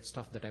related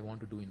stuff that I want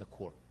to do in the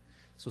core.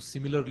 So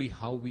similarly,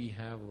 how we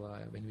have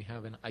when we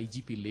have an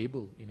IGP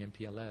label in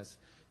MPLS,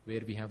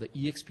 where we have the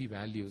EXP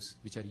values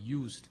which are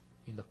used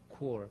in the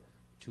core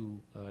to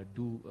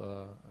do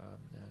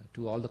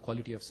all the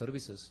quality of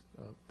services,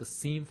 the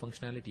same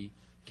functionality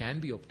can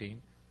be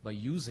obtained by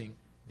using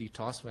the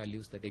toss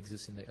values that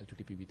exist in the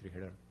L2TP v3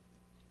 header.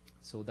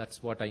 So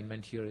that's what I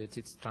meant here.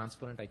 It's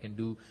transparent. I can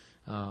do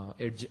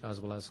edge as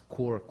well as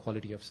core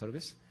quality of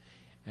service.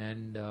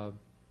 And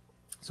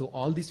so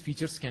all these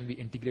features can be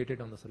integrated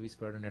on the service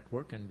provider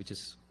network, and which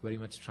is very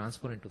much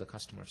transparent to the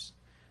customers,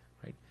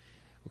 right?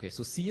 Okay,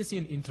 so CSE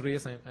and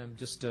inter-AS, I'm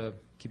just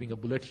keeping a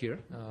bullet here.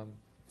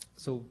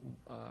 So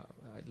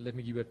let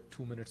me give you a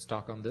 2 minutes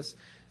talk on this.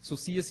 So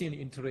CSE and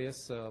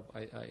inter-AS,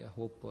 I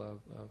hope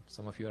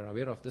some of you are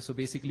aware of this. So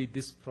basically,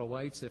 this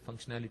provides a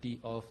functionality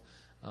of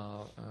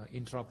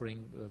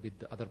interoperating with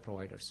the other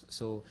providers.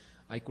 So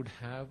I could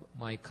have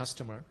my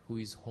customer who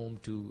is home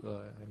to,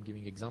 I'm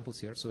giving examples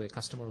here. So a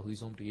customer who is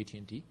home to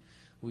AT&T,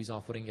 who is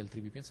offering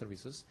L3 VPN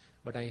services,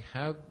 but I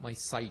have my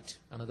site,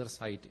 another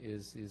site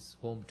is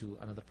home to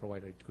another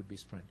provider. It could be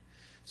Sprint.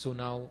 So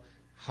now,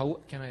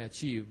 how can I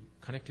achieve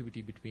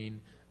connectivity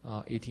between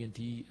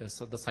AT&T,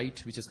 so the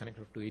site which is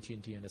connected to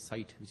AT&T and a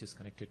site which is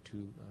connected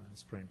to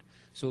Sprint?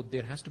 So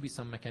there has to be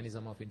some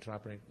mechanism of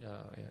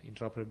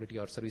interoperability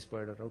or service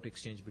provider route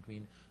exchange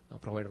between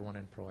provider 1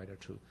 and provider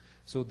 2.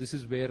 So this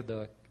is where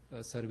the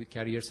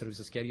carrier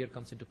services carrier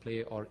comes into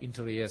play, or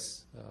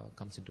inter-AS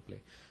comes into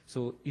play.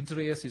 So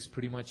inter-AS is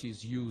pretty much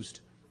used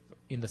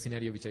in the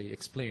scenario which I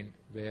explained,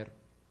 where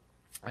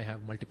I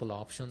have multiple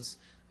options.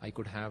 I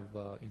could have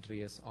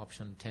inter-AS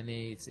option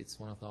 10A. It's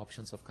one of the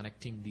options of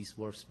connecting these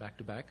VRFs back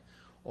to back.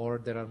 Or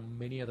there are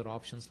many other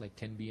options like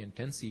 10B and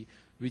 10C,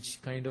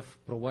 which kind of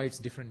provides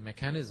different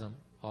mechanism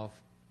of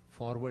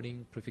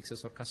forwarding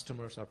prefixes or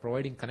customers, or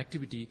providing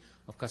connectivity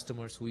of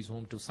customers who is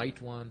home to site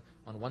 1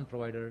 on one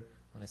provider,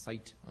 on a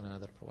site on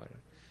another provider.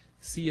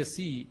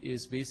 CSE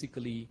is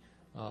basically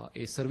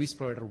a service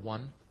provider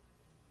 1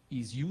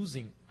 is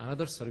using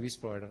another service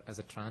provider as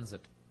a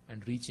transit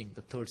and reaching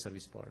the third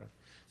service provider.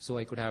 So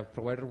I could have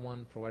provider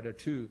 1, provider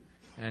 2,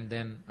 and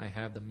then I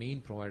have the main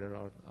provider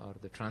or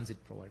the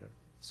transit provider.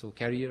 So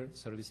carrier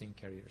servicing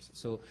carriers,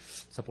 so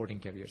supporting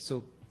carriers.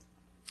 So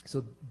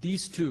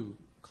these two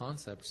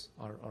concepts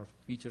or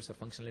features or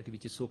functionality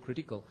which is so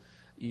critical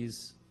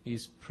is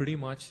pretty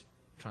much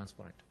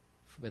transparent,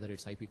 whether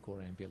it's IP core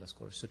or MPLS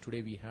core. So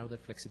today we have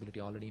that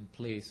flexibility already in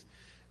place,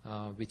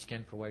 which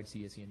can provide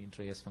CSE and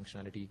inter-AS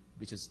functionality,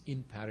 which is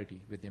in parity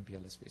with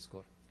MPLS-based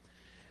core.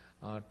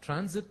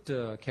 Transit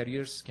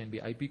carriers can be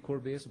IP core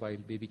based, while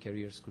baby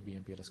carriers could be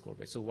MPLS core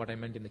based. So what I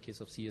meant in the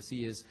case of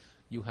CSE is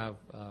you have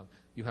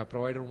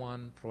provider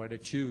 1, provider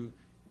 2.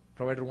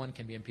 Provider 1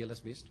 can be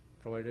MPLS based.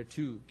 Provider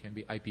 2 can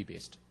be IP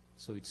based.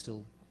 So it's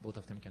still, both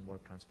of them can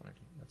work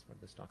transparently. That's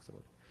what this talks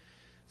about.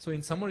 So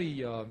in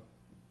summary,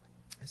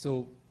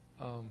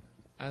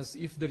 as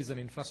if there is an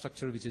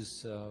infrastructure which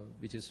is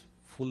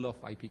full of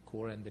IP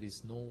core, and there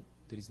is no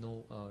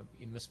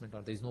investment,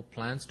 or there is no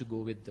plans to go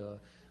with the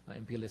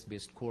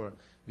MPLS-based core,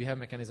 we have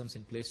mechanisms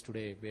in place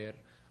today where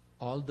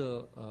all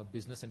the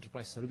business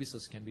enterprise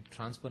services can be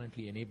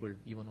transparently enabled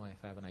even though I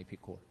have an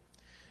IP core.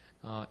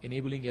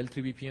 enabling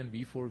L3 VPN,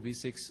 V4,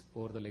 V6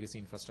 over the legacy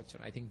infrastructure.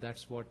 I think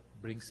that's what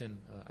brings in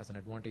as an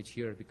advantage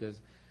here, because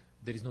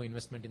there is no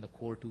investment in the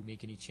core to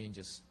make any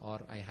changes. Or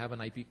I have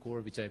an IP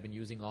core which I've been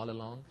using all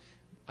along.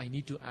 I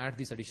need to add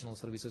these additional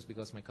services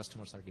because my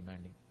customers are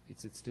demanding.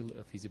 It's still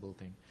a feasible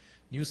thing.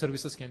 New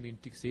services can be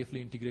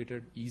safely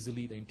integrated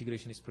easily. The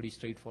integration is pretty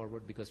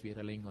straightforward because we are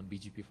relying on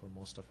BGP for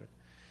most of it.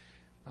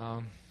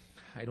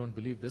 I don't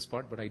believe this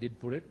part, but I did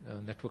put it.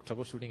 Network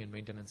troubleshooting and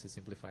maintenance is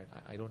simplified.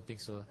 I don't think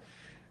so.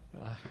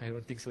 I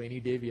don't think so. Any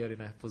day we are in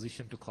a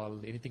position to call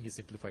anything is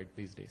simplified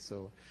these days.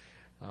 So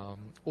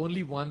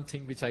only one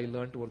thing which I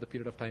learned over the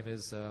period of time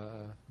is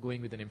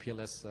going with an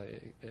MPLS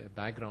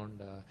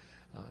background.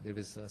 There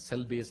is a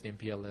cell-based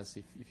MPLS,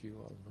 if you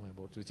all know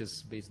about, which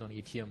is based on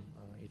ATM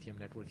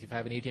network. If I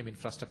have an ATM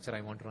infrastructure,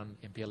 I want to run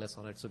MPLS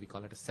on it, so we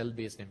call it a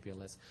cell-based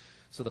MPLS.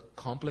 So the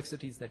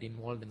complexities that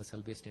involved in the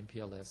cell-based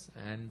MPLS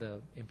and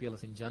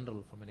MPLS in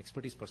general, from an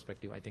expertise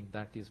perspective, I think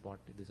that is what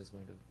this is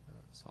going to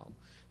solve.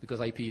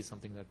 Because IP is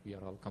something that we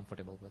are all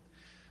comfortable with.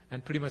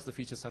 And pretty much the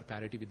features are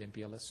parity with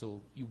MPLS,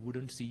 so you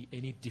wouldn't see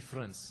any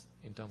difference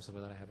in terms of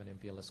whether I have an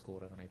MPLS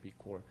core or an IP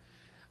core.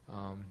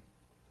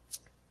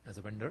 As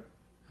a vendor,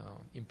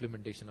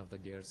 implementation of the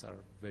gears are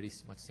very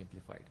much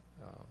simplified.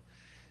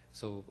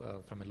 So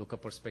from a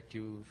lookup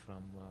perspective,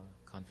 from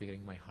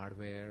configuring my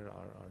hardware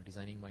or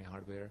designing my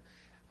hardware,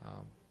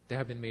 they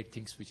have been made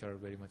things which are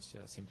very much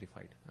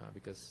simplified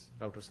because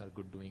routers are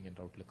good doing and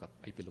route lookup,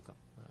 IP lookup.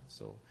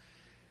 So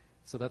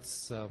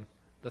that's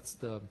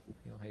the,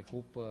 I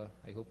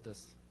hope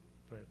this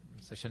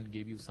session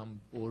gave you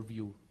some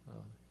overview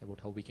about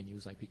how we can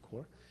use IP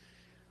core.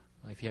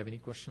 If you have any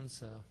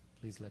questions,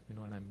 please let me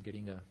know, and I'm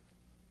getting a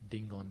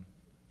ding on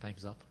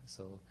time's up.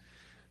 So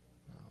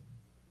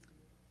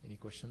any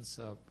questions?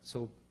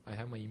 So I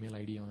have my email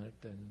ID on it,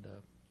 and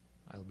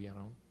I'll be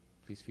around.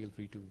 Please feel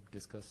free to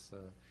discuss.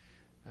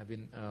 I've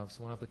been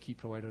so one of the key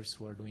providers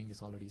who are doing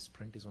this already.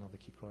 Sprint is one of the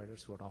key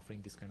providers who are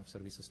offering this kind of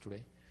services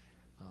today.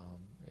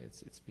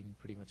 It's been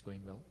pretty much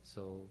going well.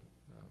 So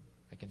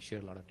I can share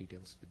a lot of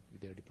details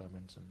with their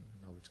deployments and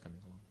how it's coming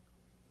along.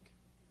 Okay.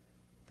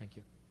 Thank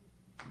you.